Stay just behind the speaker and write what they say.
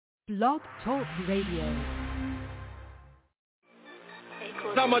Blog Talk Radio.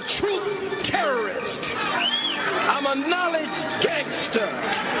 I'm a truth terrorist. I'm a knowledge gangster.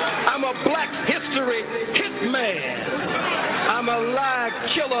 I'm a black history hitman. I'm a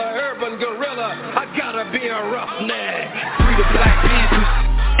lie killer, urban gorilla. I gotta be a roughneck. Free the Black Panthers,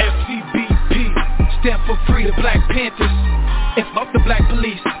 FCBP, stand for Free the Black Panthers, and fuck the black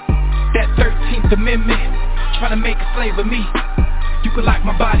police. That 13th Amendment, trying to make a slave of me. You can lock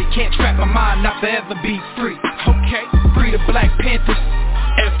my body, can't trap my mind, not forever be free. Okay, Free the Black Panthers,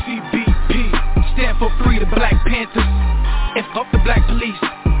 FCBP, stand for Free the Black Panthers, and fuck the black police.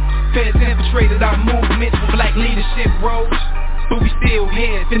 Feds infiltrated our movements for black leadership roles, but we still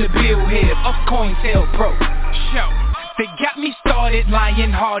heads in the bill head of COINTELPRO. Show, they got me started,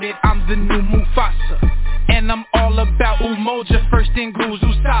 lion-hearted, I'm the new Mufasa. And I'm all about Umoja, first in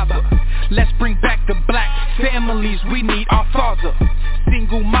Guzu Saba. Let's bring back the black families, we need our father.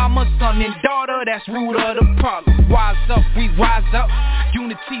 Single mama, son and daughter, that's root of the problem. Wise up, we rise up,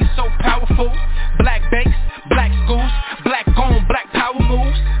 unity so powerful. Black banks, black schools, black on, black power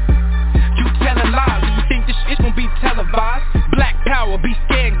moves. You telling lies, you think this shit gon' be televised. Black power, be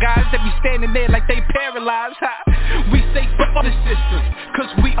scared guys that be standing there like they paralyzed. We say fuck the system,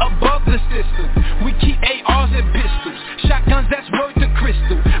 cause we above the system. We keep ARs and pistols, shotguns that's worth a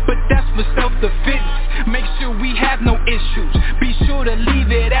crystal, but that's for self-defense. Make sure we have no issues, be sure to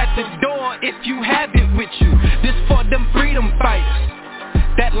leave it at the door if you have it with you. This for them freedom fighters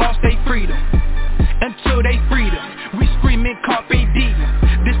that lost their freedom, until they freedom, we screaming carpe diem.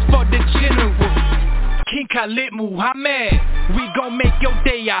 This for the general, King Khalid Muhammad. We gon' make your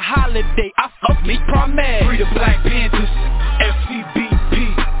day a holiday, I fuck me promise. Free the Black Panthers, FCBP,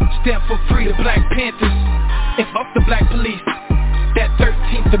 stand for Free the Black Panthers, and fuck the black police. That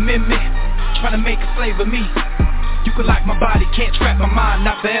 13th Amendment, trying to make a slave of me. You can lock my body, can't trap my mind,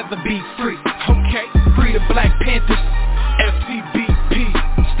 not forever be free. Okay, Free the Black Panthers, FCBP,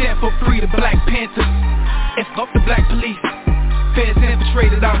 stand for Free the Black Panthers, and fuck the black police. Feds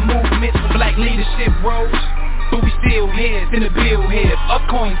infiltrated our movements for black leadership roles, but we still heads in the bill head of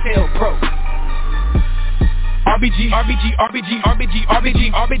COINTELPRO. RBG, RBG, RBG, RBG,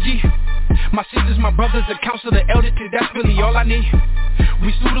 RBG, RBG. My sisters, my brothers, the council, the elders, cause that's really all I need.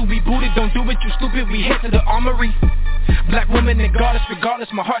 We suited, we booted, don't do it, you stupid, we head to the armory. Black woman and goddess, regardless,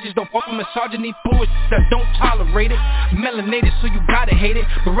 my heart just don't fuck with misogyny, bullshit that don't tolerate it. Melanated, so you gotta hate it.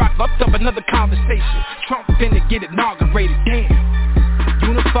 Barack fucked up another conversation. Trump finna get inaugurated, damn.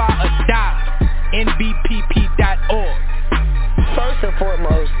 Unify or die, NBPP.org. First and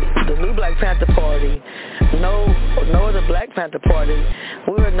foremost, the new Black Panther Party, no other Black Panther Party,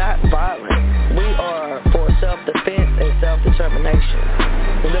 we are not violent. We are for self-defense and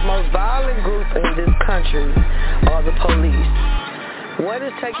self-determination. The most violent group in this country are the police. What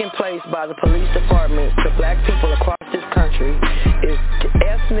is taking place by the police department to black people across this country is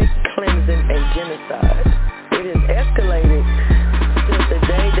ethnic cleansing and genocide. It has escalated since the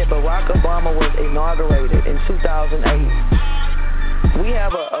day that Barack Obama was inaugurated in 2008. We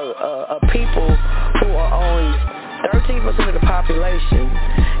have a people who are only 13% of the population,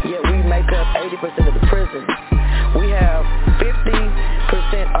 yet we make up 80% of the prisons. We have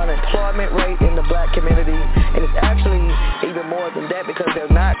 50% unemployment rate in the black community, and it's actually even more than that because they're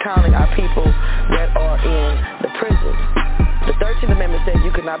not counting our people that are in the prisons. The 13th Amendment said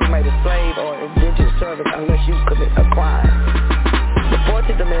you could not be made a slave or indentured servant unless you commit a crime. The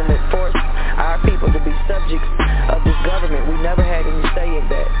 14th Amendment forced our people to be subjects of this government. We never had any say in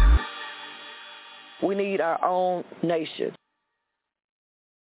that. We need our own nation.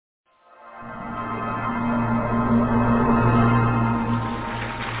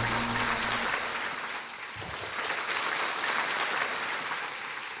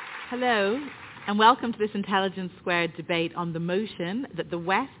 Hello, and welcome to this Intelligence Squared debate on the motion that the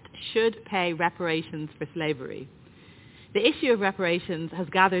West should pay reparations for slavery. The issue of reparations has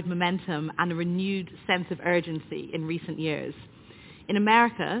gathered momentum and a renewed sense of urgency in recent years. In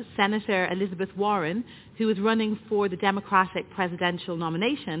America, Senator Elizabeth Warren, who is running for the Democratic presidential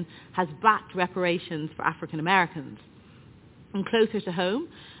nomination, has backed reparations for African Americans. And closer to home,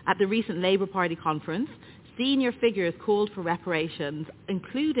 at the recent Labour Party conference, senior figures called for reparations,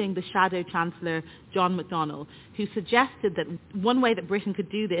 including the Shadow Chancellor John McDonnell, who suggested that one way that Britain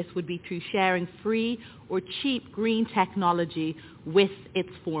could do this would be through sharing free or cheap green technology with its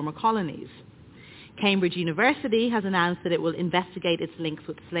former colonies. Cambridge University has announced that it will investigate its links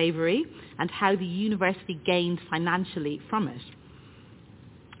with slavery and how the university gained financially from it.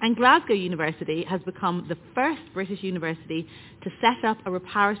 And Glasgow University has become the first British university to set up a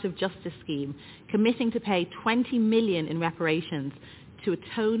reparative justice scheme, committing to pay 20 million in reparations to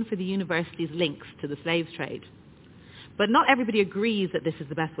atone for the university's links to the slave trade. But not everybody agrees that this is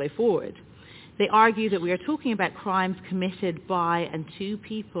the best way forward. They argue that we are talking about crimes committed by and to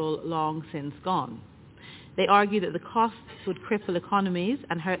people long since gone. They argue that the costs would cripple economies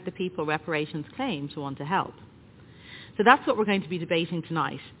and hurt the people reparations claim to want to help. So that's what we're going to be debating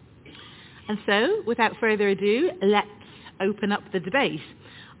tonight. And so, without further ado, let's open up the debate.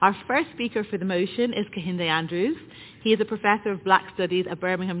 Our first speaker for the motion is Kehinde Andrews. He is a professor of Black Studies at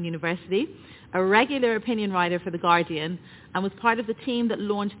Birmingham University, a regular opinion writer for The Guardian, and was part of the team that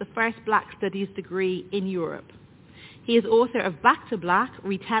launched the first Black Studies degree in Europe. He is author of Back to Black,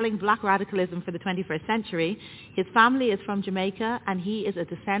 Retelling Black Radicalism for the 21st Century. His family is from Jamaica, and he is a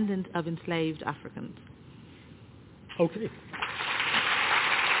descendant of enslaved Africans. Okay.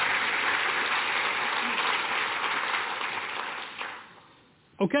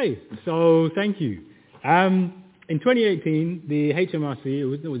 Okay, so thank you. In 2018, the HMRC,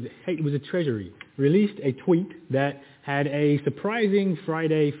 it was a Treasury, released a tweet that had a surprising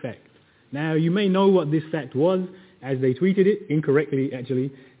Friday fact. Now, you may know what this fact was, as they tweeted it, incorrectly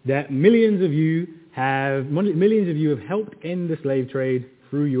actually, that millions of you have helped end the slave trade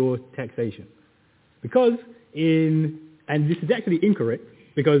through your taxation. And this is actually incorrect,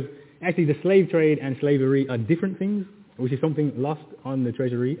 because actually the slave trade and slavery are different things, which is something lost on the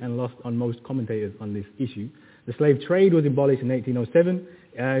Treasury and lost on most commentators on this issue. The slave trade was abolished in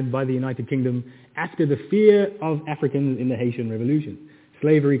 1807 by the United Kingdom after the fear of Africans in the Haitian Revolution.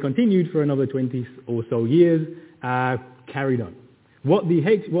 Slavery continued for another 20 or so years, carried on. What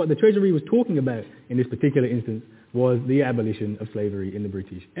the Treasury was talking about in this particular instance was the abolition of slavery in the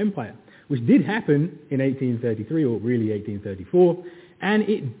British Empire, which did happen in 1833, or really 1834,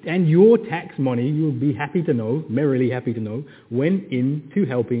 and your tax money, you'll be happy to know, merrily happy to know, went into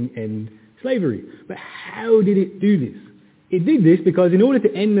helping end slavery. But how did it do this? It did this because in order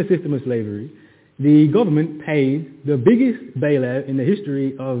to end the system of slavery, the government paid the biggest bailout in the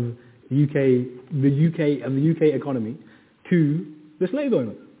history of the UK economy to the slave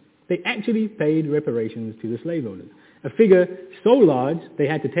owners. They actually paid reparations to the slave owners. A figure so large they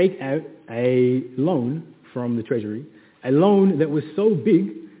had to take out a loan from the Treasury, a loan that was so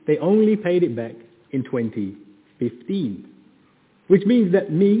big they only paid it back in 2015. Which means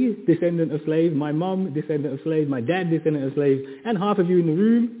that me, descendant of slave, my mum, descendant of slave, my dad, descendant of slave, and half of you in the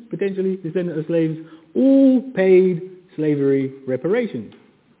room, potentially descendant of slaves, all paid slavery reparations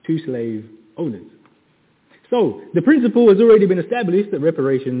to slave owners. So, the principle has already been established that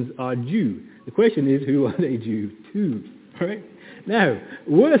reparations are due. The question is, who are they due to? Right? Now,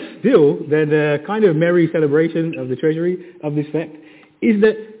 worse still than the kind of merry celebration of the Treasury of this fact is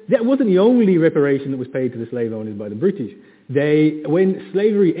that wasn't the only reparation that was paid to the slave owners by the British. When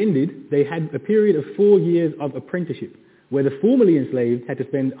slavery ended, they had a period of 4 years of apprenticeship, where the formerly enslaved had to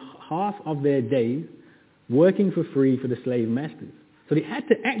spend half of their days working for free for the slave masters. So they had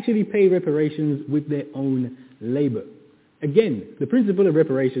to actually pay reparations with their own labor. Again, the principle of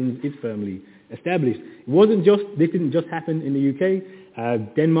reparations is firmly established. This didn't just happen in the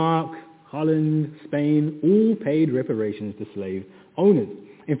UK. Denmark, Holland, Spain, all paid reparations to slave owners.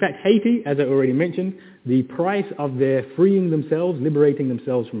 In fact, Haiti, as I already mentioned, the price of their freeing themselves, liberating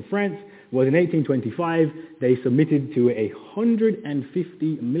themselves from France, was in 1825. They submitted to a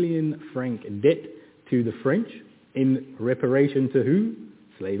 150 million franc debt to the French in reparation to who?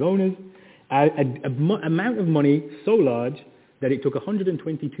 Slave owners. An amount of money so large that it took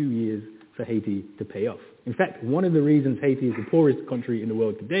 122 years for Haiti to pay off. In fact, one of the reasons Haiti is the poorest country in the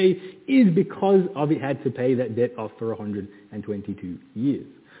world today is because of it had to pay that debt off for 122 years.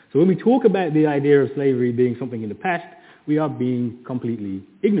 So when we talk about the idea of slavery being something in the past, we are being completely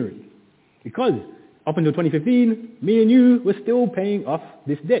ignorant. Because up until 2015, me and you were still paying off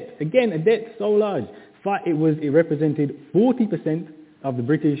this debt. Again, a debt so large. It represented 40% of the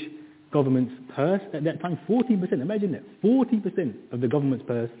British government's purse at that time. 40%, imagine that. 40% of the government's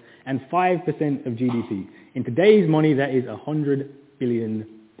purse and 5% of GDP. In today's money, that is £100 billion.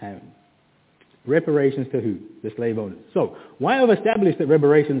 Reparations to who? The slave owners. So, while I've established that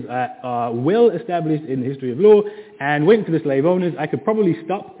reparations are well established in the history of law and went to the slave owners, I could probably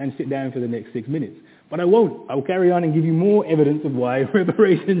stop and sit down for the next 6 minutes. But I won't. I'll carry on and give you more evidence of why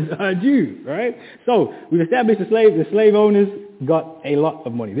reparations are due, right? So, we've established the slave owners got a lot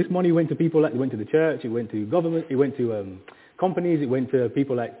of money. This money went to people it went to the church, it went to government, it went to companies, it went to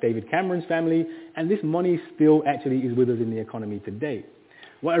people like David Cameron's family, and this money still actually is with us in the economy today.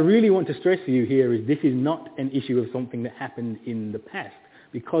 What I really want to stress to you here is this is not an issue of something that happened in the past,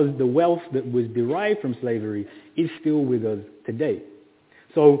 because the wealth that was derived from slavery is still with us today.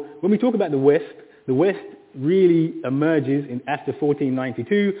 So when we talk about the West really emerges after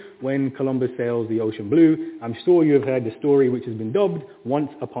 1492 when Columbus sails the ocean blue. I'm sure you have heard the story which has been dubbed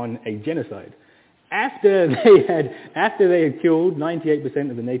Once Upon a Genocide. After they had killed 98%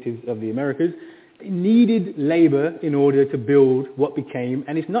 of the natives of the Americas, they needed labor in order to build what became,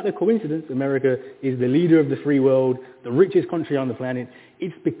 and it's not a coincidence, America is the leader of the free world, the richest country on the planet.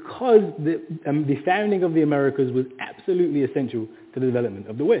 It's because the founding of the Americas was absolutely essential to the development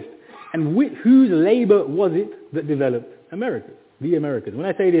of the West. And whose labor was it that developed America? The Americas. When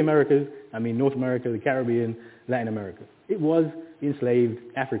I say the Americas, I mean North America, the Caribbean, Latin America. It was enslaved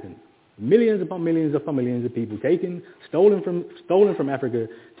Africans. Millions upon millions of people taken, stolen from Africa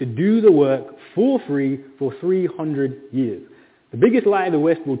to do the work for free for 300 years. The biggest lie the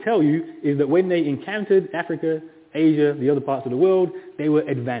West will tell you is that when they encountered Africa, Asia, the other parts of the world, they were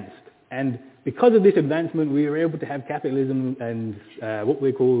advanced. And because of this advancement, we were able to have capitalism and what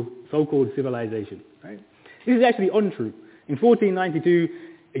we call so-called civilization. Right? This is actually untrue. In 1492,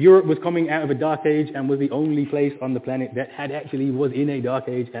 Europe was coming out of a dark age and was the only place on the planet that was in a dark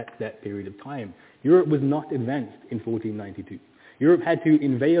age at that period of time. Europe was not advanced in 1492. Europe had to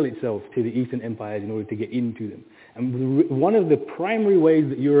unveil itself to the Eastern empires in order to get into them. And one of the primary ways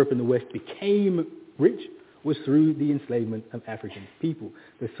that Europe and the West became rich was through the enslavement of African people.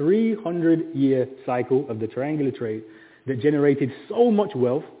 The 300-year cycle of the triangular trade that generated so much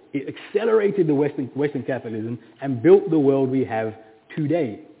wealth, it accelerated the Western capitalism and built the world we have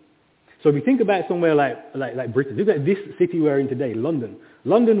today. So if you think about somewhere like Britain, look at this city we're in today, London.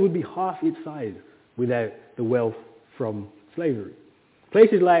 London would be half its size without the wealth from slavery.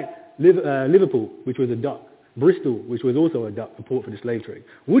 Places like Liverpool, which was a dock, Bristol, which was also a dock, a port for the slave trade,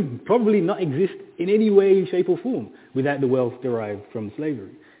 would probably not exist in any way, shape or form without the wealth derived from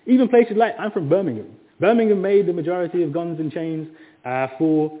slavery. Even places like, I'm from Birmingham. Birmingham made the majority of guns and chains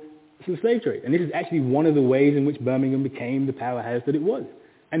for the slave trade. And this is actually one of the ways in which Birmingham became the powerhouse that it was.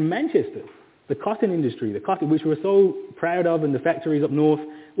 And Manchester, the cotton industry, the cotton which we're so proud of, and the factories up north,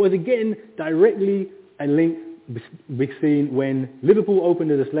 was again directly a link between when Liverpool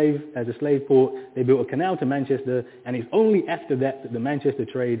opened as a slave port, they built a canal to Manchester, and it's only after that that the Manchester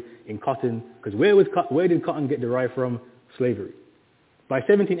trade in cotton, because where did cotton get derived from? Slavery. By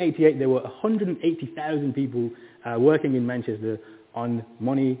 1788, there were 180,000 people working in Manchester on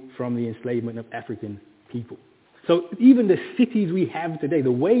money from the enslavement of African people. So even the cities we have today,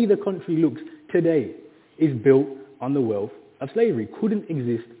 the way the country looks today, is built on the wealth of slavery. Couldn't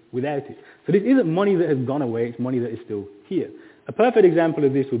exist without it. So this isn't money that has gone away, it's money that is still here. A perfect example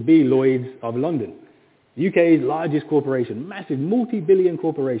of this would be Lloyd's of London, the UK's largest corporation, massive multi-billion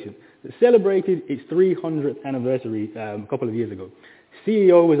corporation that celebrated its 300th anniversary a couple of years ago.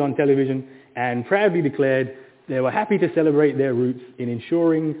 CEO was on television and proudly declared they were happy to celebrate their roots in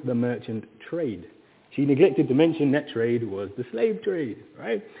ensuring the merchant trade. She neglected to mention that trade was the slave trade,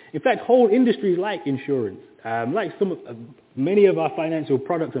 right? In fact, whole industries like insurance, like many of our financial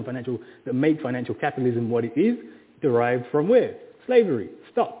products and that make financial capitalism what it is, derived from where? Slavery,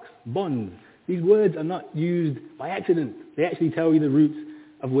 stocks, bonds. These words are not used by accident. They actually tell you the roots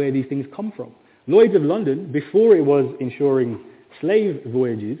of where these things come from. Lloyd's of London, before it was insuring slave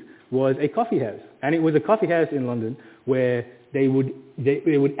voyages, was a coffee house. And it was a coffee house in London where they would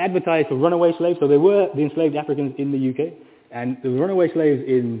advertise for runaway slaves. So there were the enslaved Africans in the UK, and the runaway slaves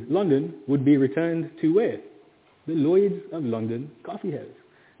in London would be returned to where? The Lloyd's of London coffee house.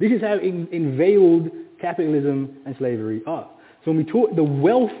 This is how unveiled capitalism and slavery are. So when we talk, the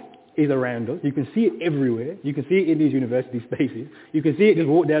wealth is around us. You can see it everywhere. You can see it in these university spaces. You can see it just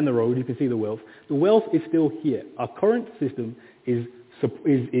walk down the road. You can see the wealth. The wealth is still here. Our current system is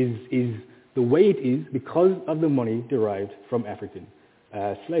the way it is because of the money derived from African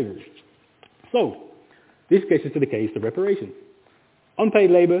slavery. So, this gets us to the case of reparations.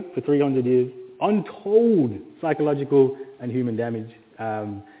 Unpaid labor for 300 years, untold psychological and human damage,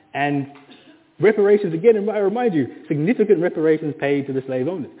 and reparations, again, I remind you, significant reparations paid to the slave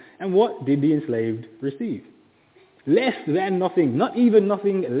owners. And what did the enslaved receive? Less than nothing, not even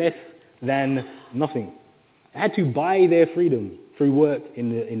nothing, less than nothing. They had to buy their freedom through work in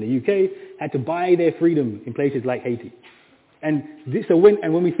the UK, had to buy their freedom in places like Haiti. And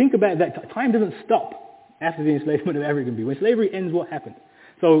when we think about that, time doesn't stop after the enslavement of African people. When slavery ends, what happened?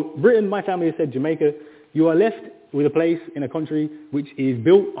 So Britain, my family has said Jamaica, you are left with a place in a country which is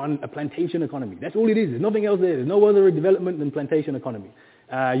built on a plantation economy. That's all it is. There's nothing else there. There's no other development than plantation economy.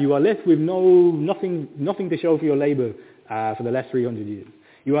 You are left with nothing to show for your labor for the last 300 years.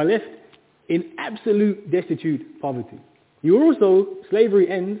 You are left in absolute destitute poverty. Slavery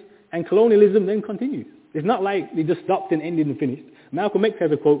ends and colonialism then continues. It's not like it just stopped and ended and finished. Malcolm X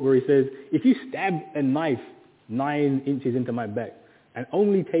has a quote where he says, if you stab a knife 9 inches into my back and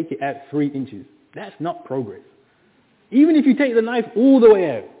only take it at 3 inches, that's not progress. Even if you take the knife all the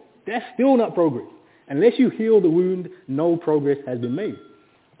way out, that's still not progress. Unless you heal the wound, no progress has been made.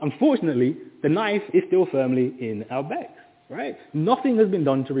 Unfortunately, the knife is still firmly in our backs, right? Nothing has been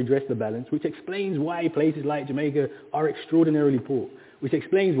done to redress the balance, which explains why places like Jamaica are extraordinarily poor, which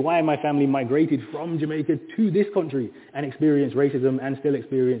explains why my family migrated from Jamaica to this country and experienced racism and still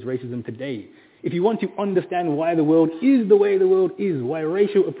experience racism today. If you want to understand why the world is the way the world is, why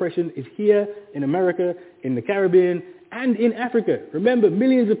racial oppression is here in America, in the Caribbean, and in Africa. Remember,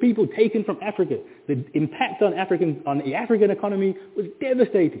 millions of people taken from Africa. The impact on the African economy was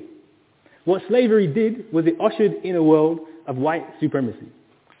devastating. What slavery did was it ushered in a world of white supremacy.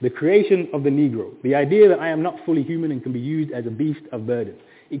 The creation of the Negro, the idea that I am not fully human and can be used as a beast of burden.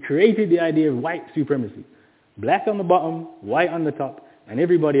 It created the idea of white supremacy. Black on the bottom, white on the top, and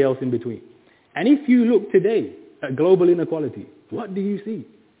everybody else in between. And if you look today at global inequality, what do you see?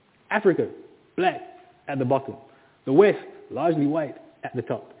 Africa, black at the bottom. The West, largely white at the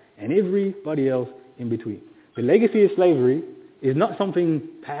top. And everybody else in between. The legacy of slavery is not something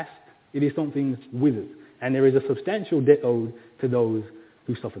past, it is something with us. And there is a substantial debt owed to those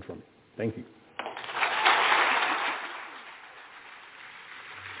who suffered from it. Thank you.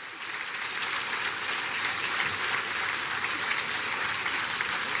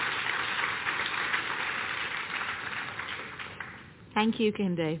 Thank you,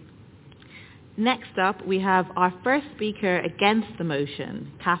 Kehinde. Next up, we have our first speaker against the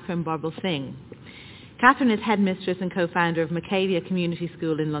motion, Catherine Barbel Singh. Catherine is headmistress and co-founder of Macadia Community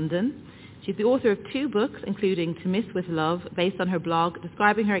School in London. She's the author of 2 books, including To Miss With Love, based on her blog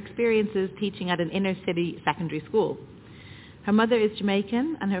describing her experiences teaching at an inner-city secondary school. Her mother is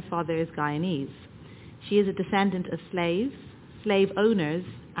Jamaican and her father is Guyanese. She is a descendant of slaves, slave owners,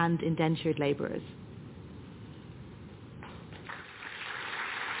 and indentured labourers.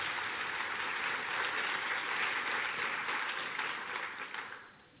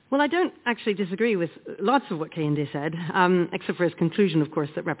 Well, I don't actually disagree with lots of what Kehinde said, except for his conclusion, of course,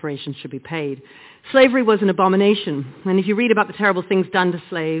 that reparations should be paid. Slavery was an abomination, and if you read about the terrible things done to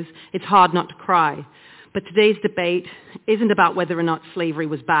slaves, it's hard not to cry. But today's debate isn't about whether or not slavery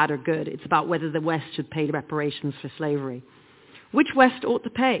was bad or good. It's about whether the West should pay reparations for slavery. Which West ought to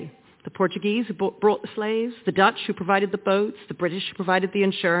pay? The Portuguese who brought the slaves, the Dutch who provided the boats, the British who provided the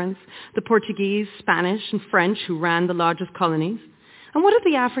insurance, the Portuguese, Spanish, and French who ran the largest colonies? And what of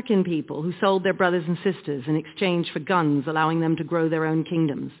the African people who sold their brothers and sisters in exchange for guns, allowing them to grow their own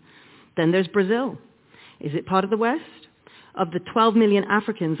kingdoms? Then there's Brazil. Is it part of the West? Of the 12 million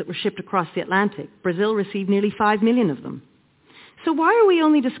Africans that were shipped across the Atlantic, Brazil received nearly 5 million of them. So why are we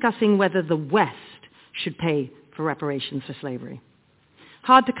only discussing whether the West should pay for reparations for slavery?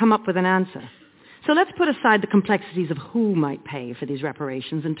 Hard to come up with an answer. So let's put aside the complexities of who might pay for these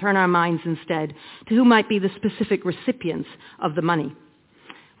reparations and turn our minds instead to who might be the specific recipients of the money.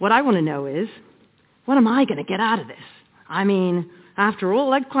 What I want to know is, what am I going to get out of this? I mean, after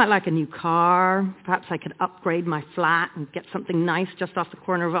all, I'd quite like a new car. Perhaps I could upgrade my flat and get something nice just off the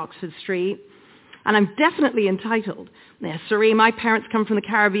corner of Oxford Street. And I'm definitely entitled. Yes, sorry, my parents come from the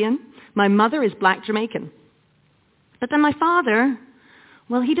Caribbean. My mother is black Jamaican. But then my father,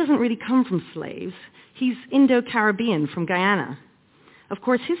 well, he doesn't really come from slaves. He's Indo-Caribbean from Guyana. Of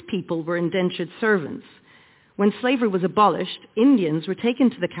course, his people were indentured servants. When slavery was abolished, Indians were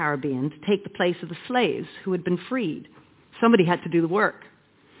taken to the Caribbean to take the place of the slaves who had been freed. Somebody had to do the work.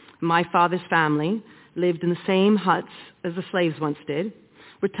 My father's family lived in the same huts as the slaves once did,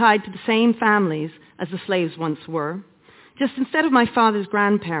 were tied to the same families as the slaves once were. Just instead of my father's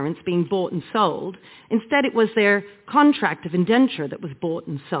grandparents being bought and sold, instead it was their contract of indenture that was bought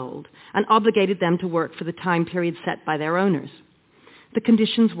and sold and obligated them to work for the time period set by their owners. The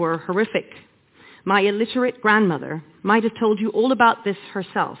conditions were horrific. My illiterate grandmother might have told you all about this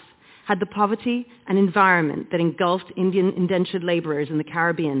herself, had the poverty and environment that engulfed Indian indentured laborers in the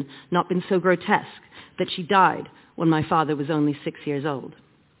Caribbean not been so grotesque that she died when my father was only 6 years old.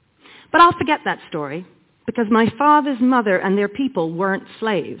 But I'll forget that story, because my father's mother and their people weren't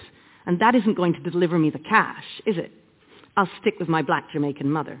slaves, and that isn't going to deliver me the cash, is it? I'll stick with my black Jamaican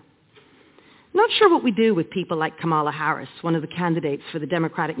mother. Not sure what we do with people like Kamala Harris, one of the candidates for the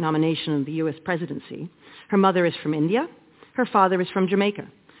Democratic nomination of the U.S. presidency. Her mother is from India. Her father is from Jamaica.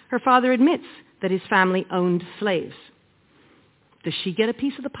 Her father admits that his family owned slaves. Does she get a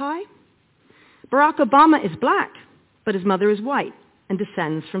piece of the pie? Barack Obama is black, but his mother is white and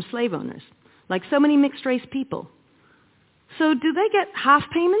descends from slave owners, like so many mixed-race people. So do they get half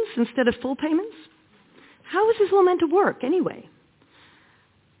payments instead of full payments? How is this all meant to work, anyway?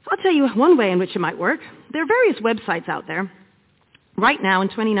 I'll tell you one way in which it might work. There are various websites out there right now in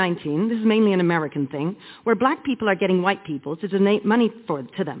 2019, this is mainly an American thing, where black people are getting white people to donate money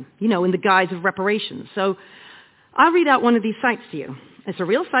to them, in the guise of reparations. So I'll read out one of these sites to you. It's a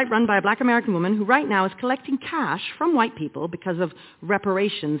real site run by a black American woman who right now is collecting cash from white people because of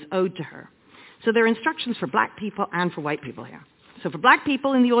reparations owed to her. So there are instructions for black people and for white people here. So for black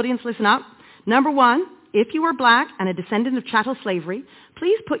people in the audience, listen up. Number one, if you are black and a descendant of chattel slavery,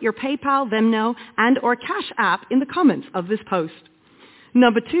 please put your PayPal, Venmo, and or Cash App in the comments of this post.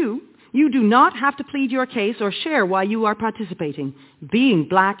 Number two, you do not have to plead your case or share why you are participating. Being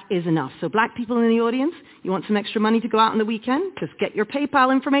black is enough. So black people in the audience, you want some extra money to go out on the weekend? Just get your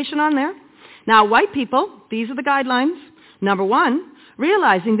PayPal information on there. Now, white people, these are the guidelines. Number one,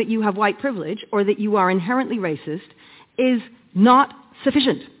 realizing that you have white privilege or that you are inherently racist is not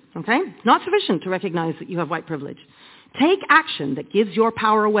sufficient. Okay? Not sufficient to recognize that you have white privilege. Take action that gives your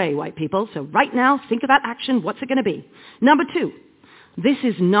power away, white people. So right now, think of that action. What's it going to be? Number two, this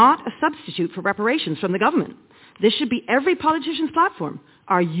is not a substitute for reparations from the government. This should be every politician's platform.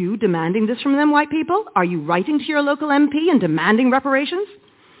 Are you demanding this from them, white people? Are you writing to your local MP and demanding reparations?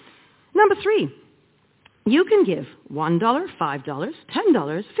 Number three, you can give $1, $5, $10,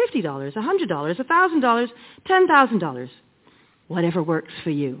 $50, $100, $1,000, $10,000. Whatever works for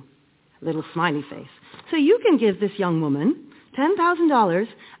you. Little smiley face. So you can give this young woman $10,000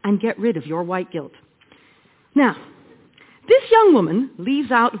 and get rid of your white guilt. Now, this young woman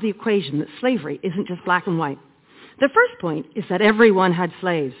leaves out of the equation that slavery isn't just black and white. The first point is that everyone had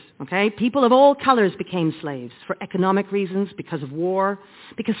slaves, okay? People of all colors became slaves for economic reasons, because of war,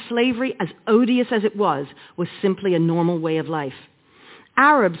 because slavery, as odious as it was simply a normal way of life.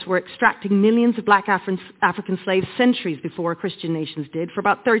 Arabs were extracting millions of black African slaves centuries before Christian nations did, for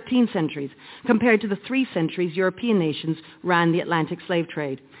about 13 centuries, compared to the 3 centuries European nations ran the Atlantic slave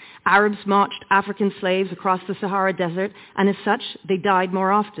trade. Arabs marched African slaves across the Sahara Desert, and as such, they died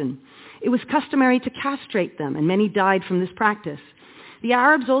more often. It was customary to castrate them, and many died from this practice. The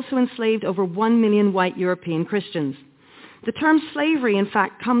Arabs also enslaved over 1 million white European Christians. The term slavery, in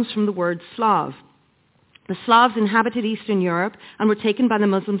fact, comes from the word Slav. The Slavs inhabited Eastern Europe and were taken by the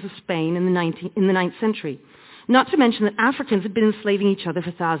Muslims of Spain in the 9th century. Not to mention that Africans had been enslaving each other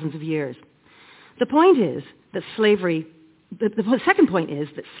for thousands of years. The point is that the second point is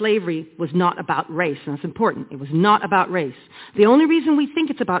that slavery was not about race, and that's important. It was not about race. The only reason we think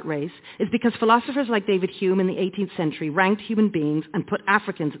it's about race is because philosophers like David Hume in the 18th century ranked human beings and put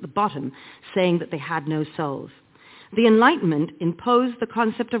Africans at the bottom, saying that they had no souls. The Enlightenment imposed the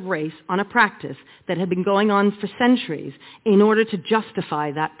concept of race on a practice that had been going on for centuries in order to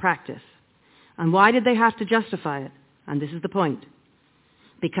justify that practice. And why did they have to justify it? And this is the point.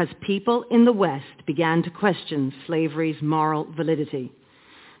 Because people in the West began to question slavery's moral validity.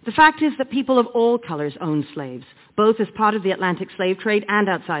 The fact is that people of all colors owned slaves, both as part of the Atlantic slave trade and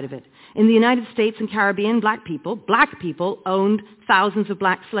outside of it. In the United States and Caribbean, black people owned thousands of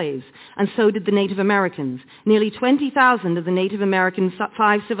black slaves, and so did the Native Americans. Nearly 20,000 of the Native American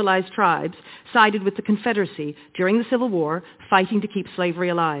 5 civilized tribes sided with the Confederacy during the Civil War, fighting to keep slavery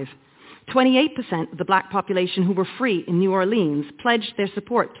alive. 28% of the black population who were free in New Orleans pledged their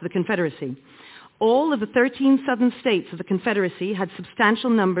support to the Confederacy. All of the 13 southern states of the Confederacy had substantial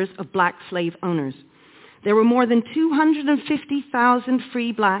numbers of black slave owners. There were more than 250,000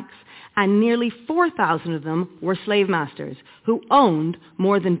 free blacks, and nearly 4,000 of them were slave masters who owned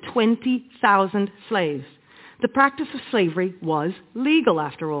more than 20,000 slaves. The practice of slavery was legal,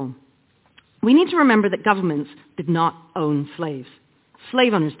 after all. We need to remember that governments did not own slaves.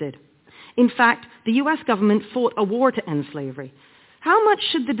 Slave owners did. In fact, the U.S. government fought a war to end slavery. How much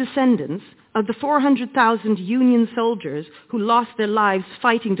should the descendants of the 400,000 Union soldiers who lost their lives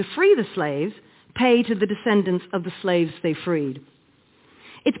fighting to free the slaves pay to the descendants of the slaves they freed?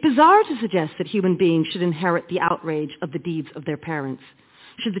 It's bizarre to suggest that human beings should inherit the outrage of the deeds of their parents.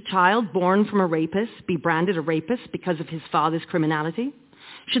 Should the child born from a rapist be branded a rapist because of his father's criminality?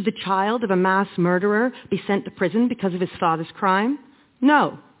 Should the child of a mass murderer be sent to prison because of his father's crime?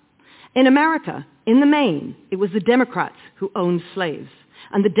 No. In America, in the main, it was the Democrats who owned slaves,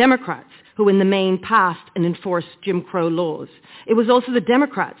 and the Democrats who in the main passed and enforced Jim Crow laws. It was also the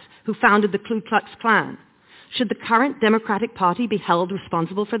Democrats who founded the Ku Klux Klan. Should the current Democratic Party be held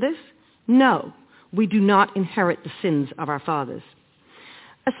responsible for this? No, we do not inherit the sins of our fathers.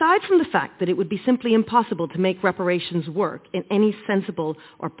 Aside from the fact that it would be simply impossible to make reparations work in any sensible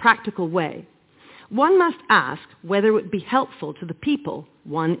or practical way, one must ask whether it would be helpful to the people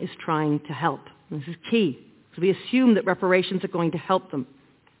one is trying to help. This is key, because we assume that reparations are going to help them.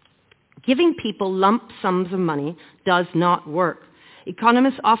 Giving people lump sums of money does not work.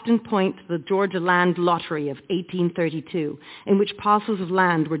 Economists often point to the Georgia Land Lottery of 1832, in which parcels of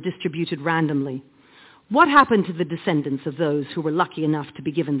land were distributed randomly. What happened to the descendants of those who were lucky enough to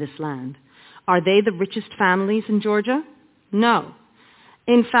be given this land? Are they the richest families in Georgia? No.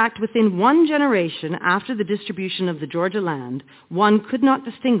 In fact, within one generation after the distribution of the Georgia land, one could not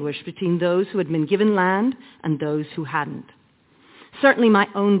distinguish between those who had been given land and those who hadn't. Certainly my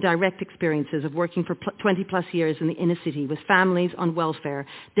own direct experiences of working for 20 plus years in the inner city with families on welfare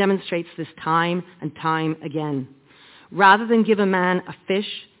demonstrates this time and time again. Rather than give a man a fish,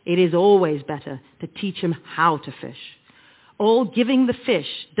 it is always better to teach him how to fish. All giving the fish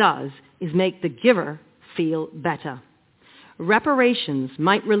does is make the giver feel better. Reparations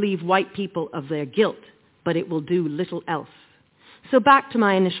might relieve white people of their guilt, but it will do little else. So back to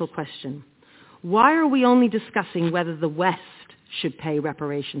my initial question. Why are we only discussing whether the West should pay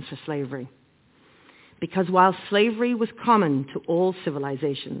reparations for slavery? Because while slavery was common to all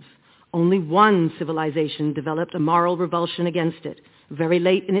civilizations, only one civilization developed a moral revulsion against it very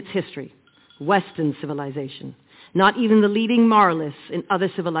late in its history, Western civilization. Not even the leading moralists in other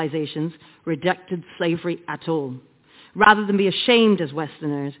civilizations rejected slavery at all. Rather than be ashamed as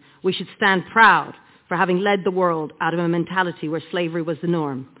Westerners, we should stand proud for having led the world out of a mentality where slavery was the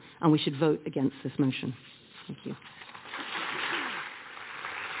norm, and we should vote against this motion. Thank you.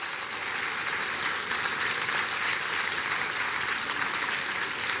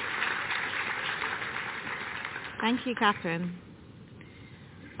 Thank you, Catherine.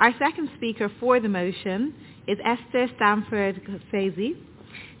 Our second speaker for the motion is Esther Stanford-Kafezi.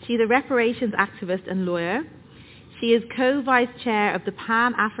 She's a reparations activist and lawyer. She is co-vice chair of the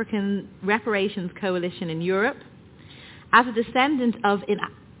Pan-African Reparations Coalition in Europe. As a descendant of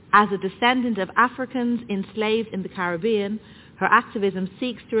Africans enslaved in the Caribbean, her activism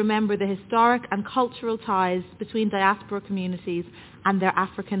seeks to remember the historic and cultural ties between diaspora communities and their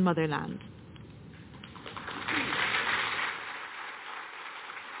African motherland.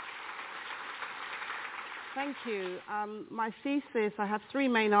 Thank you. My thesis, I have three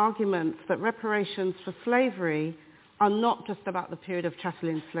main arguments: that reparations for slavery are not just about the period of chattel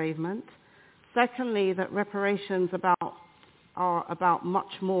enslavement. Secondly, that reparations are about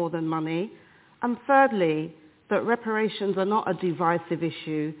much more than money. And thirdly, that reparations are not a divisive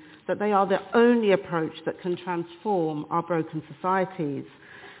issue, that they are the only approach that can transform our broken societies.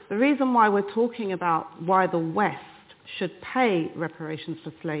 The reason why we're talking about why the West should pay reparations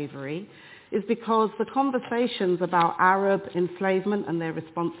for slavery is because the conversations about Arab enslavement and their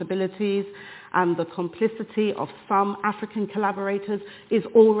responsibilities and the complicity of some African collaborators is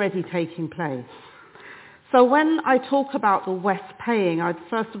already taking place. So when I talk about the West paying, I'd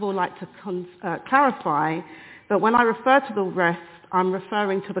first of all like to clarify that when I refer to the West, I'm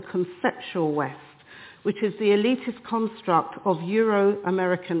referring to the conceptual West, which is the elitist construct of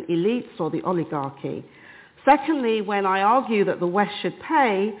Euro-American elites or the oligarchy. Secondly, when I argue that the West should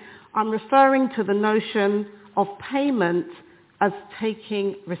pay, I'm referring to the notion of payment as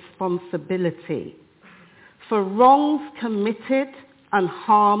taking responsibility for wrongs committed and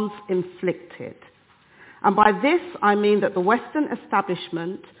harms inflicted. And by this, I mean that the Western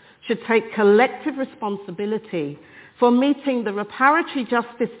establishment should take collective responsibility for meeting the reparatory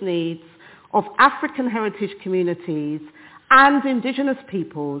justice needs of African heritage communities and indigenous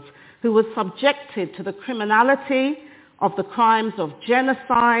peoples who were subjected to the criminality of the crimes of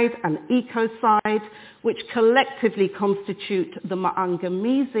genocide and ecocide, which collectively constitute the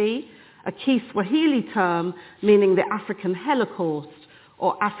Maangamizi, a Kiswahili term meaning the African Holocaust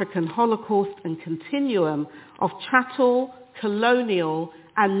or African Holocaust and continuum of chattel, colonial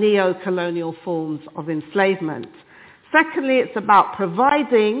and neo-colonial forms of enslavement. Secondly, it's about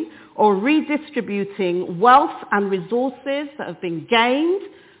providing or redistributing wealth and resources that have been gained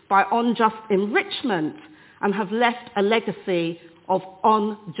by unjust enrichment and have left a legacy of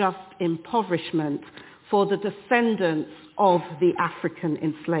unjust impoverishment for the descendants of the African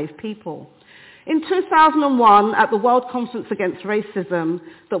enslaved people. In 2001, at the World Conference Against Racism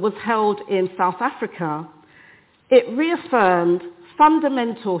that was held in South Africa, it reaffirmed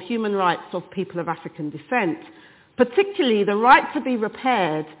fundamental human rights of people of African descent, particularly the right to be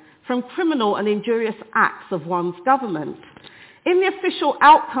repaired from criminal and injurious acts of one's government. In the official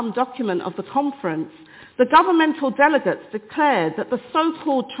outcome document of the conference, the governmental delegates declared that the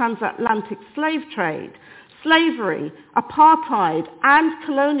so-called transatlantic slave trade, slavery, apartheid, and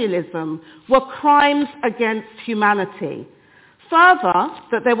colonialism were crimes against humanity. Further,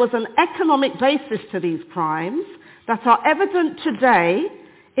 that there was an economic basis to these crimes that are evident today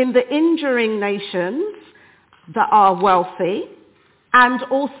in the injuring nations that are wealthy and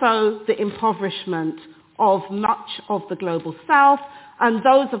also the impoverishment of much of the global south and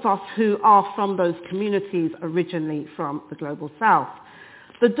those of us who are from those communities originally from the global south.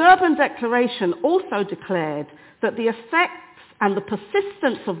 The Durban Declaration also declared that the effects and the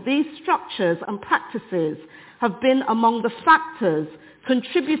persistence of these structures and practices have been among the factors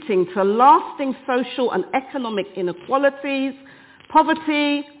contributing to lasting social and economic inequalities,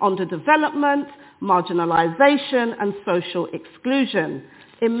 poverty, underdevelopment, marginalization and social exclusion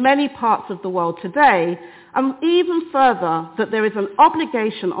in many parts of the world today, and even further that there is an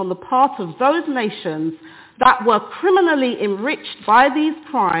obligation on the part of those nations that were criminally enriched by these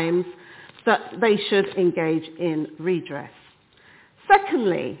crimes that they should engage in redress.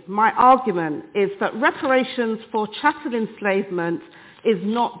 Secondly, my argument is that reparations for chattel enslavement is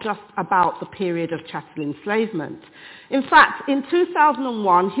not just about the period of chattel enslavement. In fact, in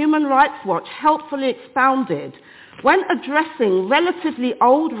 2001, Human Rights Watch helpfully expounded, when addressing relatively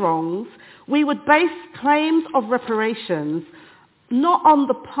old wrongs, we would base claims of reparations not on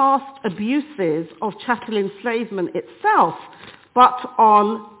the past abuses of chattel enslavement itself, but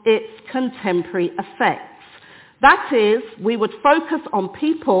on its contemporary effects. That is, we would focus on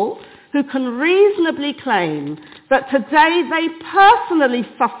people who can reasonably claim that today they personally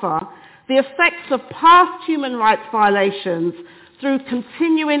suffer the effects of past human rights violations through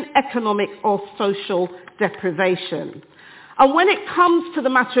continuing economic or social deprivation. And when it comes to the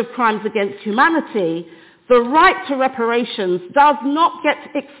matter of crimes against humanity, the right to reparations does not get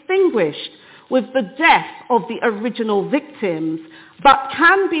extinguished with the death of the original victims, but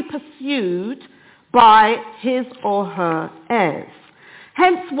can be pursued by his or her heirs.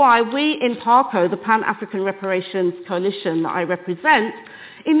 Hence why we in PARCO, the Pan-African Reparations Coalition that I represent,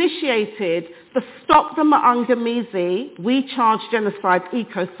 initiated the Stop the Maangamizi, We Charge Genocide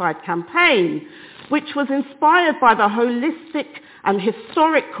Ecocide campaign, which was inspired by the holistic and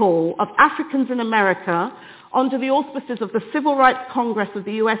historic call of Africans in America under the auspices of the Civil Rights Congress of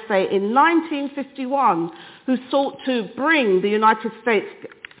the USA in 1951, who sought to bring the United States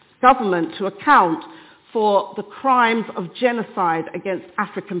government to account for the crimes of genocide against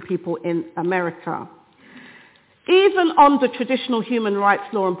African people in America. Even under traditional human rights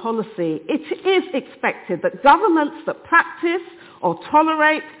law and policy, it is expected that governments that practice or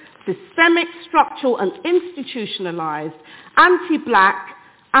tolerate systemic, structural and institutionalized anti-black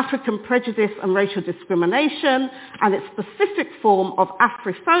African prejudice and racial discrimination and its specific form of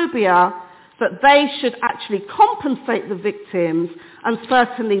Afrophobia, that they should actually compensate the victims and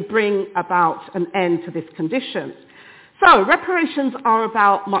certainly bring about an end to this condition. So reparations are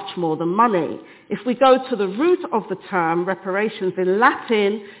about much more than money. If we go to the root of the term reparations in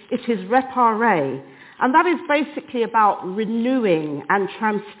Latin, it is reparare, and that is basically about renewing and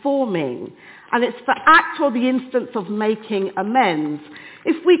transforming, and it's the act or the instance of making amends.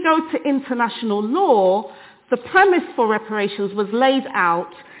 If we go to international law, the premise for reparations was laid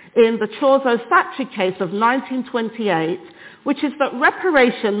out in the Chozo factory case of 1928, which is that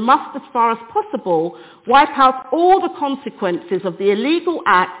reparation must, as far as possible, wipe out all the consequences of the illegal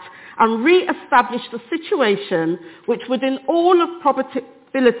act and re-establish the situation which would in all of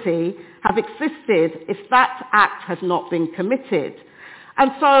probability have existed if that act had not been committed.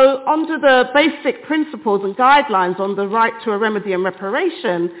 And so under the basic principles and guidelines on the right to a remedy and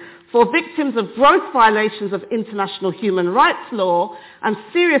reparation for victims of gross violations of international human rights law and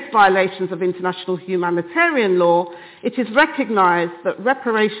serious violations of international humanitarian law, it is recognized that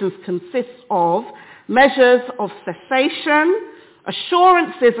reparations consist of measures of cessation,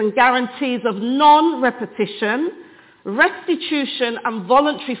 assurances and guarantees of non-repetition, restitution and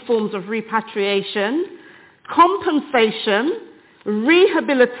voluntary forms of repatriation, compensation,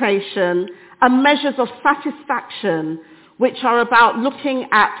 rehabilitation, and measures of satisfaction, which are about looking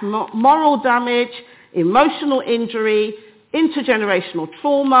at moral damage, emotional injury, intergenerational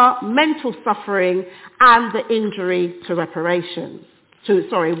trauma, mental suffering, and the injury to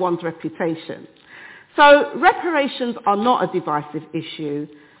one's reputation. So reparations are not a divisive issue.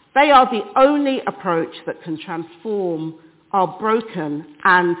 They are the only approach that can transform our broken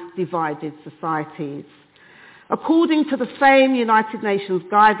and divided societies. According to the same United Nations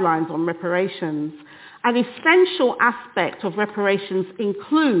guidelines on reparations, an essential aspect of reparations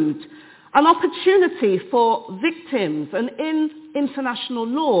includes an opportunity for victims, and in international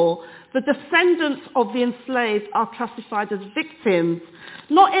law, the descendants of the enslaved are classified as victims,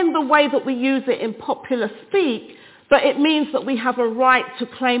 not in the way that we use it in popular speak, but it means that we have a right to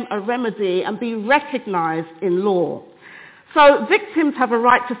claim a remedy and be recognized in law. So victims have a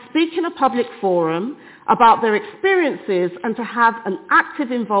right to speak in a public forum about their experiences and to have an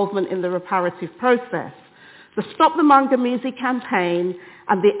active involvement in the reparative process. The Stop the Mangamizi campaign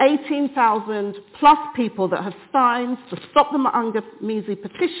and the 18,000 plus people that have signed the Stop the Mangamizi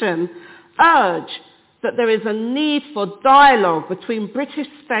petition urge that there is a need for dialogue between British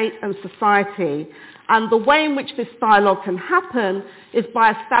state and society, and the way in which this dialogue can happen is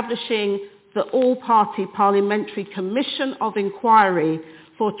by establishing the All-Party Parliamentary Commission of Inquiry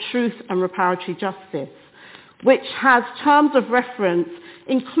for Truth and Reparatory Justice, which has terms of reference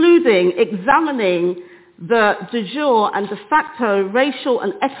including examining the de jure and de facto racial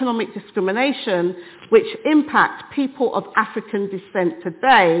and economic discrimination which impact people of African descent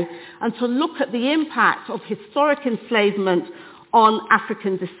today, and to look at the impact of historic enslavement on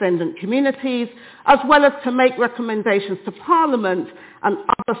African descendant communities, as well as to make recommendations to Parliament and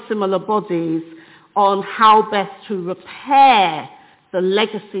other similar bodies on how best to repair the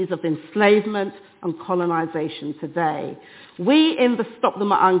legacies of enslavement and colonization today. We in the Stop the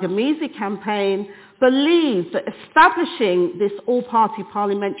Mangamizi campaign believe that establishing this all-party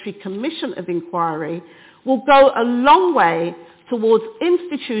parliamentary commission of inquiry will go a long way towards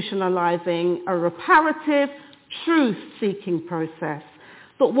institutionalizing a reparative, truth-seeking process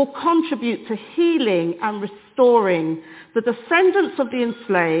that will contribute to healing and restoring the descendants of the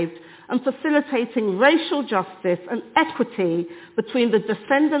enslaved and facilitating racial justice and equity between the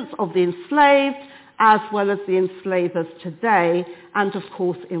descendants of the enslaved as well as the enslavers today, and of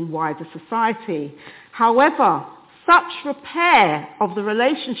course in wider society. However, such repair of the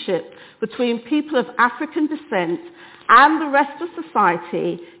relationship between people of African descent and the rest of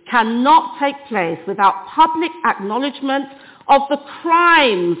society cannot take place without public acknowledgement of the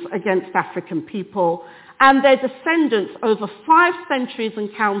crimes against African people and their descendants over 5 centuries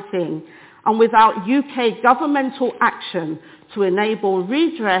and counting, and without UK governmental action to enable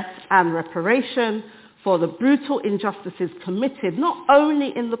redress and reparation for the brutal injustices committed not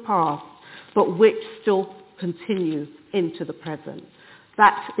only in the past, but which still continue into the present.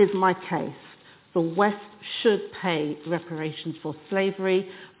 That is my case. The West should pay reparations for slavery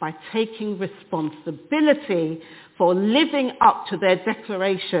by taking responsibility for living up to their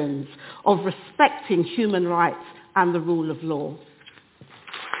declarations of respecting human rights and the rule of law.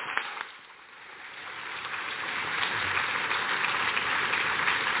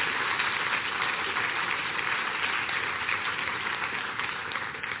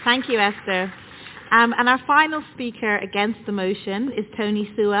 Thank you, Esther. And our final speaker against the motion is Tony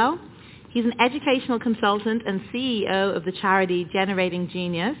Sewell. He's an educational consultant and CEO of the charity Generating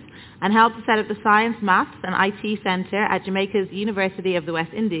Genius, and helped to set up the Science, Maths and IT Centre at Jamaica's University of the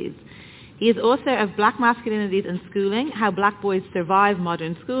West Indies. He is author of Black Masculinities in Schooling, How Black Boys Survive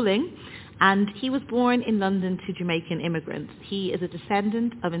Modern Schooling, and he was born in London to Jamaican immigrants. He is a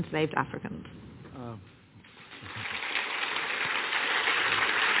descendant of enslaved Africans.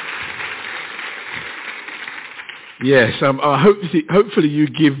 Yes, hopefully you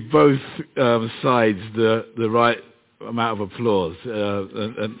give both sides the right amount of applause,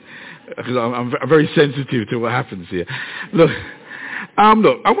 because I'm very sensitive to what happens here. Look, I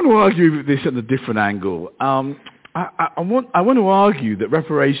want to argue this at a different angle. I want to argue that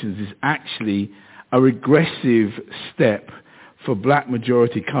reparations is actually a regressive step for black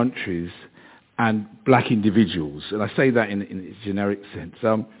majority countries and black individuals, and I say that in its generic sense,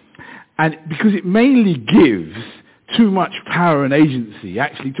 and because it mainly gives too much power and agency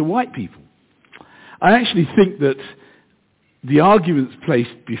actually to white people. I actually think that the arguments placed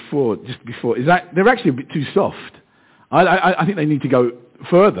just before, is that they're actually a bit too soft. I think they need to go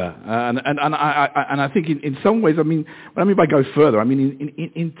further, and I think in some ways, I mean, what I mean by go further, I mean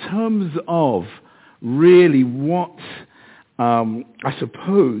in terms of really what I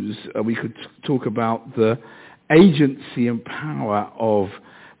suppose we could talk about the agency and power of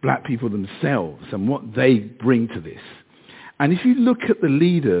black people themselves and what they bring to this. And if you look at the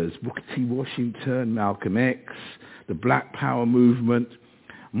leaders, Booker T. Washington, Malcolm X, the Black Power movement,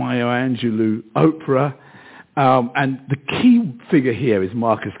 Maya Angelou, Oprah, and the key figure here is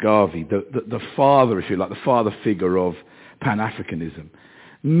Marcus Garvey, the father, if you like, the father figure of Pan-Africanism,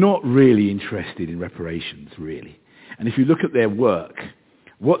 not really interested in reparations, really. And if you look at their work,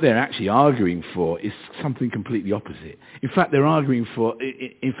 what they're actually arguing for is something completely opposite. In fact, they're arguing for,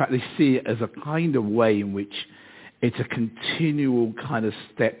 in fact, they see it as a kind of way in which it's a continual kind of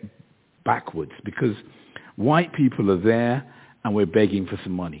step backwards, because white people are there and we're begging for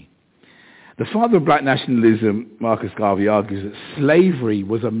some money. The father of black nationalism, Marcus Garvey, argues that slavery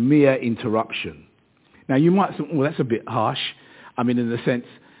was a mere interruption. Now, you might think, well, that's a bit harsh. I mean, in the sense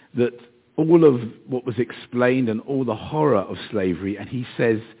that all of what was explained and all the horror of slavery, and he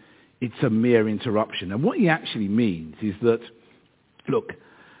says it's a mere interruption. And what he actually means is that, look,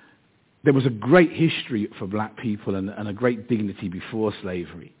 there was a great history for black people and a great dignity before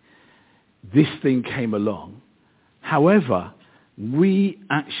slavery. This thing came along. However, we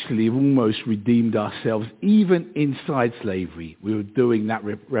actually almost redeemed ourselves. Even inside slavery, we were doing that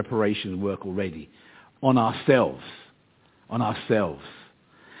reparations work already on ourselves. And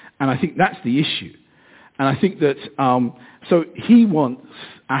I think that's the issue. And I think that, so he wants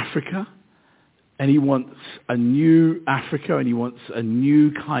Africa, and he wants a new Africa, and he wants a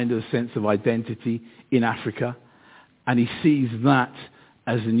new kind of sense of identity in Africa. And he sees that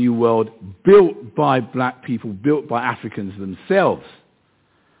as a new world built by black people, built by Africans themselves,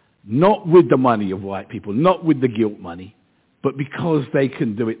 not with the money of white people, not with the guilt money, but because they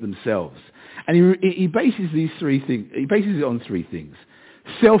can do it themselves. And he bases these three things. He bases it on three things: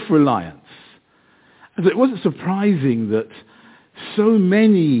 self-reliance. And it wasn't surprising that so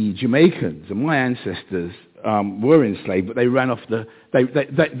many Jamaicans, and my ancestors were enslaved, but they ran off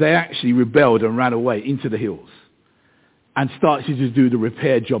they actually rebelled and ran away into the hills and started to do the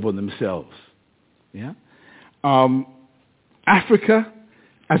repair job on themselves. Yeah? Africa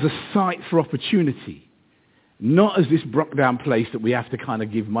as a site for opportunity, not as this broke down place that we have to kind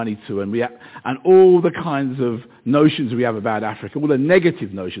of give money to, and all the kinds of notions we have about Africa, all the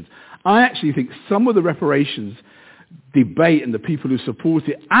negative notions. I actually think some of the reparations debate and the people who support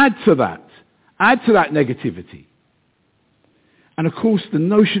it add to that negativity. And of course, the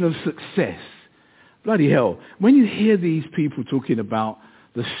notion of success. Bloody hell, when you hear these people talking about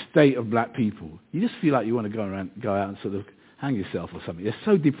the state of black people, you just feel like you want to go out and sort of hang yourself or something. They're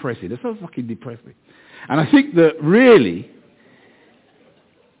so depressing. They're so fucking depressing. And I think that really,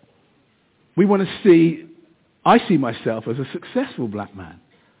 I see myself as a successful black man.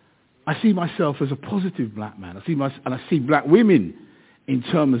 I see myself as a positive black man. I see black women in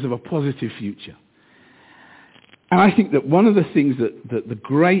terms of a positive future. And I think that one of the things that the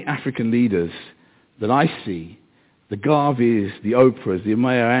great African leaders that I see, the Garveys, the Oprahs, the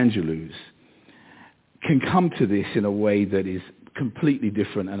Maya Angelou's, can come to this in a way that is completely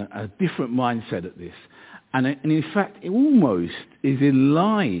different and a different mindset at this. And in fact, it almost is in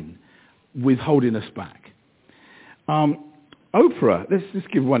line with holding us back. Oprah, let's just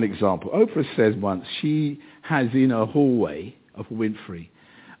give one example. Oprah says once she has in her hallway of Winfrey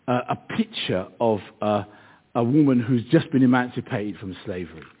a picture of a woman who's just been emancipated from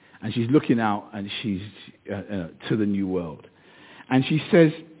slavery. And she's looking out and she's to the new world. And she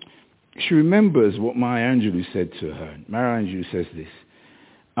says, she remembers what Maya Angelou said to her. Maya Angelou says this,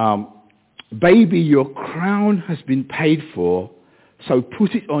 baby, your crown has been paid for, so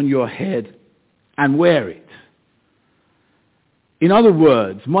put it on your head and wear it. In other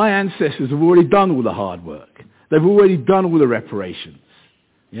words, my ancestors have already done all the hard work. They've already done all the reparations.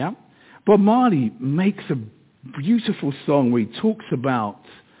 Yeah? Bob Marley makes a beautiful song where he talks about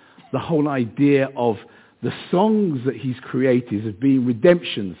the whole idea of the songs that he's created as being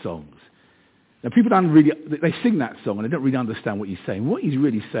redemption songs. Now people they sing that song and they don't really understand what he's saying. What he's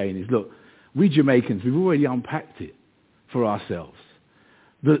really saying is, look, we Jamaicans, we've already unpacked it for ourselves.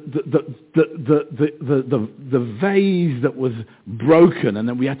 The vase that was broken and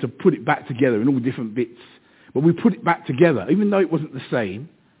then we had to put it back together in all different bits. But we put it back together, even though it wasn't the same,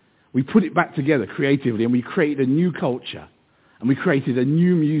 we put it back together creatively and we created a new culture. And we created a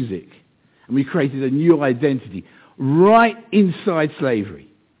new music. And we created a new identity right inside slavery.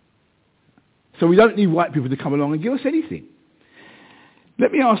 So we don't need white people to come along and give us anything.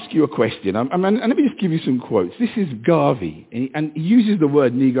 Let me ask you a question. And let me just give you some quotes. This is Garvey. And he uses the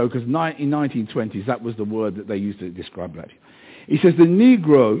word Negro because in 1920s, that was the word that they used to describe black people. He says the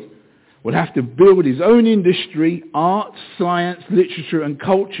Negro would have to build his own industry, art, science, literature, and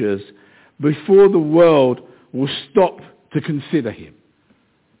cultures before the world will stop to consider him.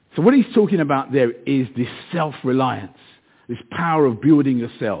 So what he's talking about there is this self-reliance, this power of building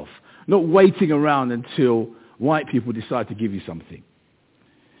yourself, not waiting around until white people decide to give you something.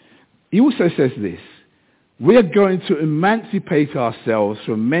 He also says this, we are going to emancipate ourselves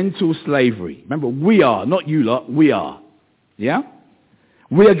from mental slavery. Remember, we are, not you lot, we are. Yeah?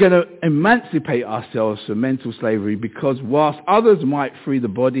 We are going to emancipate ourselves from mental slavery because whilst others might free the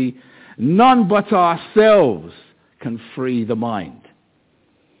body, none but ourselves can free the mind.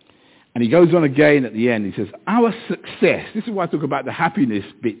 And he goes on again at the end. He says, our success, this is why I talk about the happiness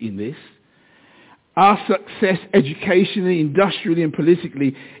bit in this, our success educationally, industrially, and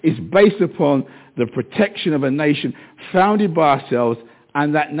politically is based upon the protection of a nation founded by ourselves,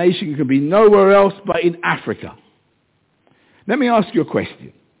 and that nation can be nowhere else but in Africa. Let me ask you a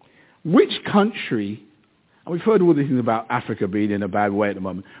question. Which country, and we've heard all these things about Africa being in a bad way at the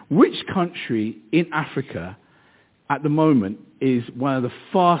moment, which country in Africa at the moment is one of the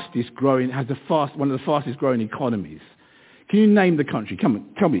fastest growing, one of the fastest growing economies. Can you name the country? Come on,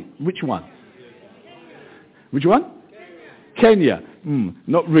 tell me, which one? Which one? Kenya.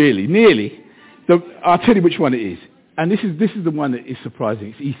 Not really. Nearly. I'll tell you which one it is. And this is the one that is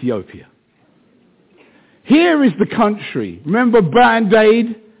surprising. It's Ethiopia. Here is the country. Remember Band-Aid?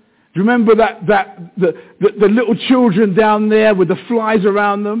 Do you remember the little children down there with the flies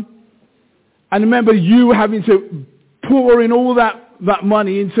around them? And remember you having to pour in all that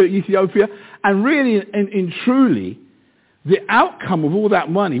money into Ethiopia? And really and truly, the outcome of all that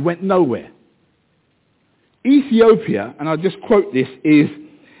money went nowhere. Ethiopia, and I'll just quote this, is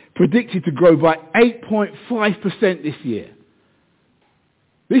predicted to grow by 8.5% this year.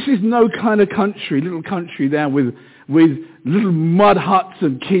 This is no kind of country, little country there with little mud huts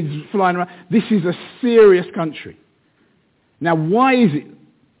and kids flying around. This is a serious country. Now, why is it?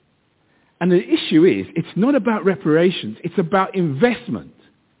 And the issue is, it's not about reparations, it's about investment.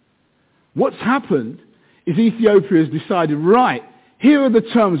 What's happened is Ethiopia has decided, right, here are the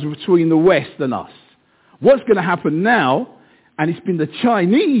terms between the West and us. What's going to happen now, and it's been the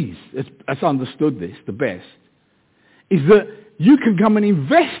Chinese that's understood this the best, is that you can come and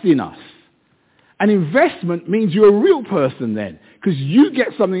invest in us. And investment means you're a real person then, because you get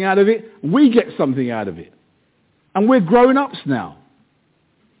something out of it, we get something out of it. And we're grown-ups now.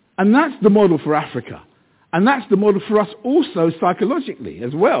 And that's the model for Africa. And that's the model for us also psychologically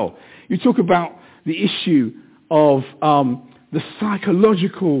as well. You talk about the issue of the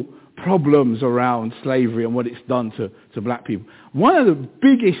psychological problems around slavery and what it's done to black people. One of the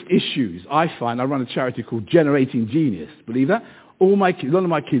biggest issues I find, I run a charity called Generating Genius, believe that? A lot of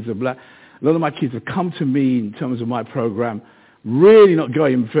my kids are black. A lot of my kids have come to me in terms of my program, really not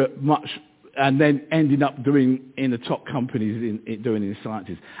going for much, and then ending up doing in the top companies doing in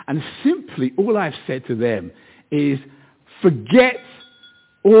sciences. And simply all I've said to them is forget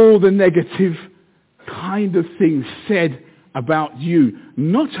all the negative kind of things said about you,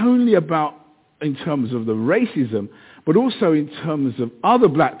 not only about in terms of the racism, but also in terms of other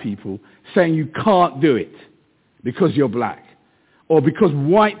black people saying you can't do it because you're black, or because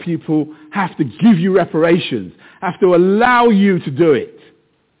white people have to give you reparations, have to allow you to do it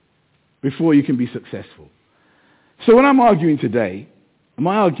before you can be successful. So what I'm arguing today,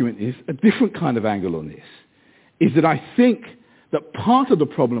 my argument is a different kind of angle on this, is that I think that part of the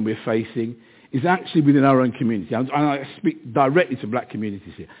problem we're facing is actually within our own community. And I speak directly to black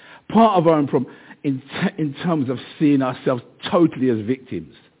communities here. Part of our own problem in terms of seeing ourselves totally as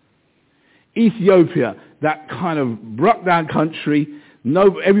victims. Ethiopia, that kind of broke down country,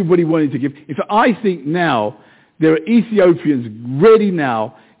 everybody wanted to give. In fact, I think now there are Ethiopians ready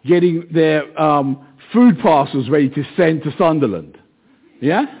now getting their food parcels ready to send to Sunderland.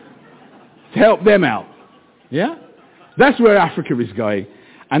 Yeah? To help them out. Yeah? That's where Africa is going.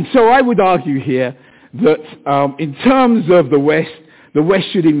 And so I would argue here that in terms of the West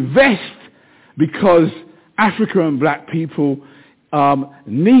should invest because Africa and black people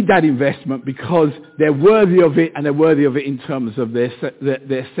need that investment because they're worthy of it, and they're worthy of it in terms of their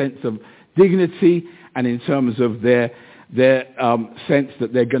sense of dignity and in terms of their sense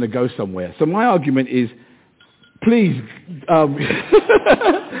that they're going to go somewhere. So my argument is, please vote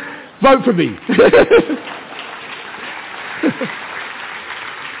for me.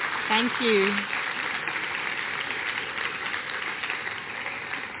 Thank you.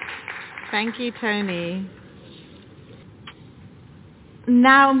 Thank you, Tony.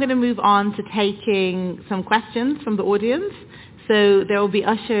 Now I'm going to move on to taking some questions from the audience. So there will be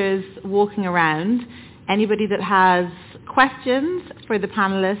ushers walking around. Anybody that has questions for the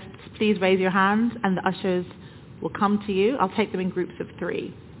panelists, please raise your hand and the ushers will come to you. I'll take them in groups of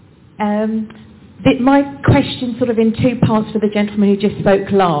 3. My question sort of in 2 parts for the gentleman who just spoke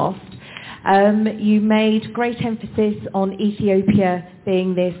last. You made great emphasis on Ethiopia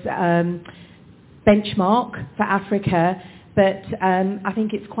being this benchmark for Africa, but I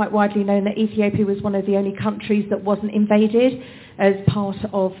think it's quite widely known that Ethiopia was one of the only countries that wasn't invaded as part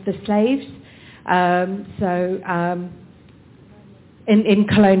of the slaves. In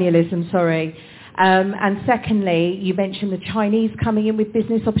colonialism, sorry. And secondly, you mentioned the Chinese coming in with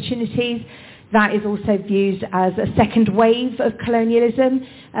business opportunities. That is also viewed as a second wave of colonialism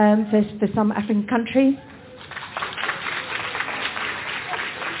for some African countries.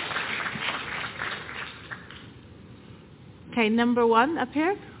 Okay, number 1 up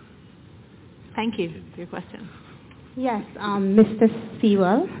here. Thank you for your question. Yes, Mr.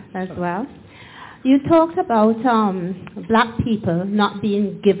 Sewell as well. You talked about black people not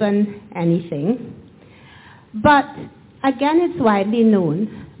being given anything. But again, it's widely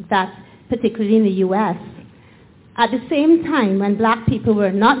known that, particularly in the U.S., At the same time, when black people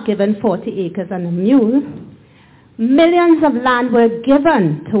were not given 40 acres and a mule, millions of land were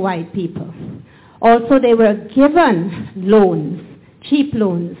given to white people. Also, they were given loans, cheap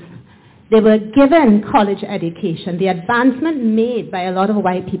loans. They were given college education. The advancement made by a lot of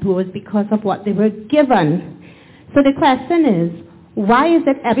white people was because of what they were given. So the question is, why is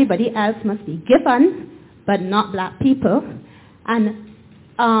it everybody else must be given, but not black people? And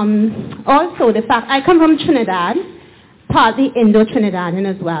also the fact, I come from Trinidad, partly Indo-Trinidadian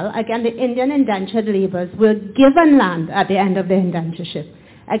as well. Again, the Indian indentured laborers were given land at the end of their indentureship.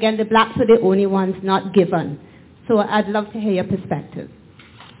 Again, the blacks were the only ones not given. So I'd love to hear your perspective.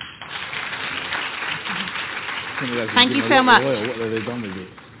 Thank you so much. What have they done with it?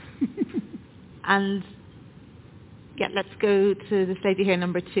 And yeah, let's go to this lady here,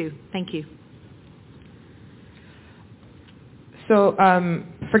 number 2. Thank you. So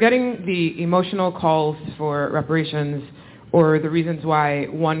forgetting the emotional calls for reparations or the reasons why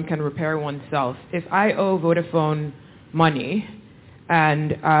one can repair oneself, if I owe Vodafone money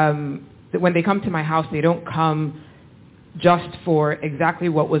and when they come to my house, they don't come just for exactly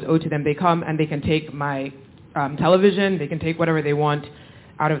what was owed to them. They come and they can take my television, they can take whatever they want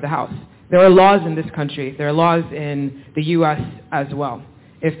out of the house. There are laws in this country. There are laws in the U.S. as well.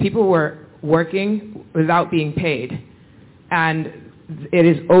 If people were working without being paid, and it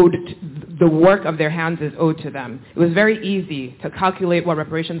is owed, the work of their hands is owed to them. It was very easy to calculate what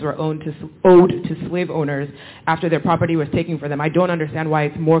reparations were owed to slave owners after their property was taken from them. I don't understand why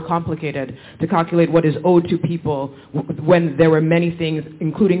it's more complicated to calculate what is owed to people when there were many things,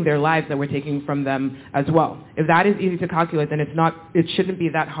 including their lives, that were taken from them as well. If that is easy to calculate, then it shouldn't be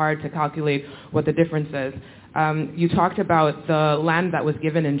that hard to calculate what the difference is. You talked about the land that was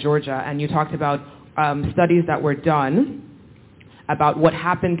given in Georgia, and you talked about studies that were done about what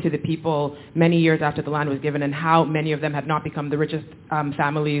happened to the people many years after the land was given and how many of them had not become the richest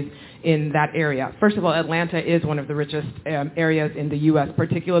families in that area. First of all, Atlanta is one of the richest areas in the U.S.,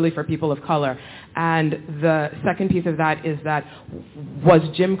 particularly for people of color. And the second piece of that is that was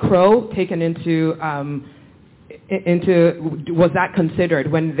Jim Crow taken into was that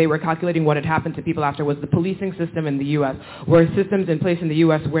considered when they were calculating what had happened to people after? Was the policing system in the U.S., were systems in place in the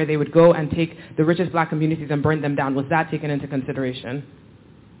U.S. where they would go and take the richest black communities and burn them down? Was that taken into consideration?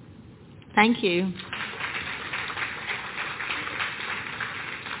 Thank you.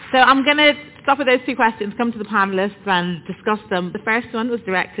 So I'm going to stop with those 2 questions, come to the panelists and discuss them. The first one was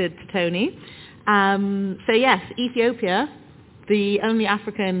directed to Tony. So yes, Ethiopia, the only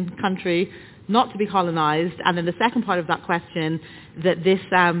African country not to be colonized, and then the second part of that question, that this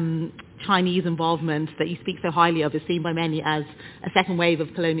Chinese involvement that you speak so highly of is seen by many as a second wave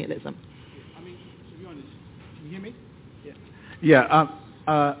of colonialism. I mean, to be honest, can you hear me? Yeah.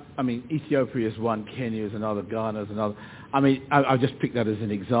 I mean, Ethiopia is one, Kenya is another, Ghana is another. I mean, I'll just pick that as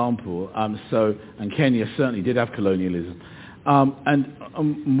an example. And Kenya certainly did have colonialism.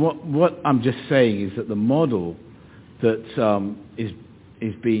 What I'm just saying is that the model that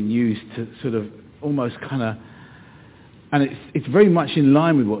is being used to sort of almost kind of, and it's very much in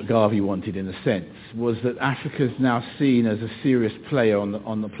line with what Garvey wanted in a sense, was that Africa's now seen as a serious player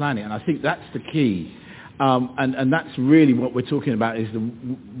on the planet, and I think that's the key, and that's really what we're talking about is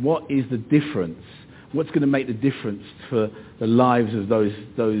what is the difference, what's going to make the difference for the lives of those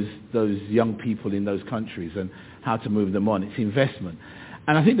young people in those countries and how to move them on. It's investment,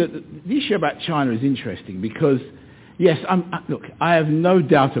 and I think that the issue about China is interesting because. Yes, look, I have no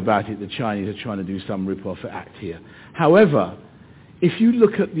doubt about it the Chinese are trying to do some rip-off act here. However, if you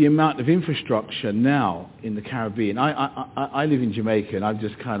look at the amount of infrastructure now in the Caribbean, I live in Jamaica and I've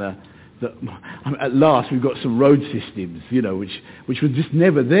just kind of, at last we've got some road systems, you know, which were just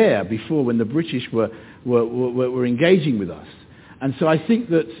never there before when the British were engaging with us. And so I think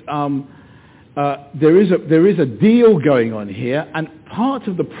that there is a deal going on here, and part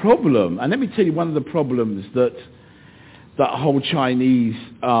of the problem, and let me tell you one of the problems that whole Chinese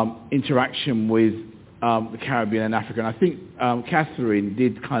interaction with the Caribbean and Africa, and I think Catherine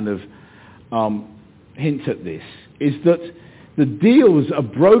did kind of hint at this, is that the deals are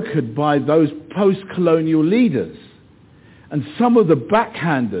brokered by those post-colonial leaders. And some of the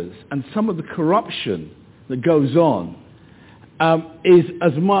backhanders and some of the corruption that goes on is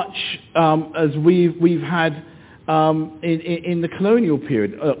as much as we've had in the colonial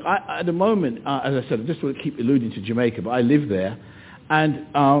period. At the moment, as I said, I just want to keep alluding to Jamaica, but I live there. And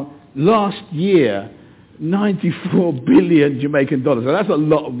last year, 94 billion Jamaican dollars. Now, that's a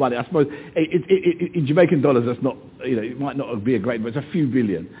lot of money. I suppose in Jamaican dollars, that's not, you know, it might not be a great, but it's a few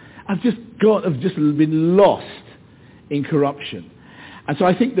billion. Have just been lost in corruption. And so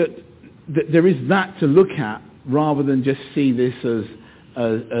I think that there is that to look at rather than just see this as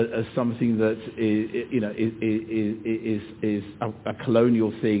something that is a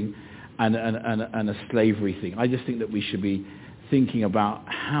colonial thing and a slavery thing. I just think that we should be thinking about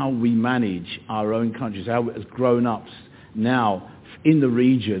how we manage our own countries, how as grown-ups now in the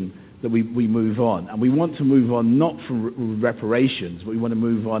region that we move on. And we want to move on not from reparations, but we want to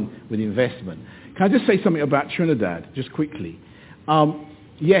move on with investment. Can I just say something about Trinidad, just quickly?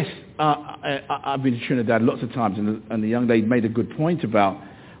 Yes, I've been to Trinidad lots of times, and the young lady made a good point about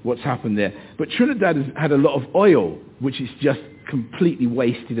what's happened there. But Trinidad has had a lot of oil, which is just completely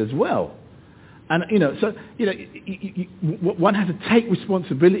wasted as well. And, one has to take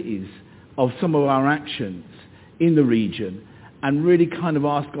responsibilities of some of our actions in the region and really kind of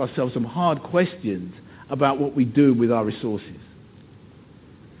ask ourselves some hard questions about what we do with our resources.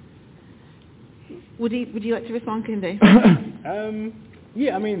 Would you like to respond, Kinde?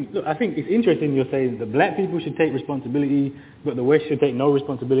 Yeah, I mean, look, I think it's interesting you're saying that black people should take responsibility, but the West should take no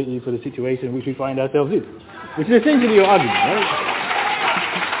responsibility for the situation in which we find ourselves in, which is essentially your argument, right?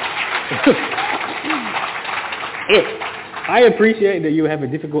 Look, I appreciate that you have a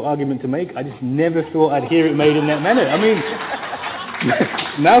difficult argument to make. I just never thought I'd hear it made in that manner. I mean,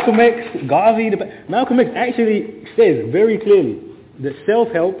 Malcolm X, Garvey, Malcolm X actually says very clearly that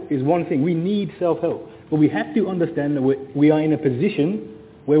self-help is one thing. We need self-help. But we have to understand that we are in a position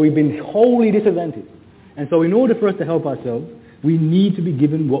where we've been wholly disadvantaged. And so in order for us to help ourselves, we need to be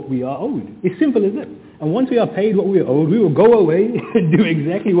given what we are owed. It's simple as that. And once we are paid what we are owed, we will go away and do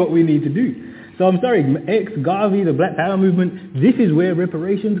exactly what we need to do. So I'm sorry, X, Garvey, the Black Power movement, this is where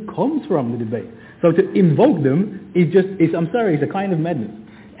reparations comes from, the debate. So to invoke them is just, it's a kind of madness.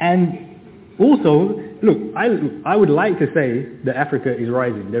 And also, look, I would like to say that Africa is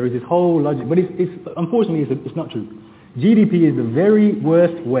rising. There is this whole logic, but unfortunately it's not true. GDP is the very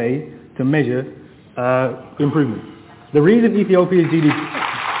worst way to measure improvement. The reason Ethiopia's GDP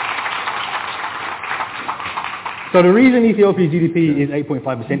is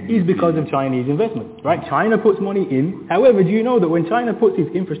 8.5% is because of Chinese investment, right? China puts money in. However, do you know that when China puts its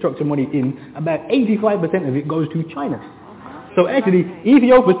infrastructure money in, about 85% of it goes to China? So actually,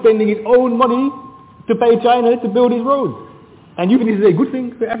 Ethiopia is spending its own money to pay China to build its roads. And you think this is a good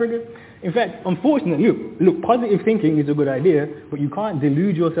thing for Africa? In fact, unfortunately, look, positive thinking is a good idea, but you can't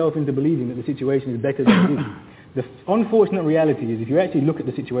delude yourself into believing that the situation is better than it is. The unfortunate reality is if you actually look at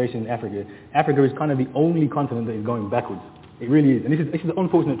the situation in Africa, Africa is kind of the only continent that is going backwards. It really is. And this is the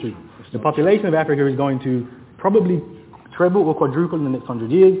unfortunate truth. The population of Africa is going to probably treble or quadruple in the next 100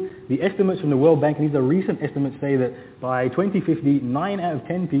 years. The estimates from the World Bank, and these are recent estimates, say that by 2050, 9 out of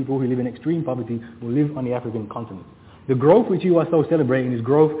 10 people who live in extreme poverty will live on the African continent. The growth which you are so celebrating is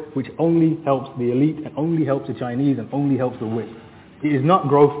growth which only helps the elite and only helps the Chinese and only helps the West. It is not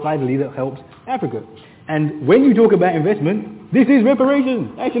growth finally that helps Africa. And when you talk about investment, this is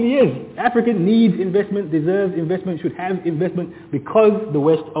reparations. Actually, yes. Africa needs investment, deserves investment, should have investment because the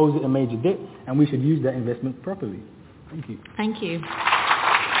West owes it a major debt, and we should use that investment properly. Thank you. Thank you.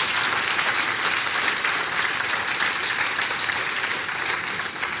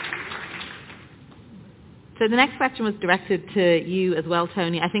 So the next question was directed to you as well,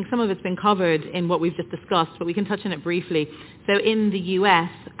 Tony. I think some of it's been covered in what we've just discussed, but we can touch on it briefly. So in the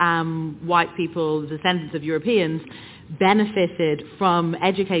US, white people, descendants of Europeans, benefited from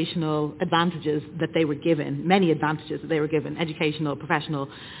educational advantages that they were given, many advantages that they were given, educational, professional,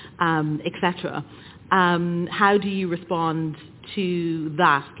 etc. How do you respond to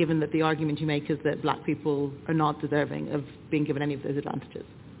that, given that the argument you make is that black people are not deserving of being given any of those advantages?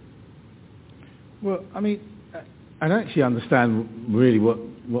 Well, I mean, I don't actually understand really what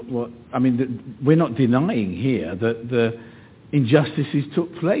I mean, we're not denying here that the injustices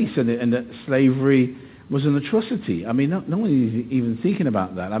took place and that slavery was an atrocity. I mean, no one is even thinking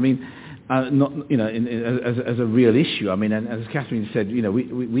about that. I mean, not, as a real issue. I mean, and as Catherine said,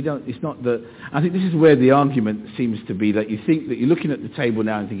 we don't, it's not that, I think this is where the argument seems to be that you think that you're looking at the table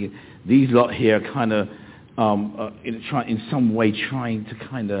now and thinking, these lot here kind of, in some way trying to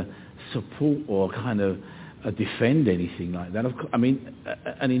kind of support or kind of defend anything like that. I mean,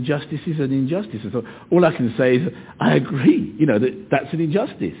 an injustice is an injustice. So all I can say is I agree, that's an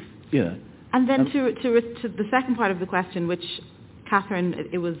injustice, And then to the second part of the question, which, Catherine,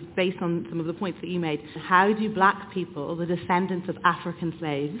 it was based on some of the points that you made. How do black people, the descendants of African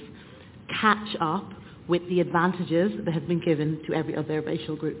slaves, catch up with the advantages that have been given to every other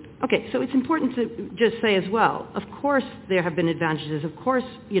racial group? Okay, so it's important to just say as well, of course there have been advantages. Of course,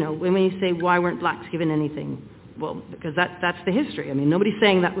 when you say why weren't blacks given anything, well, because that's the history. I mean, nobody's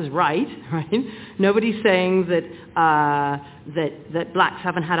saying that was right? Nobody's saying that blacks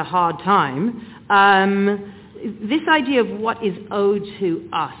haven't had a hard time. this idea of what is owed to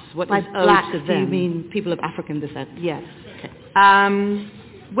us, what is owed black, to them. do you mean people of African descent? Yes. Okay.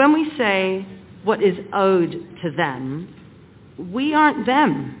 When we say what is owed to them, we aren't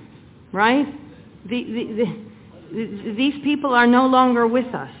them, right? These people are no longer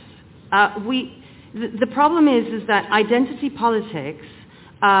with us. The problem is that identity politics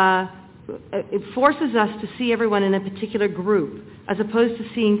it forces us to see everyone in a particular group as opposed to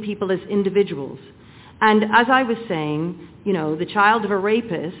seeing people as individuals. And as I was saying, the child of a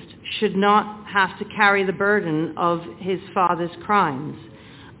rapist should not have to carry the burden of his father's crimes.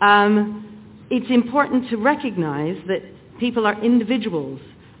 It's important to recognize that people are individuals,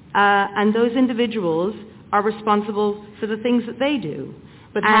 and those individuals are responsible for the things that they do.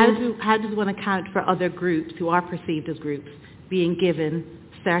 But how does one account for other groups who are perceived as groups being given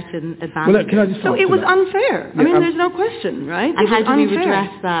certain advantages? So it was unfair. Yeah, there's no question, right? And how do we redress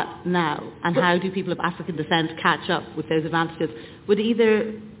that now? And how do people of African descent catch up with those advantages? Would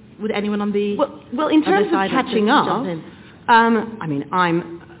anyone on the well, in terms of catching up,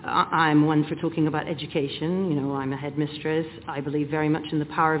 I'm one for talking about education. I'm a headmistress. I believe very much in the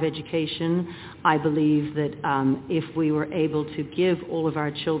power of education. I believe that if we were able to give all of our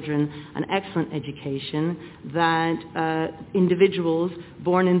children an excellent education, that individuals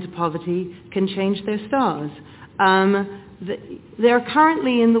born into poverty can change their stars. There are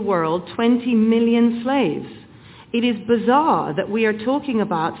currently in the world 20 million slaves. It is bizarre that we are talking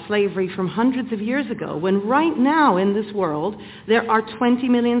about slavery from hundreds of years ago, when right now in this world there are 20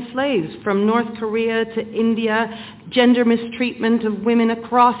 million slaves from North Korea to India, gender mistreatment of women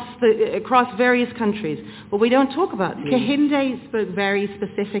across various countries. But we don't talk about these. Kehinde spoke very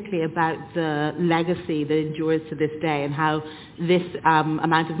specifically about the legacy that endures to this day and how this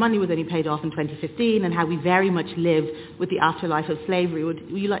amount of money was only paid off in 2015 and how we very much live with the afterlife of slavery. Would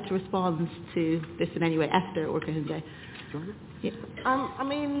you like to respond to this in any way, Esther or Kehinde? Yeah.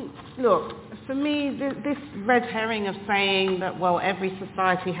 Look, for me, this red herring of saying that, well, every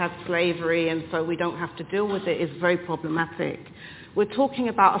society has slavery and so we don't have to deal with it is very problematic. We're talking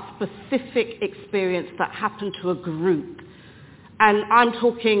about a specific experience that happened to a group. And I'm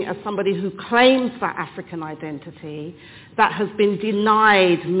talking as somebody who claims that African identity that has been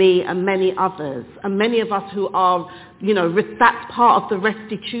denied me and many others, and many of us who are, that's part of the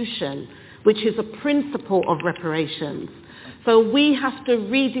restitution, which is a principle of reparations. So we have to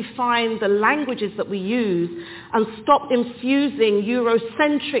redefine the languages that we use and stop infusing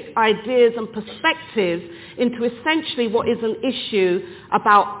Eurocentric ideas and perspectives into essentially what is an issue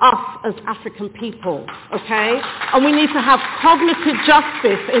about us as African people, okay? And we need to have cognitive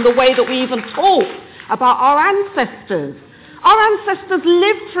justice in the way that we even talk about our ancestors. Our ancestors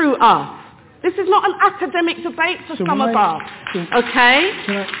lived through us. This is not an academic debate for some of us, okay?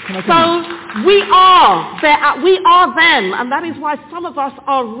 So we are them, and that is why some of us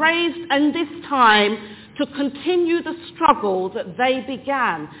are raised in this time to continue the struggle that they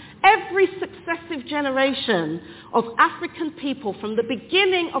began. Every successive generation of African people from the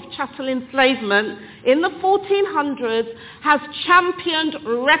beginning of chattel enslavement in the 1400s has championed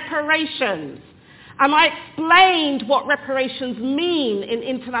reparations. And I explained what reparations mean in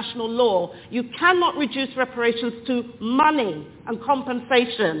international law. You cannot reduce reparations to money and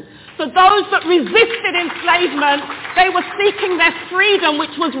compensation. So those that resisted enslavement, they were seeking their freedom,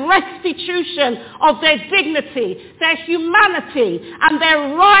 which was restitution of their dignity, their humanity, and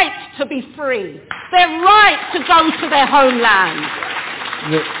their right to be free, their right to go to their homeland.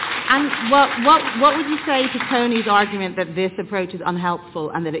 And what would you say to Tony's argument that this approach is unhelpful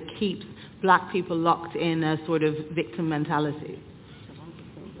and that it keeps black people locked in a sort of victim mentality?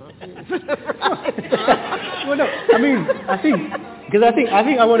 Well, no, I think because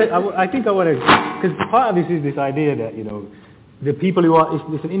part of this is this idea that, the people who are,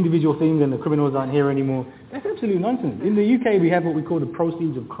 it's an individual thing and the criminals aren't here anymore. That's absolute nonsense. In the UK, we have what we call the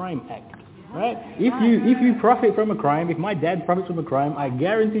Proceeds of Crime Act, right? If you profit from a crime, if my dad profits from a crime, I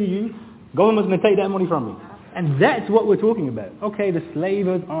guarantee you, government's going to take that money from me. And that's what we're talking about. Okay, the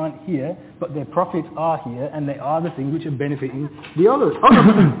slavers aren't here, but their profits are here, and they are the things which are benefiting the others,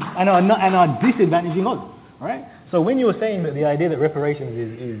 and are disadvantaging us, right? So when you were saying that the idea that reparations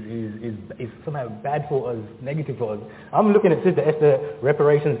is somehow bad for us, negative for us, I'm looking at Sister Esther,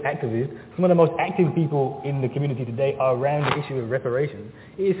 reparations activist. Some of the most active people in the community today are around the issue of reparations.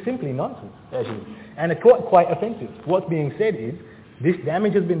 It is simply nonsense, actually, and it's quite offensive. What's being said is, this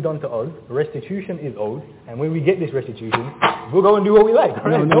damage has been done to us, restitution is owed, and when we get this restitution, we'll go and do what we like.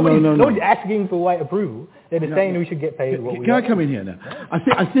 Right? Nobody's asking for white approval. They're just saying we should get paid what we like. Can I come in here now?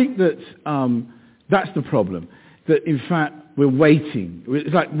 I think that that's the problem. That in fact, we're waiting.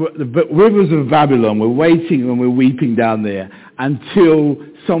 It's like the rivers of Babylon. We're waiting and we're weeping down there until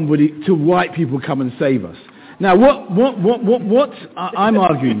white people come and save us. Now, what I'm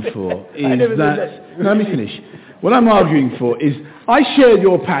arguing for is that. Let me finish. What I'm arguing for is I share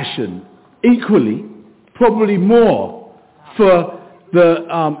your passion equally, probably more, for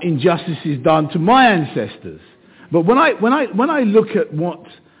the injustices done to my ancestors. But when I look at what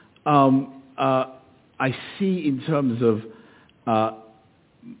I see in terms of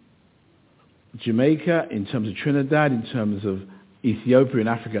Jamaica, in terms of Trinidad, in terms of Ethiopia and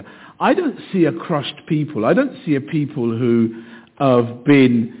Africa, I don't see a crushed people. I don't see a people who have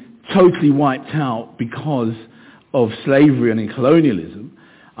been totally wiped out because of slavery and colonialism.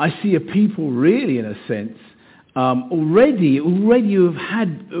 I see a people really, in a sense, already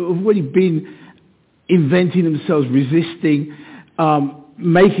been inventing themselves, resisting,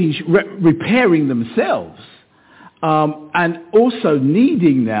 repairing themselves, and also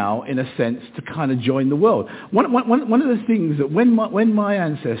needing now, in a sense, to kind of join the world. One of the things that when my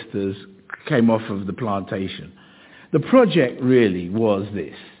ancestors came off of the plantation, the project really was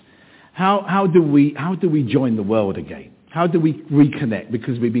this: how do we join the world again? How do we reconnect?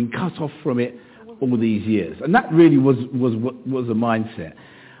 Because we've been cut off from it all these years, and that really was the mindset.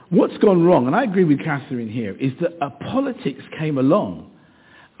 What's gone wrong, and I agree with Catherine here, is that politics came along.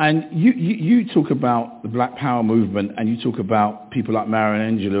 And you talk about the Black Power movement, and you talk about people like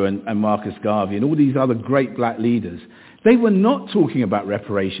Marion Angelou and Marcus Garvey and all these other great black leaders. They were not talking about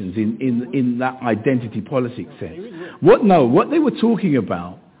reparations in that identity politics sense. What they were talking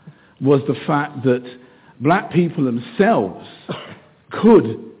about was the fact that black people themselves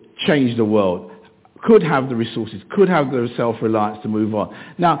could change the world, could have the resources, could have the self-reliance to move on.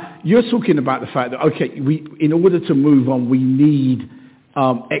 Now, you're talking about the fact that, okay, in order to move on, we need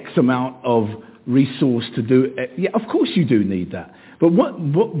X amount of resource to do it. Yeah, of course you do need that. But what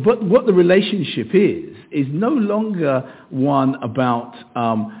the relationship is no longer one about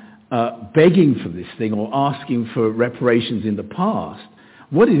begging for this thing or asking for reparations in the past.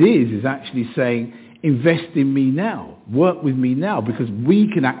 What it is actually saying, invest in me now, work with me now, because we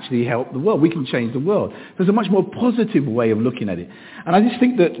can actually help the world. We can change the world. There's a much more positive way of looking at it. And I just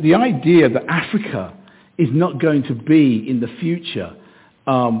think that the idea that Africa is not going to be in the future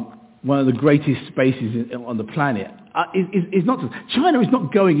one of the greatest spaces on the planet is not. China is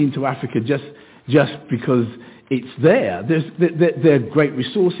not going into Africa just because it's there. There are great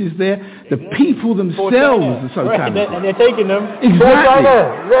resources there. The people themselves are so talented, and they're taking them. Exactly.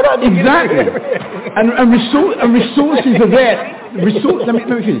 and resources are there. Let me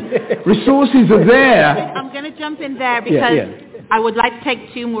finish. Resources are there. I'm going to jump in there because. I would like to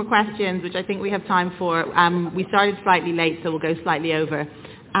take 2 more questions, which I think we have time for. We started slightly late, so we'll go slightly over.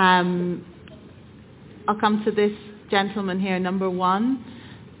 I'll come to this gentleman here, number 1.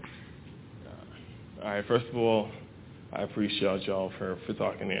 All right, first of all, I appreciate y'all for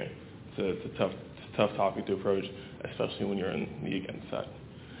talking here. It's a tough topic to approach, especially when you're in the against side.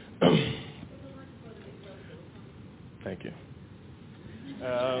 Thank you.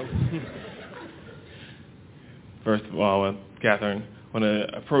 First of all, Catherine, I want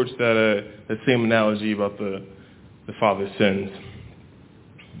to approach that same analogy about the father's sins.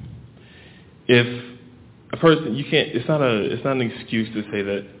 If a person, it's not an excuse to say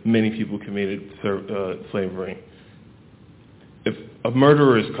that many people committed slavery. If a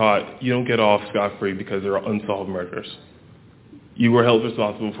murderer is caught, you don't get off scot-free because there are unsolved murders. You were held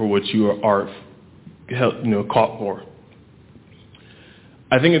responsible for what you are caught for.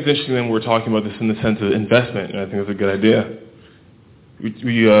 I think it's interesting when we're talking about this in the sense of investment, and I think it's a good idea.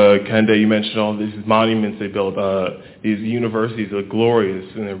 Kende, you mentioned all these monuments they built, these universities are glorious,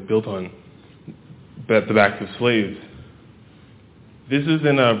 and they're built on the backs of slaves. This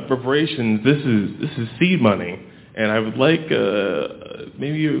isn't reparations, this is seed money, and I would like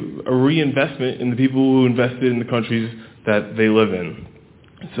maybe a reinvestment in the people who invested in the countries that they live in.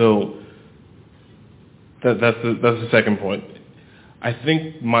 So that's the second point. I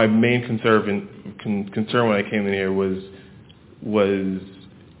think my main concern when I came in here was.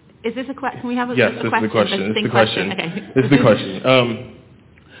 Is this a question? Can we have a yes, question? Yes, this is the question. It's the question. Okay. This is the question.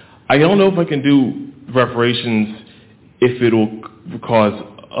 I don't know if I can do reparations if it'll cause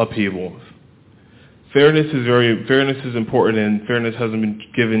upheaval. Fairness is important, and fairness hasn't been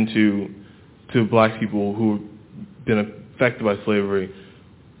given to black people who have been affected by slavery.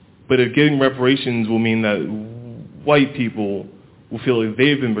 But if getting reparations will mean that white people will feel like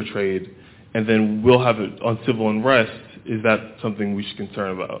they've been betrayed, and then we'll have it on civil unrest, is that something we should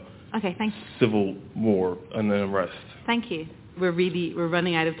concern about? Okay, thank you. Civil war and then unrest. Thank you. We're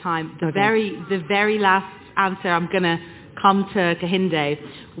running out of time. The very last answer I'm going to come to Kehinde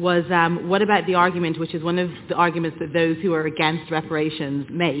was what about the argument, which is one of the arguments that those who are against reparations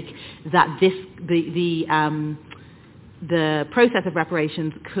make, that the process of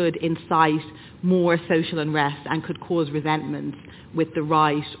reparations could incite more social unrest and could cause resentment with the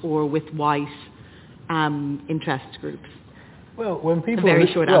right or with white interest groups. Well, when people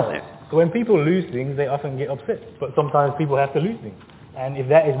when people lose things, they often get upset. But sometimes people have to lose things, and if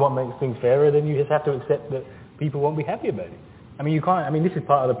that is what makes things fairer, then you just have to accept that people won't be happy about it. I mean, you can't. I mean, this is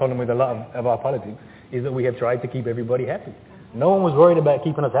part of the problem with a lot of our politics, is that we have tried to keep everybody happy. No one was worried about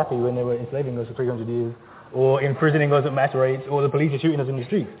keeping us happy when they were enslaving us for 300 years, or imprisoning us at mass rates, or the police are shooting us in the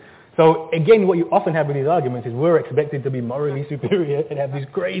streets. So again, what you often have with these arguments is we're expected to be morally superior and have these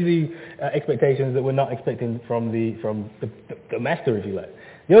crazy expectations that we're not expecting from the master, if you like.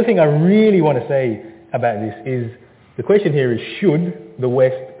 The other thing I really want to say about this is the question here is, should the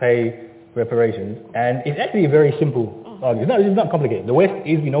West pay reparations? And it's actually a very simple argument. It's not complicated. The West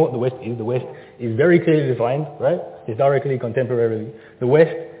is, we know what the West is. The West is very clearly defined, right? Historically, contemporarily. The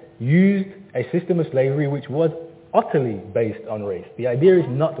West used a system of slavery which was utterly based on race. The idea is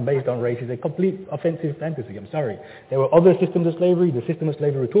not based on race. It's a complete offensive fantasy. I'm sorry. There were other systems of slavery. The system of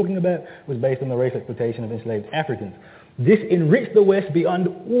slavery we're talking about was based on the racial exploitation of enslaved Africans. This enriched the West beyond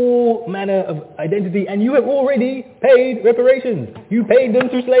all manner of identity, and you have already paid reparations. You paid them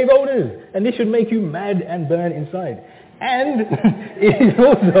to slave owners, and this should make you mad and burn inside. And it is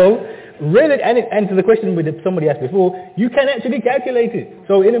also and to the question that somebody asked before, you can actually calculate it.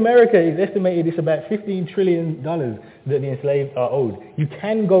 So in America, it's estimated it's about $15 trillion that the enslaved are owed. You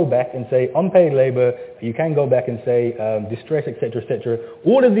can go back and say unpaid labor, you can go back and say distress, etc., etc.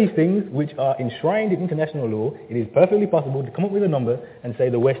 All of these things which are enshrined in international law, it is perfectly possible to come up with a number and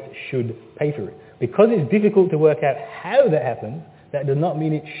say the West should pay for it. Because it's difficult to work out how that happens, that does not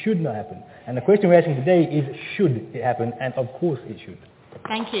mean it should not happen. And the question we're asking today is, should it happen? And of course it should.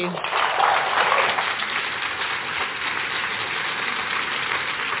 Thank you.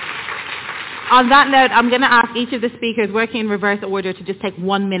 On that note, I'm going to ask each of the speakers, working in reverse order, to just take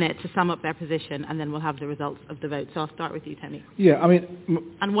 1 minute to sum up their position, and then we'll have the results of the vote. So I'll start with you, Tony. Yeah, I mean...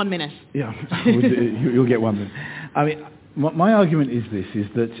 And 1 minute. Yeah, you'll get 1 minute. I mean, my argument is this, is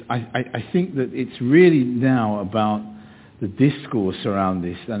that I think that it's really now about the discourse around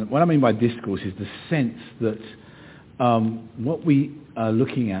this. And what I mean by discourse is the sense that what we are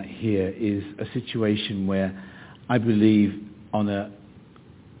looking at here is a situation where I believe on a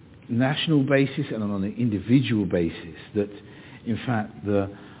national basis and on an individual basis that in fact the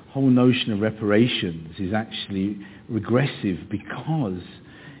whole notion of reparations is actually regressive because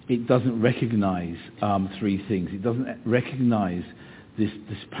it doesn't recognize three things. It doesn't recognize this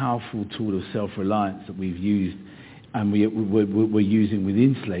powerful tool of self-reliance that we've used and we're using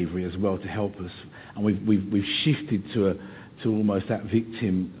within slavery as well to help us, and we've shifted to almost that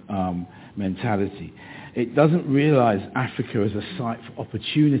victim mentality. It doesn't realize Africa as a site for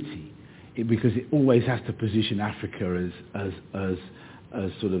opportunity, because it always has to position Africa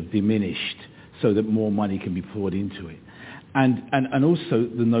as sort of diminished so that more money can be poured into it. And also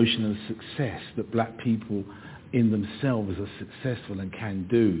the notion of success, that black people in themselves are successful and can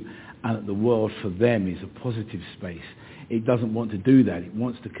do, and that the world for them is a positive space. It doesn't want to do that. It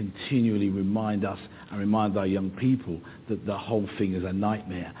wants to continually remind us and remind our young people that the whole thing is a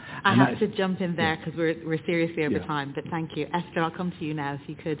nightmare. I have to jump in there because we're seriously over time, but thank you. Esther, I'll come to you now if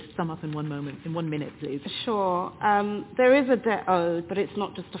you could sum up in 1 minute, please. Sure. There is a debt owed, but it's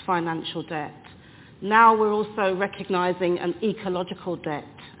not just a financial debt. Now we're also recognizing an ecological debt,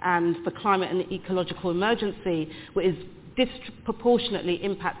 and the climate and the ecological emergency is disproportionately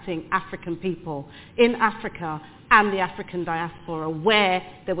impacting African people in Africa and the African diaspora, where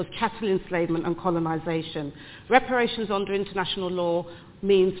there was chattel enslavement and colonization. Reparations under international law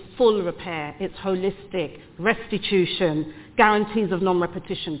means full repair. It's holistic, restitution, guarantees of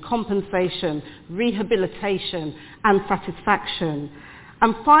non-repetition, compensation, rehabilitation, and satisfaction.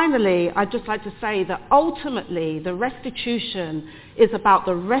 And finally, I'd just like to say that ultimately the restitution is about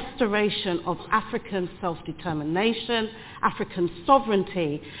the restoration of African self-determination, African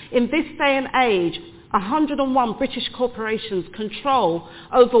sovereignty. In this day and age, 101 British corporations control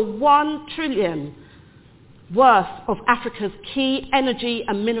over 1 trillion worth of Africa's key energy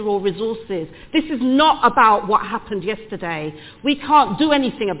and mineral resources. This is not about what happened yesterday. We can't do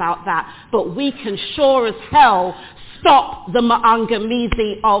anything about that, but we can sure as hell stop the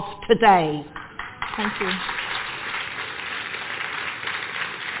Maangamizi of today. Thank you.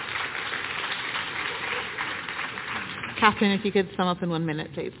 Catherine, if you could sum up in 1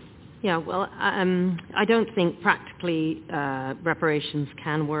 minute, please. Yeah, well, I don't think practically reparations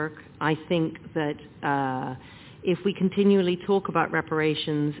can work. I think that if we continually talk about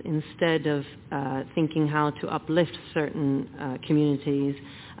reparations instead of thinking how to uplift certain communities,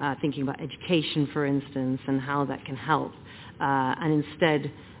 thinking about education, for instance, and how that can help, and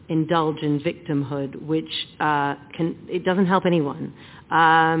instead indulge in victimhood, which it doesn't help anyone.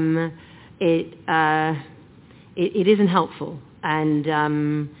 It isn't helpful,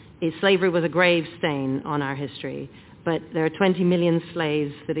 and slavery was a grave stain on our history. But there are 20 million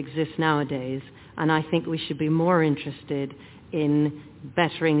slaves that exist nowadays, and I think we should be more interested in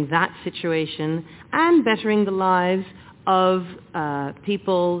bettering that situation and bettering the lives of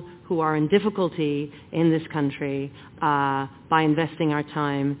people who are in difficulty in this country by investing our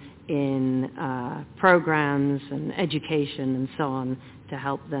time in programs and education and so on to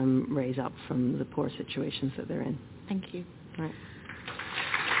help them raise up from the poor situations that they're in. Thank you. All right.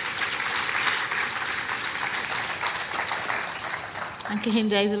 And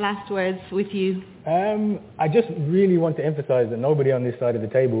Kehinde, the last words with you. I just really want to emphasize that nobody on this side of the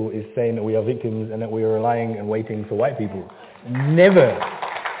table is saying that we are victims and that we are relying and waiting for white people. Never.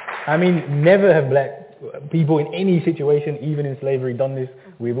 I mean, never have black people in any situation, even in slavery, done this.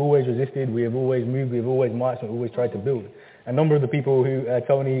 We've always resisted, we have always moved, we've always marched, and we've always tried to build. A number of the people who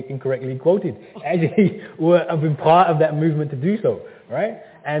Tony incorrectly quoted actually have been part of that movement to do so, right?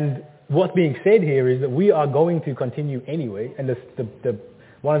 And what's being said here is that we are going to continue anyway, and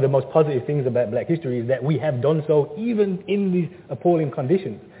one of the most positive things about black history is that we have done so even in these appalling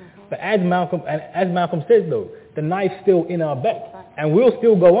conditions. But as Malcolm says though, the knife's still in our back, and we'll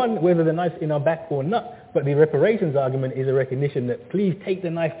still go on whether the knife's in our back or not. But the reparations argument is a recognition that please take the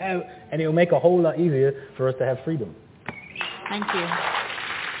knife out, and it will make a whole lot easier for us to have freedom. Thank you.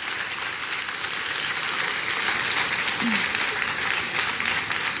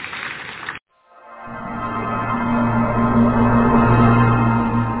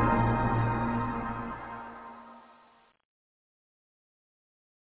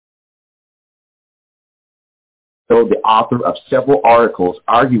 The author of several articles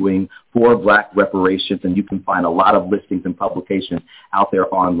arguing for black reparations, and you can find a lot of listings and publications out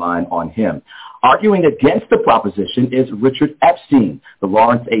there online on him. Arguing against the proposition is Richard Epstein, the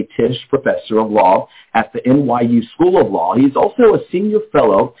Lawrence A. Tisch Professor of Law at the NYU School of Law. He's also a senior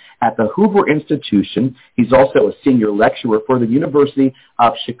fellow at the Hoover Institution. He's also a senior lecturer for the University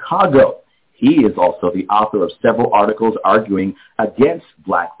of Chicago. He is also the author of several articles arguing against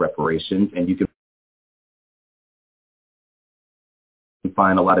black reparations, and you can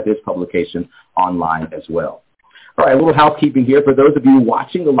find a lot of his publications online as well. All right, a little housekeeping here. For those of you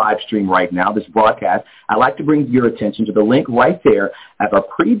watching the live stream right now, this broadcast, I'd like to bring your attention to the link right there at our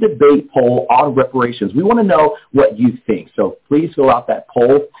pre-debate poll on reparations. We want to know what you think, so please fill out that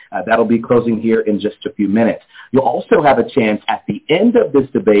poll. That'll be closing here in just a few minutes. You'll also have a chance at the end of this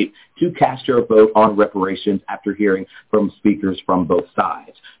debate to cast your vote on reparations after hearing from speakers from both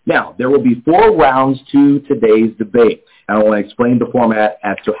sides. Now, there will be 4 rounds to today's debate, and I want to explain the format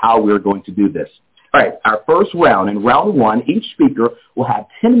as to how we're going to do this. All right, our first round, in round 1, each speaker will have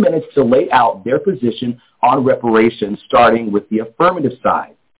 10 minutes to lay out their position on reparations, starting with the affirmative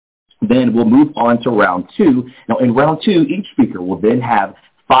side. Then we'll move on to round 2. Now, in round 2, each speaker will then have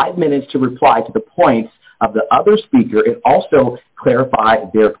 5 minutes to reply to the points of the other speaker and also clarify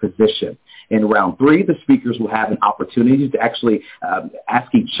their position. In round 3, the speakers will have an opportunity to actually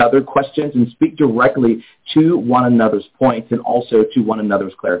ask each other questions and speak directly to one another's points and also to one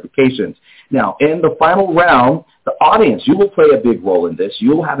another's clarifications. Now, in the final round, the audience, you will play a big role in this.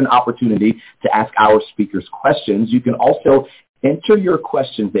 You will have an opportunity to ask our speakers questions. You can also enter your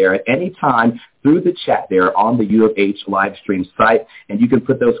questions there at any time through the chat there on the U of H live stream site, and you can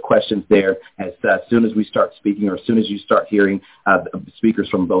put those questions there as soon as we start speaking or as soon as you start hearing speakers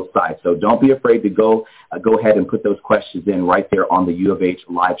from both sides. So don't be afraid to go ahead and put those questions in right there on the U of H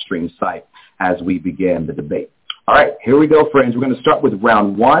live stream site as we begin the debate. All right, here we go, friends. We're going to start with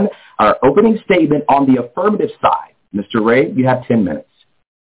round 1, our opening statement on the affirmative side. Mr. Ray, you have 10 minutes.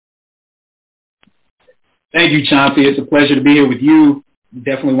 Thank you, Chauncey. It's a pleasure to be here with you.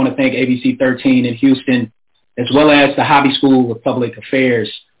 Definitely want to thank ABC 13 in Houston, as well as the Hobby School of Public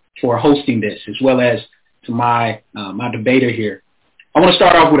Affairs for hosting this, as well as to my debater here. I want to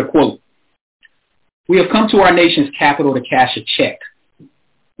start off with a quote. "We have come to our nation's capital to cash a check.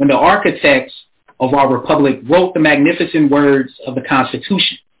 When the architects of our republic wrote the magnificent words of the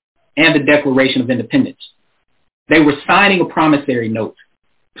Constitution and the Declaration of Independence, they were signing a promissory note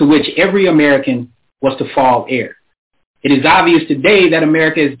to which every American was to fall heir. It is obvious today that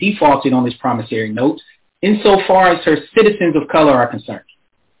America has defaulted on this promissory note insofar as her citizens of color are concerned.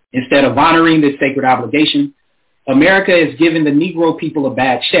 Instead of honoring this sacred obligation, America has given the Negro people a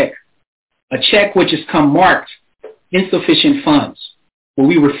bad check, a check which has come marked insufficient funds, where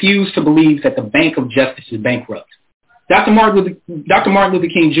we refuse to believe that the Bank of Justice is bankrupt. Dr. Martin Luther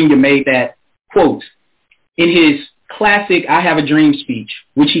King Jr. made that quote in his classic I Have a Dream speech,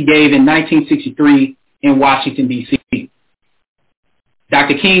 which he gave in 1963 in Washington, D.C.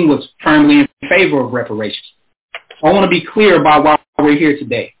 Dr. King was firmly in favor of reparations. I want to be clear about why we're here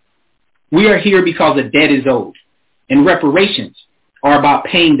today. We are here because a debt is owed, and reparations are about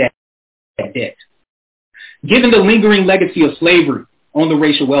paying that debt. Given the lingering legacy of slavery on the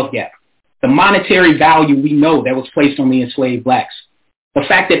racial wealth gap, the monetary value we know that was placed on the enslaved blacks, the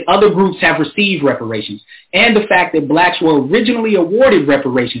fact that other groups have received reparations, and the fact that blacks were originally awarded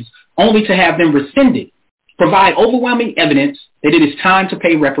reparations only to have them rescinded, provide overwhelming evidence that it is time to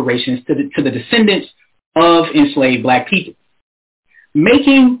pay reparations to the descendants of enslaved black people.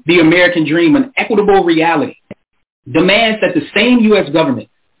 Making the American dream an equitable reality demands that the same U.S. government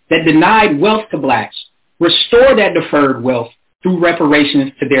that denied wealth to blacks restore that deferred wealth through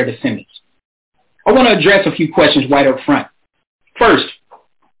reparations to their descendants. I want to address a few questions right up front. First,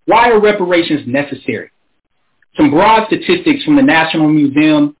 why are reparations necessary? Some broad statistics from the National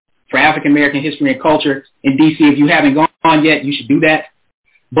Museum for African American History and Culture in D.C. If you haven't gone yet, you should do that.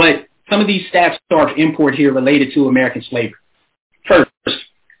 But some of these stats are of import here related to American slavery. First,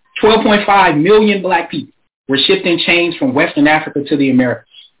 12.5 million black people were shipped in chains from Western Africa to the Americas.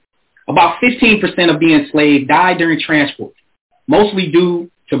 About 15% of the enslaved died during transport, mostly due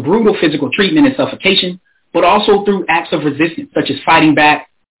to brutal physical treatment and suffocation, but also through acts of resistance, such as fighting back,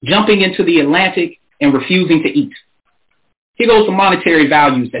 jumping into the Atlantic, and refusing to eat. Here goes the monetary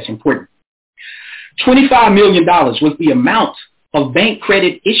values that's important. $25 million was the amount of bank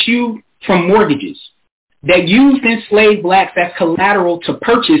credit issued from mortgages that used enslaved blacks as collateral to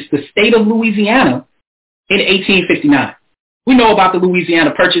purchase the state of Louisiana in 1859. We know about the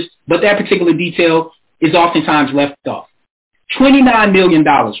Louisiana Purchase, but that particular detail is oftentimes left off. $29 million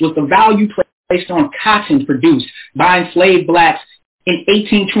was the value placed on cotton produced by enslaved blacks in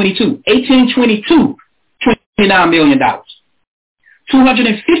 1822. 1822, $29 million.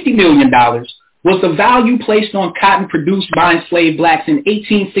 $250 million was the value placed on cotton produced by enslaved blacks in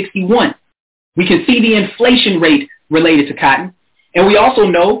 1861. We can see the inflation rate related to cotton. And we also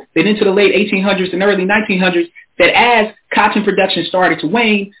know that into the late 1800s and early 1900s, that as cotton production started to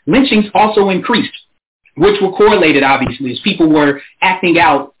wane, lynchings also increased, which were correlated, obviously, as people were acting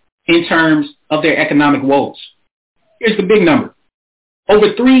out in terms of their economic woes. Here's the big number.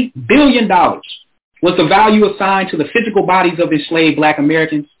 Over $3 billion was the value assigned to the physical bodies of enslaved black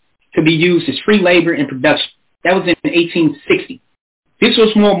Americans to be used as free labor in production. That was in 1860. This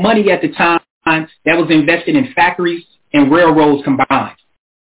was more money at the time that was invested in factories and railroads combined.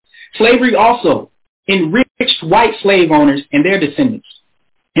 Slavery also enriched white slave owners and their descendants,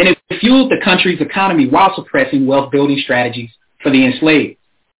 and it fueled the country's economy while suppressing wealth-building strategies for the enslaved.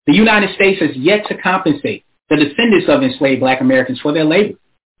 The United States has yet to compensate the descendants of enslaved black Americans for their labor.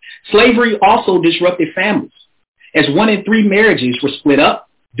 Slavery also disrupted families, as 1 in 3 marriages were split up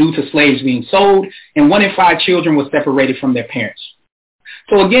due to slaves being sold, and 1 in 5 children were separated from their parents.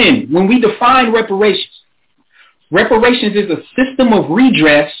 So again, when we define reparations is a system of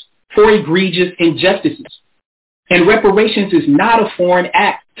redress for egregious injustices. And reparations is not a foreign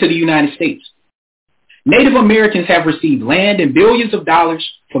act to the United States. Native Americans have received land and billions of dollars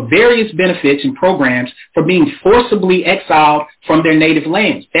for various benefits and programs for being forcibly exiled from their native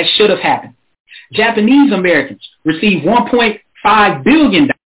lands. That should have happened. Japanese Americans received $1.5 billion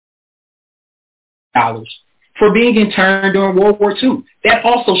for being interned during World War II. That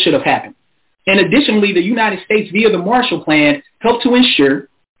also should have happened. And additionally, the United States, via the Marshall Plan, helped to ensure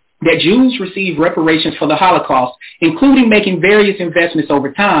that Jews received reparations for the Holocaust, including making various investments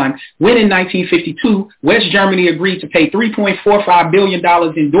over time, when in 1952, West Germany agreed to pay $3.45 billion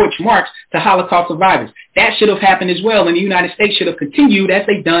in Deutschmarks to Holocaust survivors. That should have happened as well, and the United States should have continued, as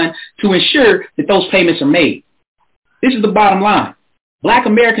they've done, to ensure that those payments are made. This is the bottom line. Black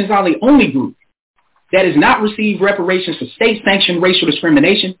Americans are the only group that has not received reparations for state-sanctioned racial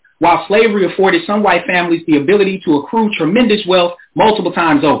discrimination, while slavery afforded some white families the ability to accrue tremendous wealth multiple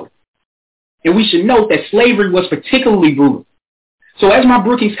times over. And we should note that slavery was particularly brutal. So as my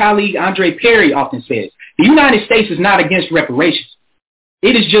Brookings colleague Andre Perry often says, the United States is not against reparations.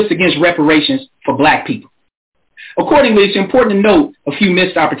 It is just against reparations for black people. Accordingly, it's important to note a few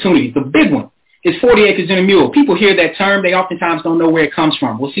missed opportunities. The big one is 40 acres and a mule. People hear that term. They oftentimes don't know where it comes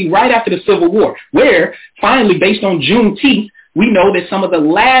from. We'll see right after the Civil War, where finally, based on Juneteenth, we know that some of the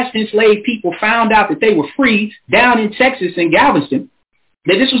last enslaved people found out that they were free down in Texas in Galveston,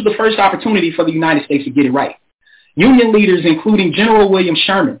 that this was the first opportunity for the United States to get it right. Union leaders, including General William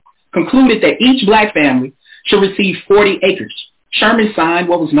Sherman, concluded that each black family should receive 40 acres. Sherman signed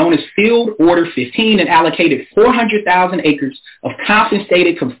what was known as Field Order 15 and allocated 400,000 acres of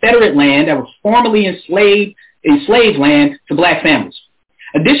compensated Confederate land that was formerly enslaved land to black families.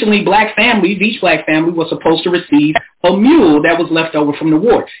 Additionally, black families, each black family was supposed to receive a mule that was left over from the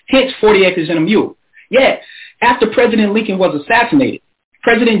war, hence 40 acres and a mule. Yet, after President Lincoln was assassinated,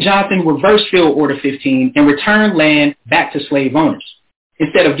 President Johnson reversed Field Order 15 and returned land back to slave owners.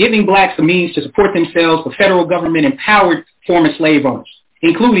 Instead of giving blacks the means to support themselves, the federal government empowered former slave owners,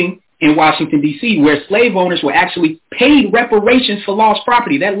 including in Washington, D.C., where slave owners were actually paid reparations for lost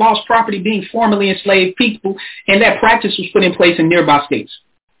property, that lost property being formerly enslaved people, and that practice was put in place in nearby states.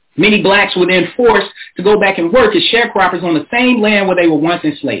 Many blacks were then forced to go back and work as sharecroppers on the same land where they were once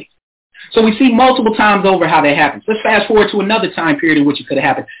enslaved. So we see multiple times over how that happens. Let's fast forward to another time period in which it could have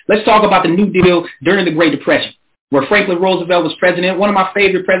happened. Let's talk about the New Deal during the Great Depression, where Franklin Roosevelt was president, one of my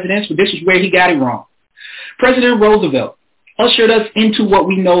favorite presidents, but this is where he got it wrong. President Roosevelt ushered us into what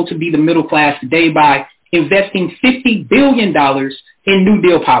we know to be the middle class today by investing $50 billion in New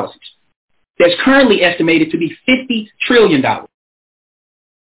Deal policies. That's currently estimated to be $50 trillion.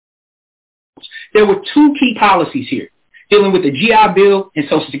 There were two key policies here dealing with the GI Bill and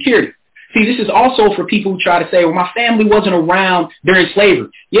Social Security. See, this is also for people who try to say, well, my family wasn't around during slavery.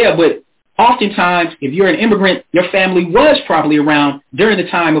 Yeah, but oftentimes, if you're an immigrant, your family was probably around during the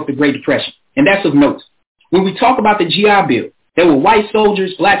time of the Great Depression. And that's of note. When we talk about the GI Bill, there were white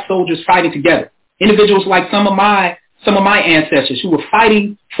soldiers, black soldiers fighting together. Individuals like some of my ancestors who were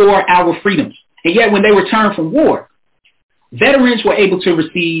fighting for our freedoms. And yet when they returned from war, veterans were able to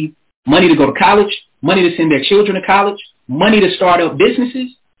receive money to go to college, money to send their children to college, money to start up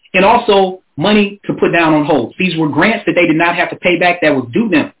businesses, and also money to put down on hold. These were grants that they did not have to pay back that was due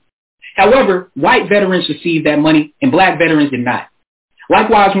them. However, white veterans received that money and black veterans did not.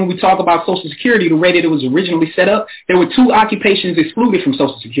 Likewise, when we talk about Social Security, the way that it was originally set up, there were two occupations excluded from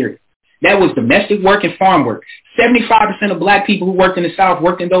Social Security. That was domestic work and farm work. 75% of black people who worked in the South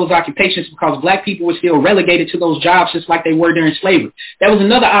worked in those occupations because black people were still relegated to those jobs just like they were during slavery. That was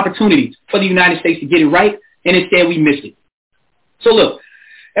another opportunity for the United States to get it right, and instead we missed it. So look,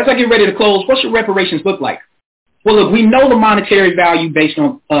 as I get ready to close, what should reparations look like? Well, look, we know the monetary value based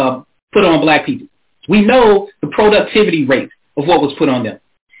on put on black people. We know the productivity rate of what was put on them.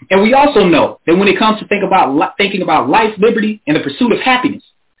 And we also know that when it comes to thinking about life, liberty, and the pursuit of happiness,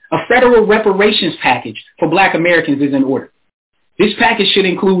 a federal reparations package for black Americans is in order. This package should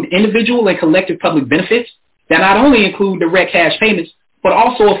include individual and collective public benefits that not only include direct cash payments, but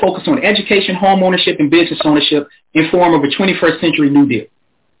also a focus on education, home ownership, and business ownership in form of a 21st century New Deal.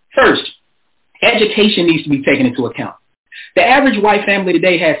 First, education needs to be taken into account. The average white family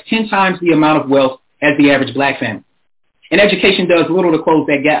today has 10 times the amount of wealth as the average black family. And education does little to close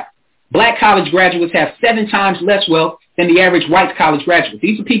that gap. Black college graduates have 7 times less wealth than the average white college graduate.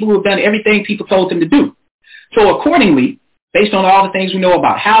 These are people who have done everything people told them to do. So accordingly, based on all the things we know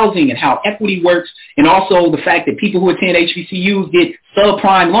about housing and how equity works, and also the fact that people who attend HBCUs get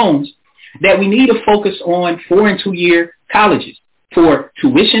subprime loans, that we need to focus on 4- and 2-year colleges for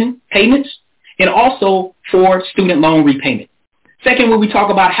tuition payments and also for student loan repayment. Second, when we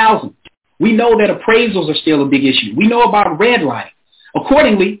talk about housing, we know that appraisals are still a big issue. We know about redlining.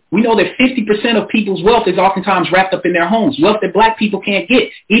 Accordingly, we know that 50% of people's wealth is oftentimes wrapped up in their homes, wealth that black people can't get,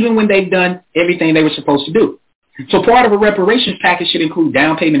 even when they've done everything they were supposed to do. So part of a reparations package should include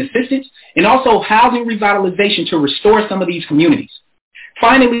down payment assistance and also housing revitalization to restore some of these communities.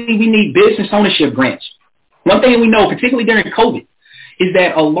 Finally, we need business ownership grants. One thing we know, particularly during COVID, is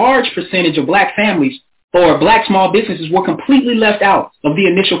that a large percentage of black families or black small businesses were completely left out of the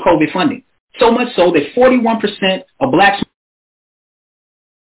initial COVID funding. So much so that 41% of black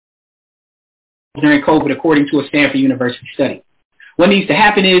during COVID, according to a Stanford University study. What needs to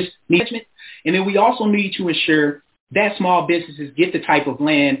happen is management, and then we also need to ensure that small businesses get the type of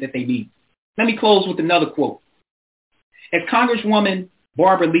land that they need. Let me close with another quote. As Congresswoman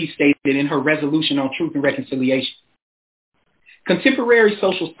Barbara Lee stated in her resolution on Truth and Reconciliation, contemporary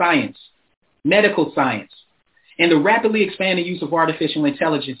social science, medical science, and the rapidly expanding use of artificial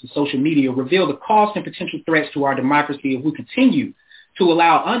intelligence and social media reveal the cost and potential threats to our democracy if we continue to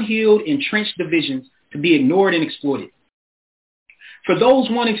allow unhealed, entrenched divisions to be ignored and exploited. For those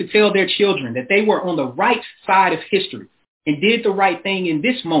wanting to tell their children that they were on the right side of history and did the right thing in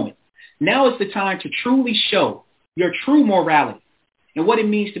this moment, now is the time to truly show your true morality and what it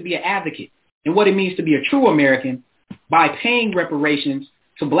means to be an advocate and what it means to be a true American by paying reparations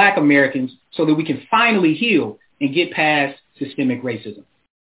to black Americans so that we can finally heal and get past systemic racism.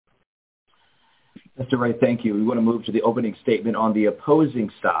 Mr. Wright, thank you. We want to move to the opening statement on the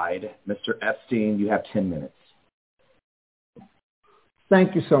opposing side. Mr. Epstein, you have 10 minutes.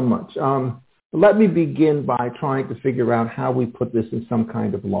 Thank you so much. Let me begin by trying to figure out how we put this in some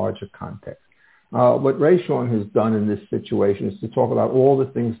kind of larger context. What Rashawn has done in this situation is to talk about all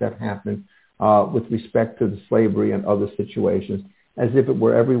the things that happened with respect to the slavery and other situations, as if it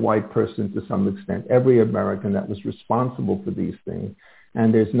were every white person to some extent, every American that was responsible for these things.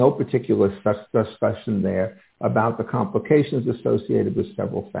 And there's no particular discussion there about the complications associated with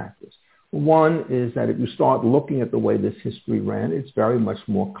several factors. One is that if you start looking at the way this history ran, it's very much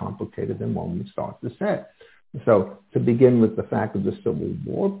more complicated than one would start to say. So to begin with the fact of the Civil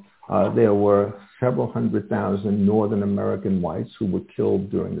War, there were several 100,000 Northern American whites who were killed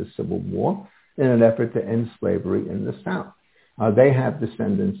during the Civil War in an effort to end slavery in the South. They have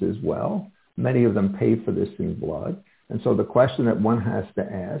descendants as well. Many of them paid for this in blood. And so the question that one has to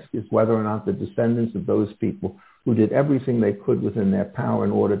ask is whether or not the descendants of those people who did everything they could within their power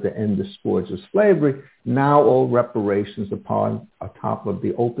in order to end the scourge of slavery now owe reparations upon top of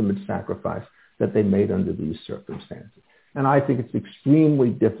the ultimate sacrifice that they made under these circumstances. And I think it's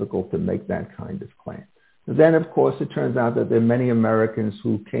extremely difficult to make that kind of claim. Then, of course, it turns out that there are many Americans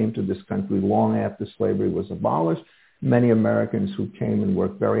who came to this country long after slavery was abolished, many Americans who came and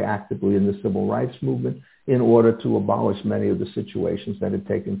worked very actively in the civil rights movement in order to abolish many of the situations that had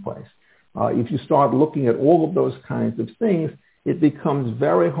taken place. If you start looking at all of those kinds of things, it becomes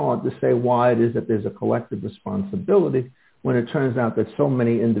very hard to say why it is that there's a collective responsibility when it turns out that so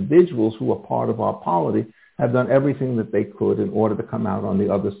many individuals who are part of our polity have done everything that they could in order to come out on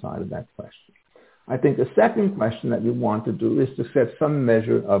the other side of that question. I think the second question that we want to do is to set some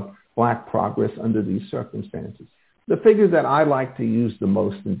measure of black progress under these circumstances. The figure that I like to use the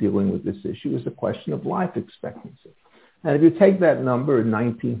most in dealing with this issue is the question of life expectancy. And if you take that number in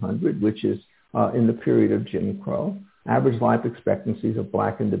 1900, which is in the period of Jim Crow, average life expectancies of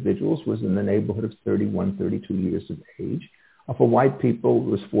black individuals was in the neighborhood of 31, 32 years of age. For white people, it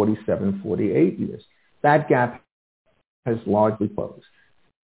was 47, 48 years. That gap has largely closed.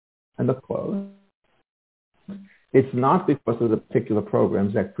 And the close, it's not because of the particular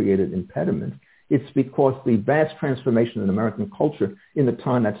programs that created impediments. It's because the vast transformation in American culture in the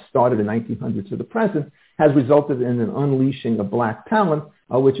time that started in 1900 to the present has resulted in an unleashing of black talent,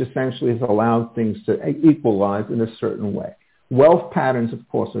 which essentially has allowed things to equalize in a certain way. Wealth patterns, of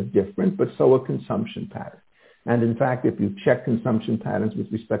course, are different, but so are consumption patterns. And in fact, if you check consumption patterns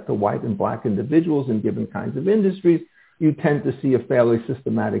with respect to white and black individuals in given kinds of industries, you tend to see a fairly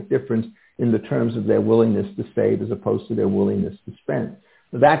systematic difference in the terms of their willingness to save as opposed to their willingness to spend.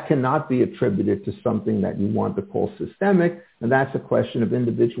 That cannot be attributed to something that you want to call systemic, and that's a question of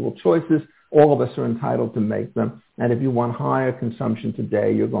individual choices. All of us are entitled to make them, and if you want higher consumption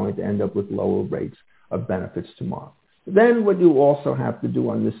today, you're going to end up with lower rates of benefits tomorrow. Then what you also have to do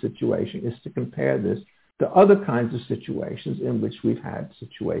on this situation is to compare this to other kinds of situations in which we've had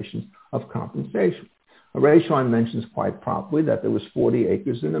situations of compensation. Rashawn mentions quite properly that there was 40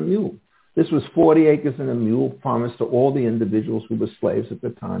 acres and a mule. This was 40 acres and a mule promised to all the individuals who were slaves at the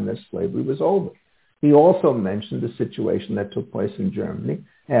time that slavery was over. He also mentioned the situation that took place in Germany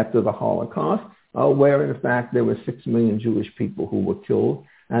after the Holocaust, where in fact there were 6 million Jewish people who were killed,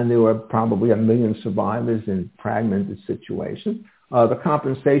 and there were probably 1 million survivors in fragmented situations. The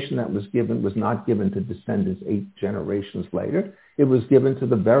compensation that was given was not given to descendants 8 generations later. It was given to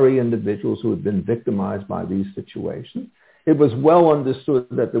the very individuals who had been victimized by these situations. It was well understood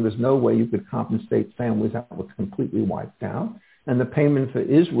that there was no way you could compensate families that were completely wiped out. And the payment for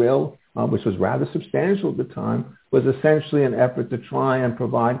Israel, which was rather substantial at the time, was essentially an effort to try and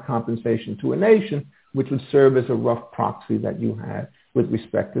provide compensation to a nation, which would serve as a rough proxy that you had with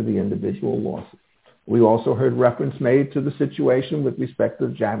respect to the individual losses. We also heard reference made to the situation with respect to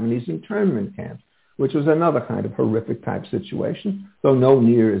the Japanese internment camps, which was another kind of horrific type situation, though no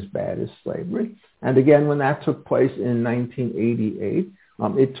near as bad as slavery. And again, when that took place in 1988,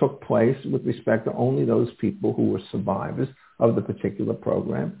 it took place with respect to only those people who were survivors of the particular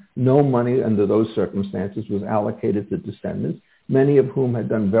program. No money under those circumstances was allocated to descendants, many of whom had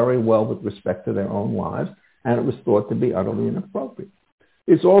done very well with respect to their own lives, and it was thought to be utterly inappropriate.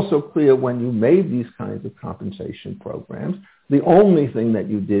 It's also clear when you made these kinds of compensation programs, the only thing that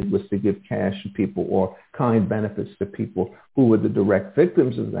you did was to give cash to people or kind benefits to people who were the direct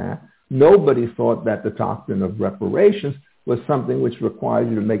victims of that. Nobody thought that the doctrine of reparations was something which required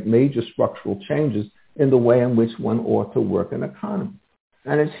you to make major structural changes in the way in which one ought to work an economy.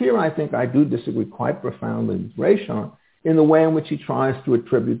 And it's here I think I do disagree quite profoundly with Rashawn in the way in which he tries to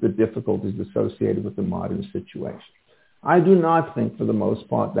attribute the difficulties associated with the modern situation. I do not think, for the most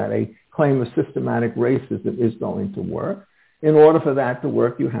part, that a claim of systematic racism is going to work. In order for that to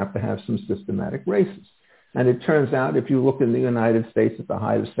work, you have to have some systematic racism. And it turns out, if you look in the United States at the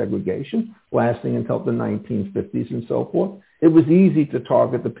height of segregation, lasting until the 1950s and so forth, it was easy to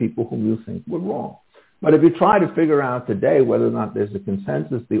target the people whom you think were wrong. But if you try to figure out today whether or not there's a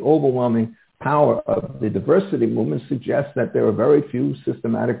consensus, the overwhelming power of the diversity movement suggests that there are very few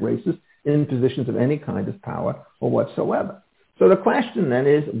systematic racists in positions of any kind of power or whatsoever. So the question then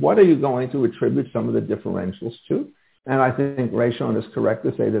is, what are you going to attribute some of the differentials to? And I think Rayshon is correct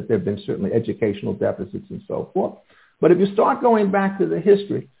to say that there have been certainly educational deficits and so forth. But if you start going back to the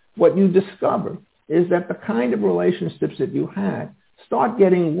history, what you discover is that the kind of relationships that you had start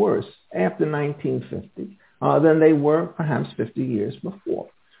getting worse after 1950 than they were perhaps 50 years before.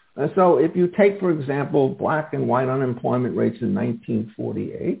 So if you take, for example, black and white unemployment rates in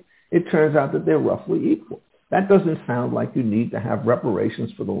 1948, it turns out that they're roughly equal. That doesn't sound like you need to have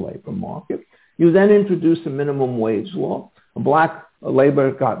reparations for the labor market. You then introduce a minimum wage law. Black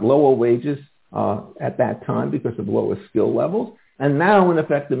labor got lower wages at that time because of lower skill levels. And now, in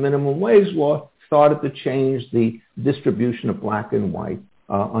effect, the minimum wage law started to change the distribution of black and white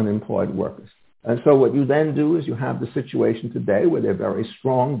unemployed workers. And so what you then do is you have the situation today where there are very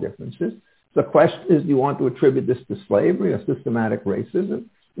strong differences. The question is, do you want to attribute this to slavery or systematic racism?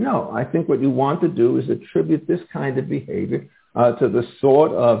 No, I think what you want to do is attribute this kind of behavior to the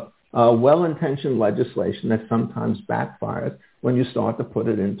sort of well-intentioned legislation that sometimes backfires when you start to put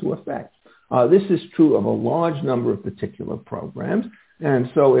it into effect. This is true of a large number of particular programs.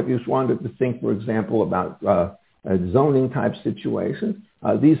 And so if you wanted to think, for example, about zoning type situations,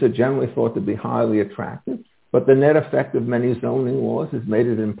 these are generally thought to be highly attractive. But the net effect of many zoning laws has made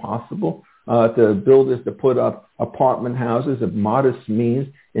it impossible to builders to put up apartment houses of modest means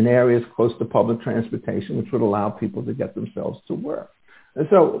in areas close to public transportation, which would allow people to get themselves to work. And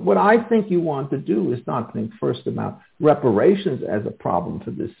so what I think you want to do is not think first about reparations as a problem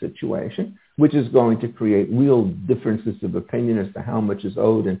for this situation, which is going to create real differences of opinion as to how much is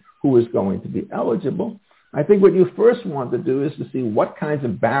owed and who is going to be eligible. I think what you first want to do is to see what kinds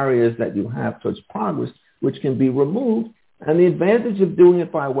of barriers that you have towards progress which can be removed. And the advantage of doing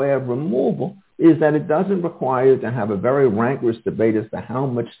it by way of removal is that it doesn't require you to have a very rancorous debate as to how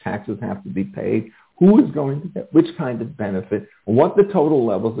much taxes have to be paid, who is going to get which kind of benefit, what the total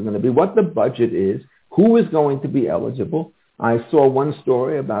levels are going to be, what the budget is, who is going to be eligible. I saw one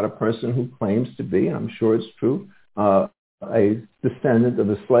story about a person who claims to be, and I'm sure it's true, a descendant of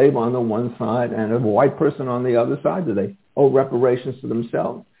a slave on the one side and of a white person on the other side. Do they owe reparations to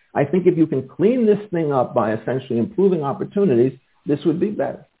themselves? I think if you can clean this thing up by essentially improving opportunities, this would be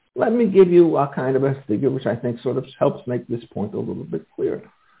better. Let me give you a kind of a figure which I think sort of helps make this point a little bit clearer.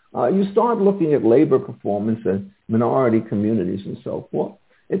 You start looking at labor performance in minority communities and so forth.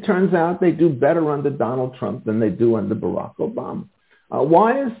 It turns out they do better under Donald Trump than they do under Barack Obama.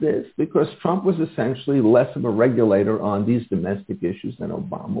 Why is this? Because Trump was essentially less of a regulator on these domestic issues than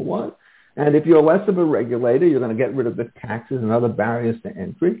Obama was. And if you're less of a regulator, you're going to get rid of the taxes and other barriers to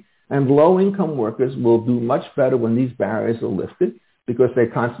entry. And low-income workers will do much better when these barriers are lifted because they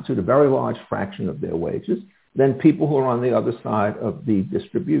constitute a very large fraction of their wages than people who are on the other side of the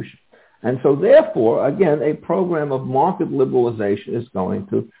distribution. And so therefore, again, a program of market liberalization is going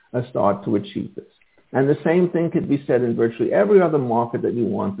to start to achieve this. And the same thing could be said in virtually every other market that you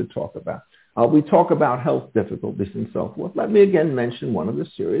want to talk about. We talk about health difficulties and so forth. Let me again mention one of the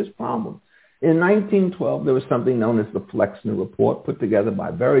serious problems. In 1912, there was something known as the Flexner Report, put together by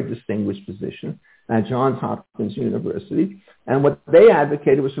a very distinguished physician at Johns Hopkins University. And what they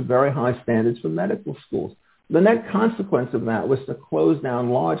advocated was for very high standards for medical schools. The net consequence of that was to close down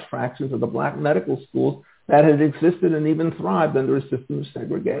large fractions of the black medical schools that had existed and even thrived under a system of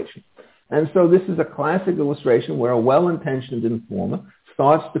segregation. And so this is a classic illustration where a well-intentioned informer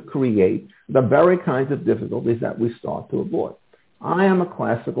starts to create the very kinds of difficulties that we start to avoid. I am a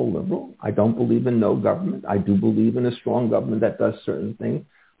classical liberal. I don't believe in no government. I do believe in a strong government that does certain things.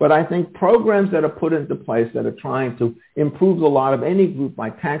 But I think programs that are put into place that are trying to improve the lot of any group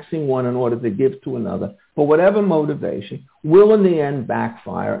by taxing one in order to give to another, for whatever motivation, will in the end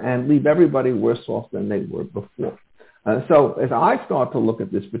backfire and leave everybody worse off than they were before. So as I start to look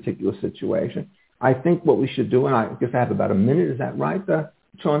at this particular situation, I think what we should do, and I guess I have about a minute, is that right,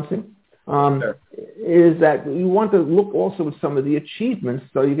 Chauncey? Sure. Is that you want to look also at some of the achievements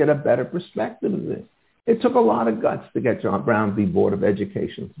so you get a better perspective of this. It took a lot of guts to get John Brown v. Board of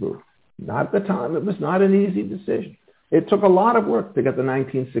Education through. Not at the time. It was not an easy decision. It took a lot of work to get the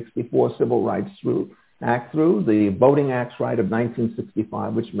 1964 Civil Rights Act through, the Voting Acts Right of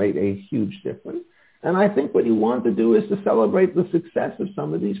 1965, which made a huge difference. And I think what he wanted to do is to celebrate the success of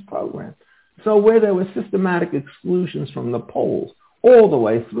some of these programs. So where there were systematic exclusions from the polls all the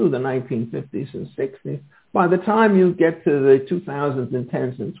way through the 1950s and 60s, by the time you get to the 2000s and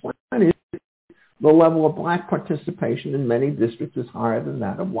 10s and 20s, the level of black participation in many districts is higher than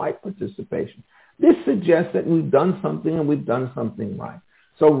that of white participation. This suggests that we've done something and we've done something right.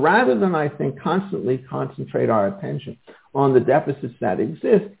 So rather than, I think, constantly concentrate our attention on the deficits that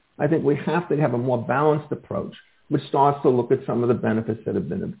exist, I think we have to have a more balanced approach, which starts to look at some of the benefits that have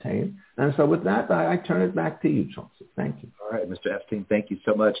been obtained. And so with that, I turn it back to you, Chauncey. Thank you. All right, Mr. Epstein, thank you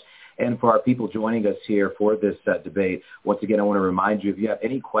so much. And for our people joining us here for this debate, once again, I want to remind you, if you have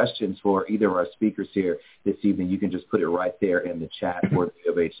any questions for either of our speakers here this evening, you can just put it right there in the chat for the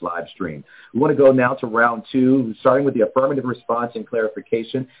U of H live stream. We want to go now to round two, starting with the affirmative response and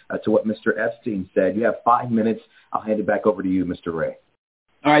clarification to what Mr. Epstein said. You have 5 minutes. I'll hand it back over to you, Mr. Ray.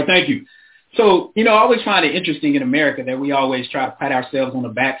 All right, thank you. So, I always find it interesting in America that we always try to pat ourselves on the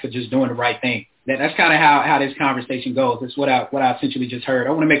back for just doing the right thing. That's kind of how this conversation goes. That's what I essentially just heard.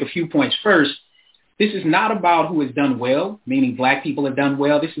 I want to make a few points. First, this is not about who has done well, meaning black people have done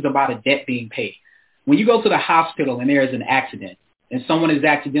well. This is about a debt being paid. When you go to the hospital and there is an accident and someone is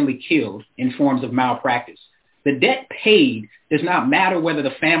accidentally killed in forms of malpractice, the debt paid does not matter whether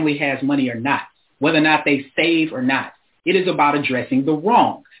the family has money or not, whether or not they save or not. It is about addressing the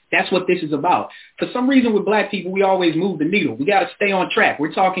wrong. That's what this is about. For some reason with black people, we always move the needle. We got to stay on track.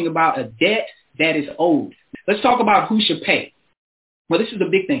 We're talking about a debt that is owed. Let's talk about who should pay. Well, this is the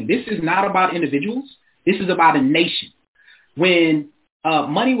big thing. This is not about individuals. This is about a nation. When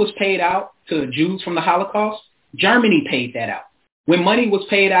money was paid out to Jews from the Holocaust, Germany paid that out. When money was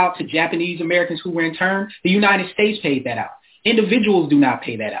paid out to Japanese Americans who were interned, the United States paid that out. Individuals do not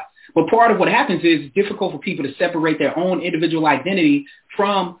pay that out. But part of what happens is it's difficult for people to separate their own individual identity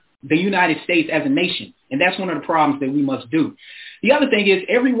from the United States as a nation. And that's one of the problems that we must do. The other thing is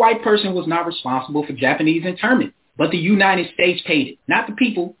every white person was not responsible for Japanese internment, but the United States paid it. Not the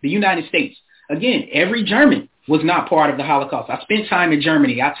people, the United States. Again, every German was not part of the Holocaust. I spent time in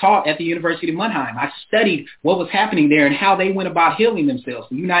Germany. I taught at the University of Mannheim. I studied what was happening there and how they went about healing themselves.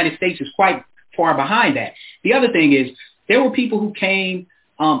 The United States is quite far behind that. The other thing is there were people who came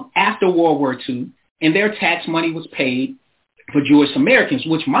after World War II, and their tax money was paid for Jewish Americans,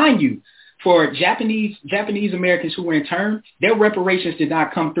 which, mind you, for Japanese Americans who were interned, their reparations did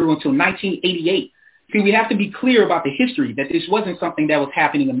not come through until 1988. See, we have to be clear about the history, that this wasn't something that was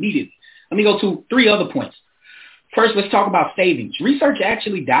happening immediately. Let me go to 3 other points. First, let's talk about savings. Research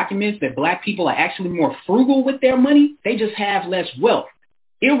actually documents that black people are actually more frugal with their money. They just have less wealth.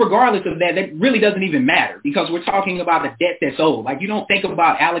 Irregardless of that, that really doesn't even matter because we're talking about a debt that's owed. Like, you don't think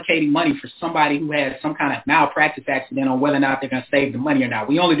about allocating money for somebody who has some kind of malpractice accident on whether or not they're going to save the money or not.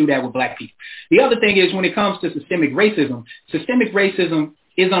 We only do that with black people. The other thing is when it comes to systemic racism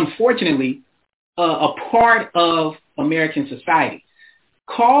is unfortunately a part of American society.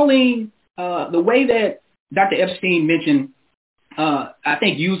 Calling the way that Dr. Epstein mentioned, I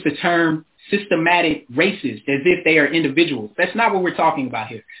think used the term systematic racists as if they are individuals. That's not what we're talking about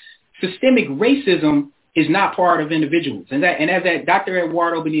here. Systemic racism is not part of individuals. And as Dr.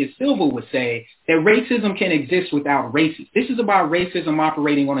 Eduardo Bonilla Silva would say, that racism can exist without racists. This is about racism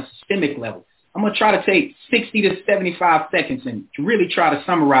operating on a systemic level. I'm going to try to take 60 to 75 seconds and really try to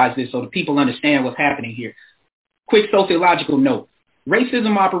summarize this so that people understand what's happening here. Quick sociological note.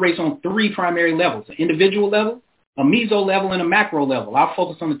 Racism operates on 3 primary levels: an individual level, a meso level, and a macro level. I'll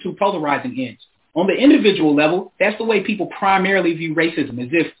focus on the 2 polarizing ends. On the individual level, that's the way people primarily view racism, as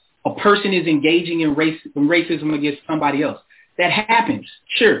if a person is engaging in racism against somebody else. That happens,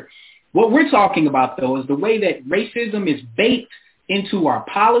 sure. What we're talking about, though, is the way that racism is baked into our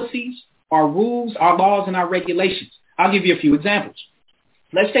policies, our rules, our laws, and our regulations. I'll give you a few examples.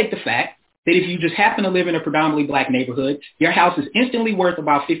 Let's take the fact that if you just happen to live in a predominantly black neighborhood, your house is instantly worth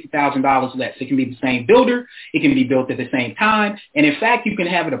about $50,000 less. It can be the same builder. It can be built at the same time. And in fact, you can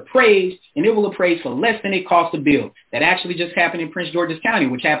have it appraised, and it will appraise for less than it costs to build. That actually just happened in Prince George's County,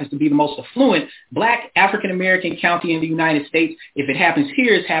 which happens to be the most affluent black African-American county in the United States. If it happens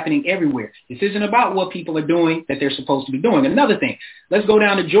here, it's happening everywhere. This isn't about what people are doing that they're supposed to be doing. Another thing, let's go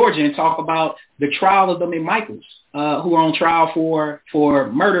down to Georgia and talk about the trial of the McMichaels, who are on trial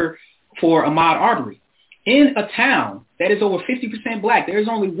for murder for Ahmaud Arbery. In a town that is over 50% black, there is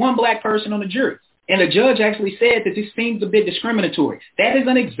only 1 black person on the jury. And the judge actually said that this seems a bit discriminatory. That is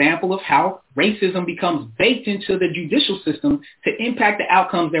an example of how racism becomes baked into the judicial system to impact the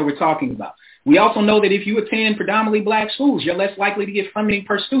outcomes that we're talking about. We also know that if you attend predominantly black schools, you're less likely to get funding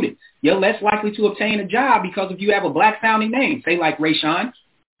per student. You're less likely to obtain a job because if you have a black sounding name, say like Rayshawn,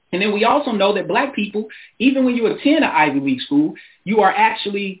 And then we also know that black people, even when you attend an Ivy League school, you are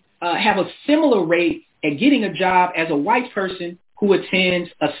actually have a similar rate at getting a job as a white person who attends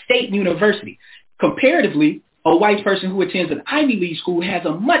a state university. Comparatively, a white person who attends an Ivy League school has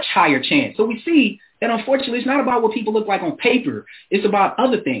a much higher chance. So we see that unfortunately it's not about what people look like on paper. It's about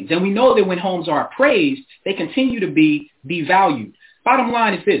other things. And we know that when homes are appraised, they continue to be devalued. Bottom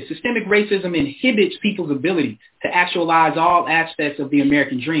line is this: systemic racism inhibits people's ability to actualize all aspects of the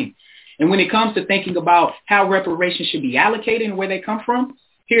American dream. And when it comes to thinking about how reparations should be allocated and where they come from,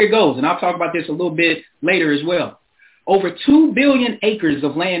 here it goes. And I'll talk about this a little bit later as well. Over 2 billion acres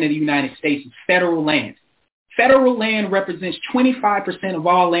of land in the United States is federal land. Federal land represents 25% of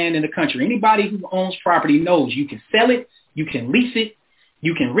all land in the country. Anybody who owns property knows you can sell it, you can lease it,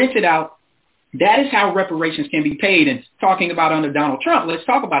 you can rent it out. That is how reparations can be paid. And talking about under Donald Trump, let's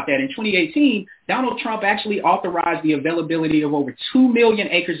talk about that. In 2018, Donald Trump actually authorized the availability of over 2 million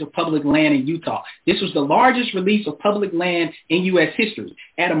acres of public land in Utah. This was the largest release of public land in U.S. history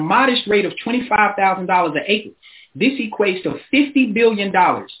at a modest rate of $25,000 an acre. This equates to $50 billion.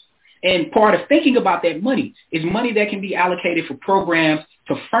 And part of thinking about that money is money that can be allocated for programs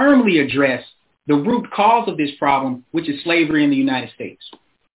to firmly address the root cause of this problem, which is slavery in the United States.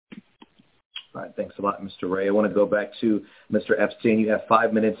 All right, thanks a lot, Mr. Ray. I want to go back to Mr. Epstein. You have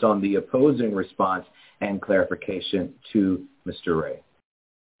 5 minutes on the opposing response and clarification to Mr. Ray.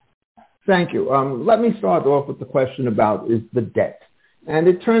 Thank you. Let me start off with the question about is the debt. And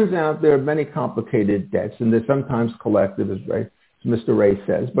it turns out there are many complicated debts, and they're sometimes collective, as Mr. Ray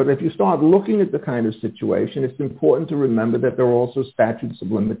says. But if you start looking at the kind of situation, it's important to remember that there are also statutes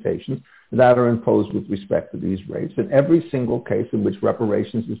of limitations that are imposed with respect to these rates. In every single case in which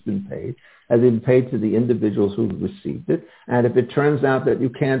reparations has been paid to the individuals who received it. And if it turns out that you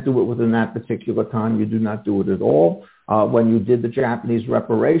can't do it within that particular time, you do not do it at all. When you did the Japanese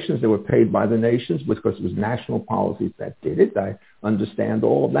reparations, they were paid by the nations because it was national policies that did it. I understand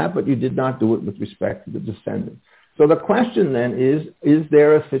all of that, but you did not do it with respect to the descendants. So the question then is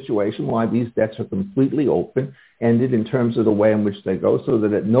there a situation why these debts are completely open-ended in terms of the way in which they go, so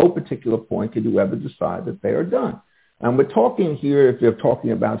that at no particular point can you ever decide that they are done? And we're talking here, if you're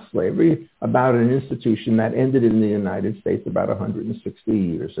talking about slavery, about an institution that ended in the United States about 160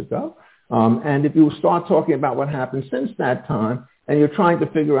 years ago. And if you start talking about what happened since that time, and you're trying to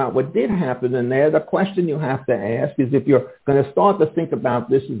figure out what did happen in there, the question you have to ask is, if you're going to start to think about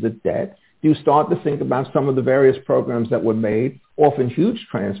this as a debt, do you start to think about some of the various programs that were made, often huge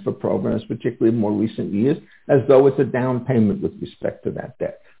transfer programs, particularly in more recent years, as though it's a down payment with respect to that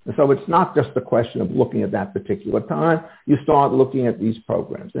debt? And so it's not just a question of looking at that particular time. You start looking at these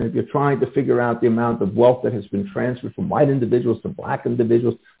programs. And if you're trying to figure out the amount of wealth that has been transferred from white individuals to black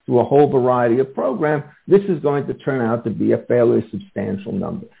individuals through a whole variety of programs, this is going to turn out to be a fairly substantial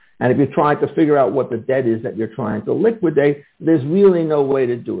number. And if you're trying to figure out what the debt is that you're trying to liquidate, there's really no way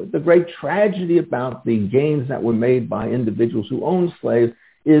to do it. The great tragedy about the gains that were made by individuals who owned slaves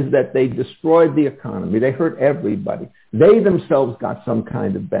is that they destroyed the economy. They hurt everybody. They themselves got some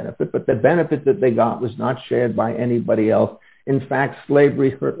kind of benefit, but the benefit that they got was not shared by anybody else. In fact,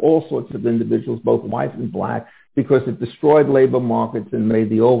 slavery hurt all sorts of individuals, both white and black, because it destroyed labor markets and made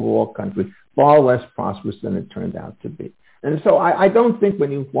the overall country far less prosperous than it turned out to be. And so I don't think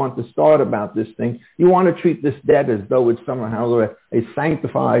when you want to start about this thing, you want to treat this debt as though it's somehow a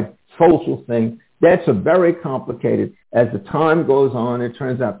sanctified social thing. Debts are very complicated. As the time goes on, it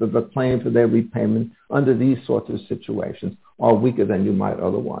turns out that the claim for their repayment under these sorts of situations are weaker than you might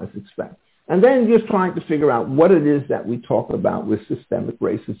otherwise expect. And then you're trying to figure out what it is that we talk about with systemic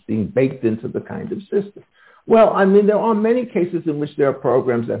racism being baked into the kind of system. Well, I mean, there are many cases in which there are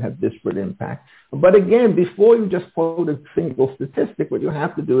programs that have disparate impact. But again, before you just quote a single statistic, what you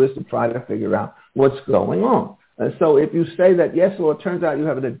have to do is to try to figure out what's going on. So if you say that, yes, well, it turns out you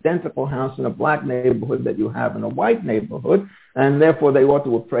have an identical house in a black neighborhood that you have in a white neighborhood, and therefore they ought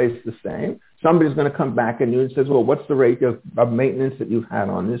to appraise the same, somebody's going to come back and you and says, well, what's the rate of maintenance that you've had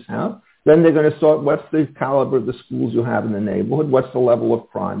on this house? Then they're going to sort, what's the caliber of the schools you have in the neighborhood? What's the level of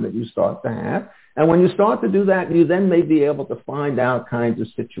crime that you start to have? And when you start to do that, you then may be able to find out kinds of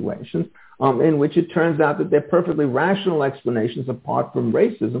situations in which it turns out that they're perfectly rational explanations apart from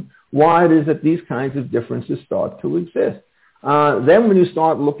racism, why it is that these kinds of differences start to exist. Then when you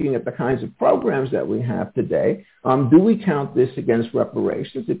start looking at the kinds of programs that we have today, do we count this against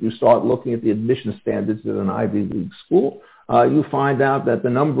reparations? If you start looking at the admission standards at an Ivy League school, you find out that the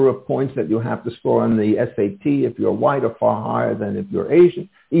number of points that you have to score on the SAT if you're white are far higher than if you're Asian,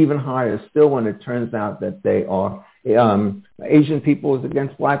 even higher still when it turns out that they are Asian people is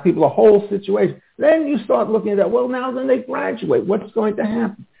against black people, a whole situation. Then you start looking at that, well, now then they graduate. What's going to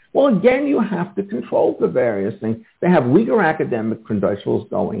happen? Well, again, you have to control the various things. They have weaker academic credentials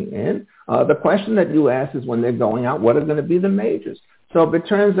going in. The question that you ask is when they're going out, what are going to be the majors? So if it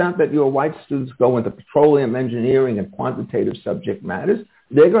turns out that your white students go into petroleum engineering and quantitative subject matters,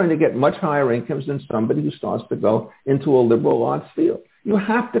 they're going to get much higher incomes than somebody who starts to go into a liberal arts field. You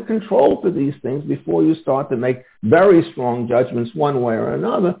have to control for these things before you start to make very strong judgments one way or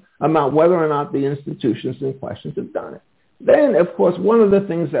another about whether or not the institutions in question have done it. Then, of course, one of the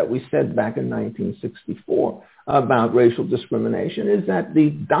things that we said back in 1964 about racial discrimination is that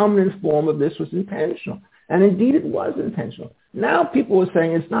the dominant form of this was intentional. And indeed, it was intentional. Now people are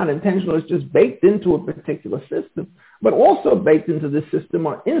saying it's not intentional, it's just baked into a particular system. But also baked into this system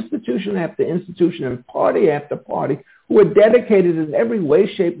are institution after institution and party after party who are dedicated in every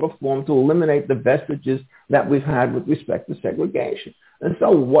way, shape, or form to eliminate the vestiges that we've had with respect to segregation. And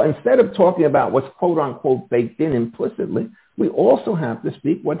so instead of talking about what's quote-unquote baked in implicitly, we also have to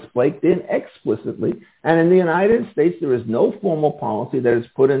speak what's baked in explicitly. And in the United States, there is no formal policy that is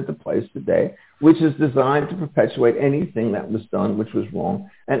put into place today which is designed to perpetuate anything that was done which was wrong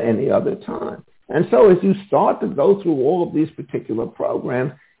at any other time. And so as you start to go through all of these particular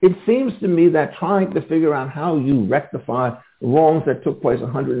programs, it seems to me that trying to figure out how you rectify wrongs that took place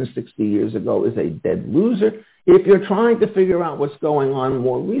 160 years ago is a dead loser. If you're trying to figure out what's going on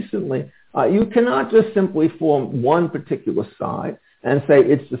more recently, you cannot just simply form one particular side and say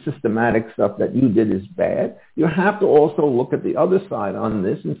it's the systematic stuff that you did is bad. You have to also look at the other side on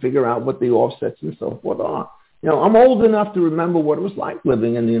this and figure out what the offsets and so forth are. You know, I'm old enough to remember what it was like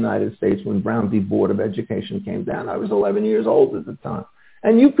living in the United States when Brown v. Board of Education came down. I was 11 years old at the time.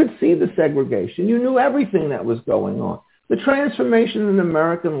 And you could see the segregation. You knew everything that was going on. The transformation in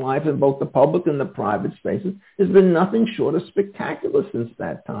American life in both the public and the private spaces has been nothing short of spectacular since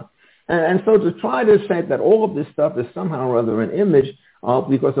that time. And so to try to say that all of this stuff is somehow or other an image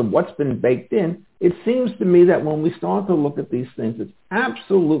because of what's been baked in, it seems to me that when we start to look at these things, it's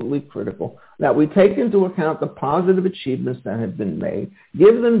absolutely critical that we take into account the positive achievements that have been made,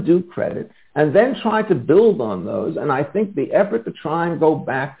 give them due credit, and then try to build on those. And I think the effort to try and go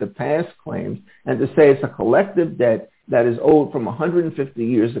back to past claims and to say it's a collective debt that is owed from 150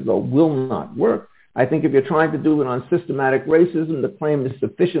 years ago will not work. I think if you're trying to do it on systematic racism, the claim is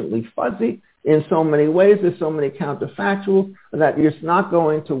sufficiently fuzzy in so many ways. There's so many counterfactuals that it's not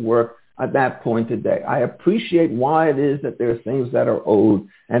going to work at that point today. I appreciate why it is that there are things that are owed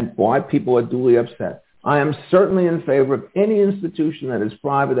and why people are duly upset. I am certainly in favor of any institution that is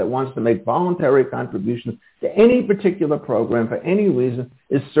private that wants to make voluntary contributions to any particular program for any reason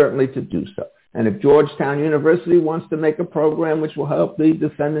is certainly to do so. And if Georgetown University wants to make a program which will help the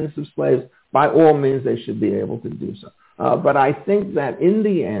descendants of slaves, by all means, they should be able to do so. But I think that in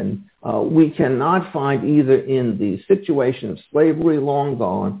the end, we cannot find either in the situation of slavery long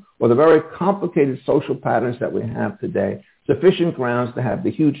gone or the very complicated social patterns that we have today sufficient grounds to have the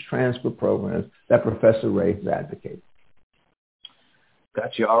huge transfer programs that Professor Ray has advocated.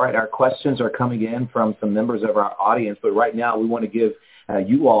 Gotcha. All right. Our questions are coming in from some members of our audience, but right now we want to give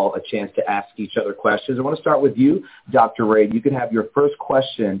you all a chance to ask each other questions. I want to start with you, Dr. Ray. You can have your first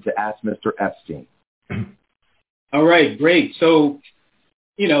question to ask Mr. Epstein. All right, great. So,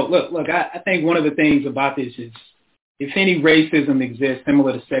 look, I think one of the things about this is if any racism exists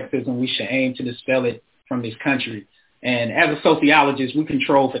similar to sexism, we should aim to dispel it from this country. And as a sociologist, we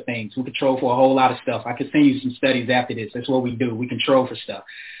control for things. We control for a whole lot of stuff. I could send you some studies after this. That's what we do. We control for stuff.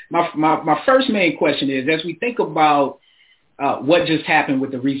 My first main question is, as we think about what just happened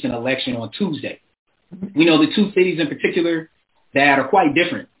with the recent election on Tuesday, we know the two cities in particular that are quite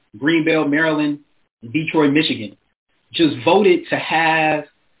different, Greenbelt, Maryland, and Detroit, Michigan, just voted to have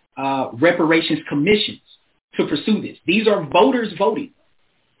reparations commissions to pursue this. These are voters voting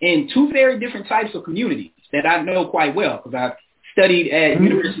in two very different types of communities that I know quite well because I've studied at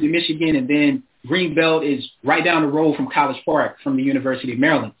University of Michigan, and then Greenbelt is right down the road from College Park from the University of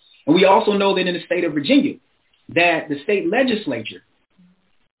Maryland. And we also know that in the state of Virginia, that the state legislature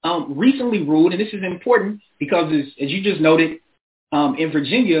recently ruled, and this is important because as you just noted, in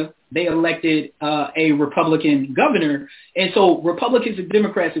Virginia, they elected a Republican governor. And so Republicans and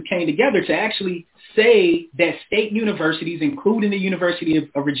Democrats have came together to actually say that state universities, including the University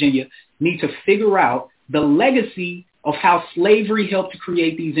of Virginia, need to figure out the legacy of how slavery helped to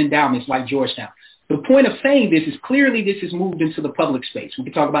create these endowments like Georgetown. The point of saying this is clearly this has moved into the public space. We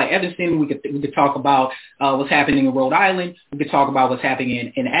could talk about Evanston. We could talk about what's happening in Rhode Island. We could talk about what's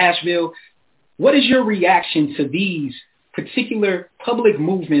happening in Asheville. What is your reaction to these particular public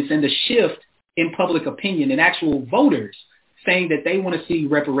movements and the shift in public opinion and actual voters saying that they want to see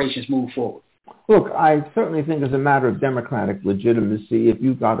reparations move forward? Look, I certainly think as a matter of democratic legitimacy, if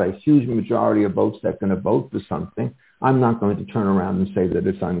you've got a huge majority of votes that are going to vote for something, I'm not going to turn around and say that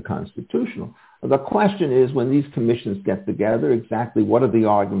it's unconstitutional. The question is, when these commissions get together, exactly what are the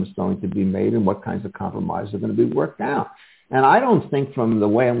arguments going to be made and what kinds of compromises are going to be worked out? And I don't think from the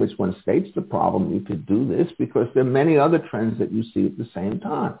way in which one states the problem you could do this, because there are many other trends that you see at the same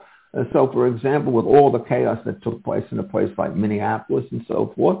time. So, for example, with all the chaos that took place in a place like Minneapolis and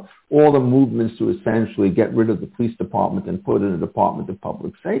so forth, all the movements to essentially get rid of the police department and put in a Department of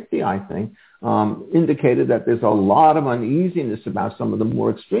Public Safety, I think, indicated that there's a lot of uneasiness about some of the more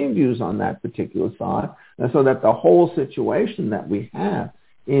extreme views on that particular side. And so that the whole situation that we have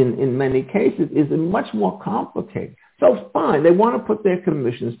in many cases is much more complicated. So fine, they want to put their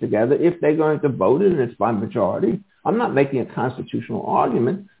commissions together if they're going to vote it and it's by majority. I'm not making a constitutional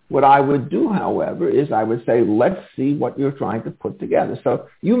argument. What I would do, however, is I would say, let's see what you're trying to put together. So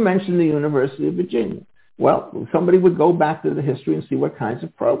you mentioned the University of Virginia. Well, somebody would go back to the history and see what kinds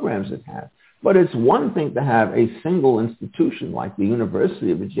of programs it had. But it's one thing to have a single institution like the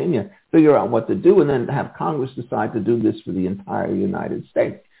University of Virginia figure out what to do and then to have Congress decide to do this for the entire United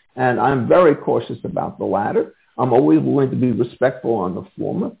States. And I'm very cautious about the latter. I'm always willing to be respectful on the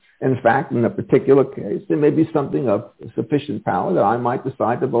former. In fact, in a particular case, there may be something of sufficient power that I might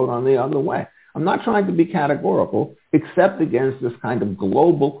decide to vote on the other way. I'm not trying to be categorical, except against this kind of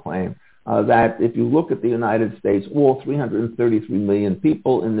global claim that if you look at the United States, all 333 million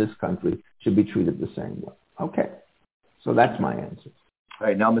people in this country should be treated the same way. Okay, so that's my answer. All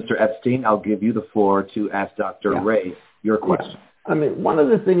right, now, Mr. Epstein, I'll give you the floor to ask Dr. Ray your question. Yeah. I mean, one of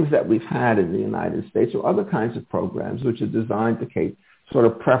the things that we've had in the United States are other kinds of programs which are designed to create sort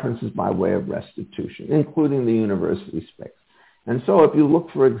of preferences by way of restitution, including the university space. And so if you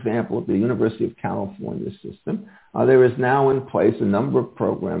look, for example, at the University of California system, there is now in place a number of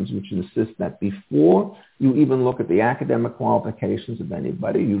programs which insist that before you even look at the academic qualifications of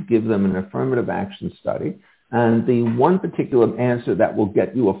anybody, you give them an affirmative action study. And the one particular answer that will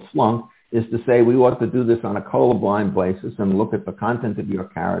get you a flunk is to say we ought to do this on a colorblind basis and look at the content of your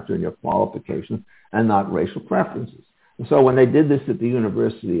character and your qualifications and not racial preferences. And so when they did this at the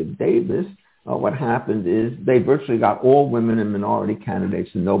University of Davis, what happened is they virtually got all women and minority candidates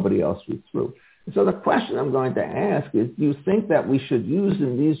and nobody else was through. And so the question I'm going to ask is, do you think that we should use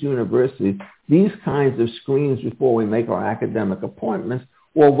in these universities these kinds of screens before we make our academic appointments,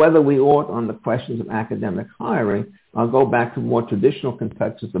 or whether we ought, on the questions of academic hiring, go back to more traditional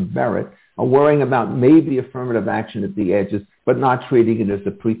contexts of merit, worrying about maybe affirmative action at the edges, but not treating it as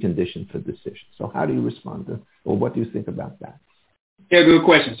a precondition for decision? So how do you respond to, or what do you think about that? Yeah, good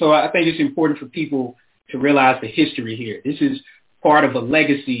question. So I think it's important for people to realize the history here. This is part of a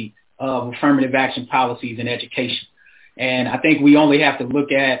legacy of affirmative action policies in education. And I think we only have to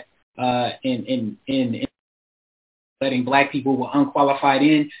look at in letting black people were unqualified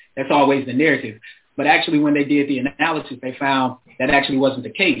in. That's always the narrative. But actually, when they did the analysis, they found that actually wasn't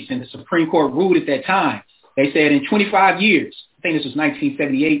the case. And the Supreme Court ruled at that time. They said in 25 years, I think this was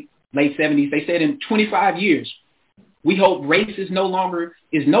 1978, late 70s, they said in 25 years, we hope race is no longer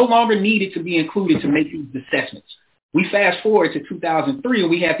needed to be included to make these assessments. We fast forward to 2003 and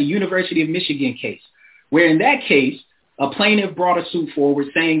we have the University of Michigan case, where in that case, a plaintiff brought a suit forward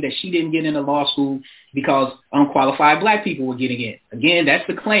saying that she didn't get into law school because unqualified black people were getting in. Again, that's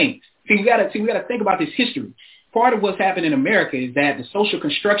the claim. We got to think about this history. Part of what's happened in America is that the social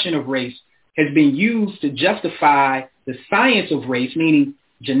construction of race has been used to justify the science of race, meaning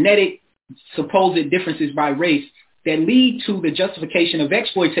genetic supposed differences by race that lead to the justification of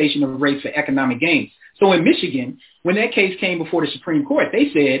exploitation of race for economic gains. So in Michigan, when that case came before the Supreme Court,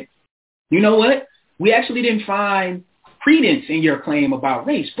 they said, you know what? We actually didn't find credence in your claim about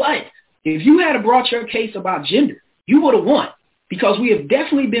race. But if you had brought your case about gender, you would have won, because we have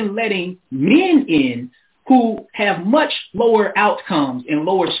definitely been letting men in who have much lower outcomes and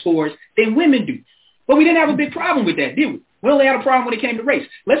lower scores than women do. But we didn't have a big problem with that, did we? We only had a problem when it came to race.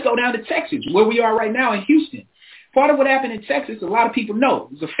 Let's go down to Texas, where we are right now in Houston. Part of what happened in Texas, a lot of people know,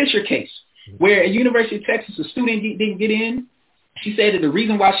 it was a Fisher case, where at University of Texas, a student didn't get in. She said that the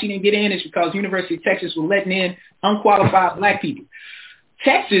reason why she didn't get in is because University of Texas was letting in unqualified black people.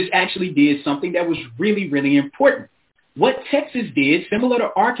 Texas actually did something that was really, really important. What Texas did, similar to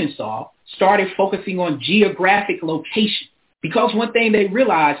Arkansas, started focusing on geographic location. Because one thing they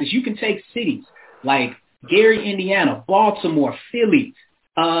realized is you can take cities like Gary, Indiana, Baltimore, Philly,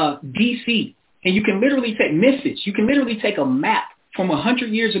 D.C., and you can literally take Memphis. You can literally take a map from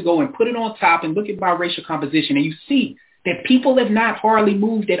 100 years ago and put it on top and look at biracial composition, and you see that people have not hardly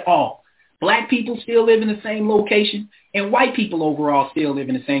moved at all. Black people still live in the same location, and white people overall still live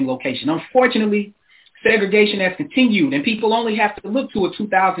in the same location. Unfortunately, segregation has continued, and people only have to look to a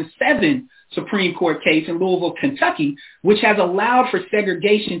 2007 Supreme Court case in Louisville, Kentucky, which has allowed for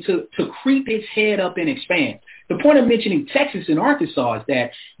segregation to creep its head up and expand. The point of mentioning Texas and Arkansas is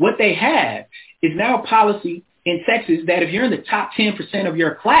that what they have is now a policy in Texas that if you're in the top 10% of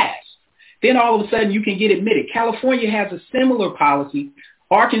your class, then all of a sudden you can get admitted. California has a similar policy.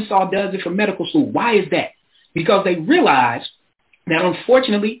 Arkansas does it for medical school. Why is that? Because they realize that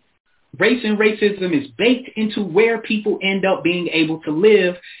unfortunately, race and racism is baked into where people end up being able to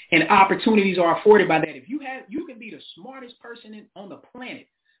live, and opportunities are afforded by that. If you can be the smartest person on the planet,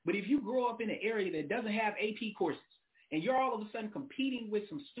 but if you grow up in an area that doesn't have AP courses, and you're all of a sudden competing with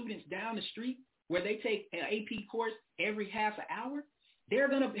some students down the street where they take an AP course every half an hour, they're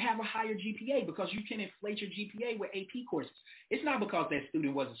going to have a higher GPA because you can inflate your GPA with AP courses. It's not because that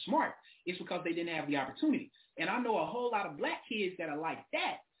student wasn't smart. It's because they didn't have the opportunity. And I know a whole lot of black kids that are like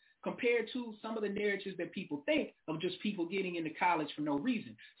that compared to some of the narratives that people think of just people getting into college for no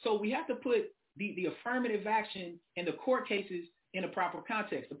reason. So we have to put the affirmative action and the court cases in a proper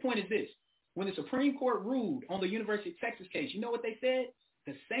context. The point is this. When the Supreme Court ruled on the University of Texas case, you know what they said?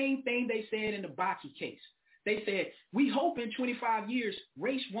 The same thing they said in the Bakke case. They said, we hope in 25 years,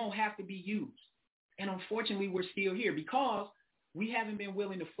 race won't have to be used. And unfortunately, we're still here because we haven't been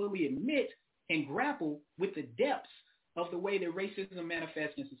willing to fully admit and grapple with the depths of the way that racism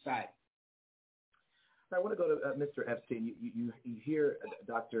manifests in society. I want to go to Mr. Epstein. You hear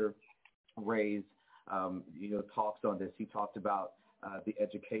Dr. Ray's talks on this. He talked about the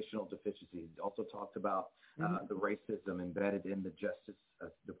educational deficiencies. He also talked about the racism embedded in the Justice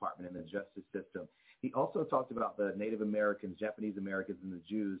Department and the justice system. He also talked about the Native Americans, Japanese Americans, and the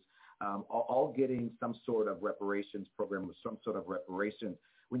Jews all getting some sort of reparations program or some sort of reparations.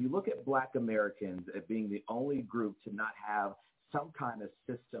 When you look at Black Americans as being the only group to not have some kind of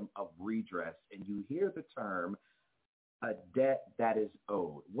system of redress, and you hear the term a debt that is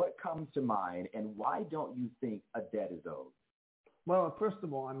owed, what comes to mind, and why don't you think a debt is owed? Well, first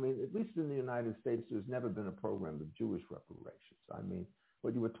of all, I mean, at least in the United States, there's never been a program of Jewish reparations. I mean,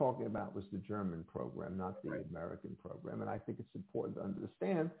 what you were talking about was the German program, not the American program. And I think it's important to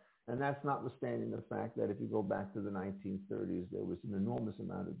understand, and that's notwithstanding the fact that if you go back to the 1930s, there was an enormous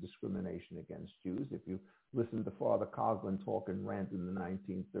amount of discrimination against Jews. If you listen to Father Coughlin talk and rant in the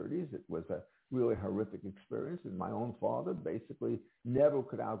 1930s, it was a really horrific experience. And my own father basically never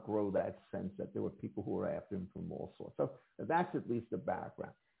could outgrow that sense that there were people who were after him from all sorts. So that's at least the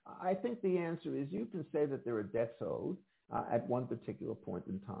background. I think the answer is you can say that there are debts owed at one particular point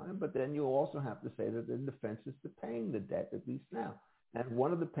in time, but then you also have to say that the defense is to paying the debt, at least now. And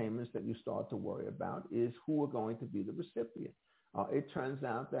one of the payments that you start to worry about is who are going to be the recipient. It turns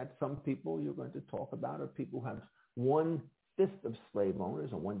out that some people you're going to talk about are people who have 1/5 of slave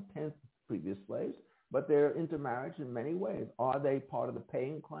owners or 1/10 previous slaves, but they're intermarriage in many ways. Are they part of the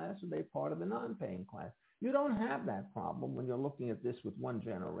paying class or are they part of the non-paying class? You don't have that problem when you're looking at this with one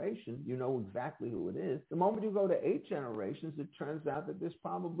generation. You know exactly who it is. The moment you go to 8 generations, it turns out that there's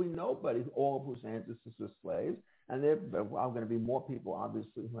probably nobody, all of whose ancestors are slaves. And there are going to be more people,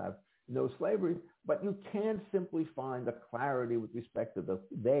 obviously, who have no slavery. But you can't simply find the clarity with respect to the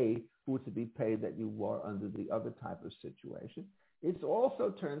they who are to be paid that you were under the other type of situation. It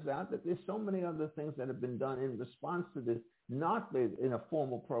also turns out that there's so many other things that have been done in response to this, not in a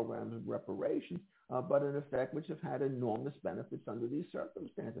formal program of reparations, but in effect, which have had enormous benefits under these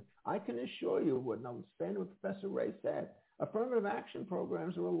circumstances. I can assure you, notwithstanding what Professor Ray said, affirmative action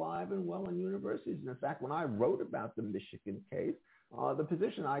programs are alive and well in universities. And in fact, when I wrote about the Michigan case, the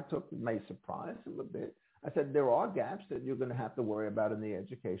position I took may surprise him a bit. I said there are gaps that you're going to have to worry about in the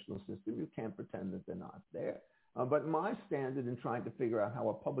educational system. You can't pretend that they're not there. But my standard in trying to figure out how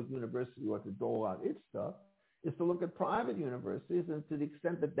a public university ought to dole out its stuff is to look at private universities, and to the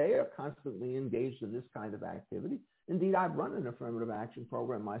extent that they are constantly engaged in this kind of activity. Indeed, I've run an affirmative action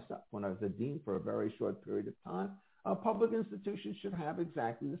program myself when I was a dean for a very short period of time. Public institutions should have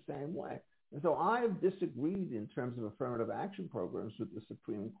exactly the same way. And so I have disagreed in terms of affirmative action programs with the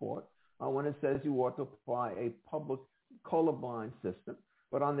Supreme Court when it says you ought to apply a public colorblind system.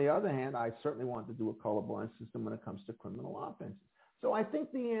 But on the other hand, I certainly want to do a colorblind system when it comes to criminal offenses. So I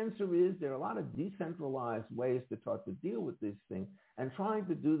think the answer is there are a lot of decentralized ways to try to deal with these things, and trying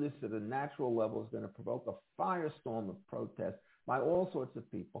to do this at a natural level is going to provoke a firestorm of protest by all sorts of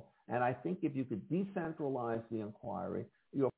people. And I think if you could decentralize the inquiry, you'll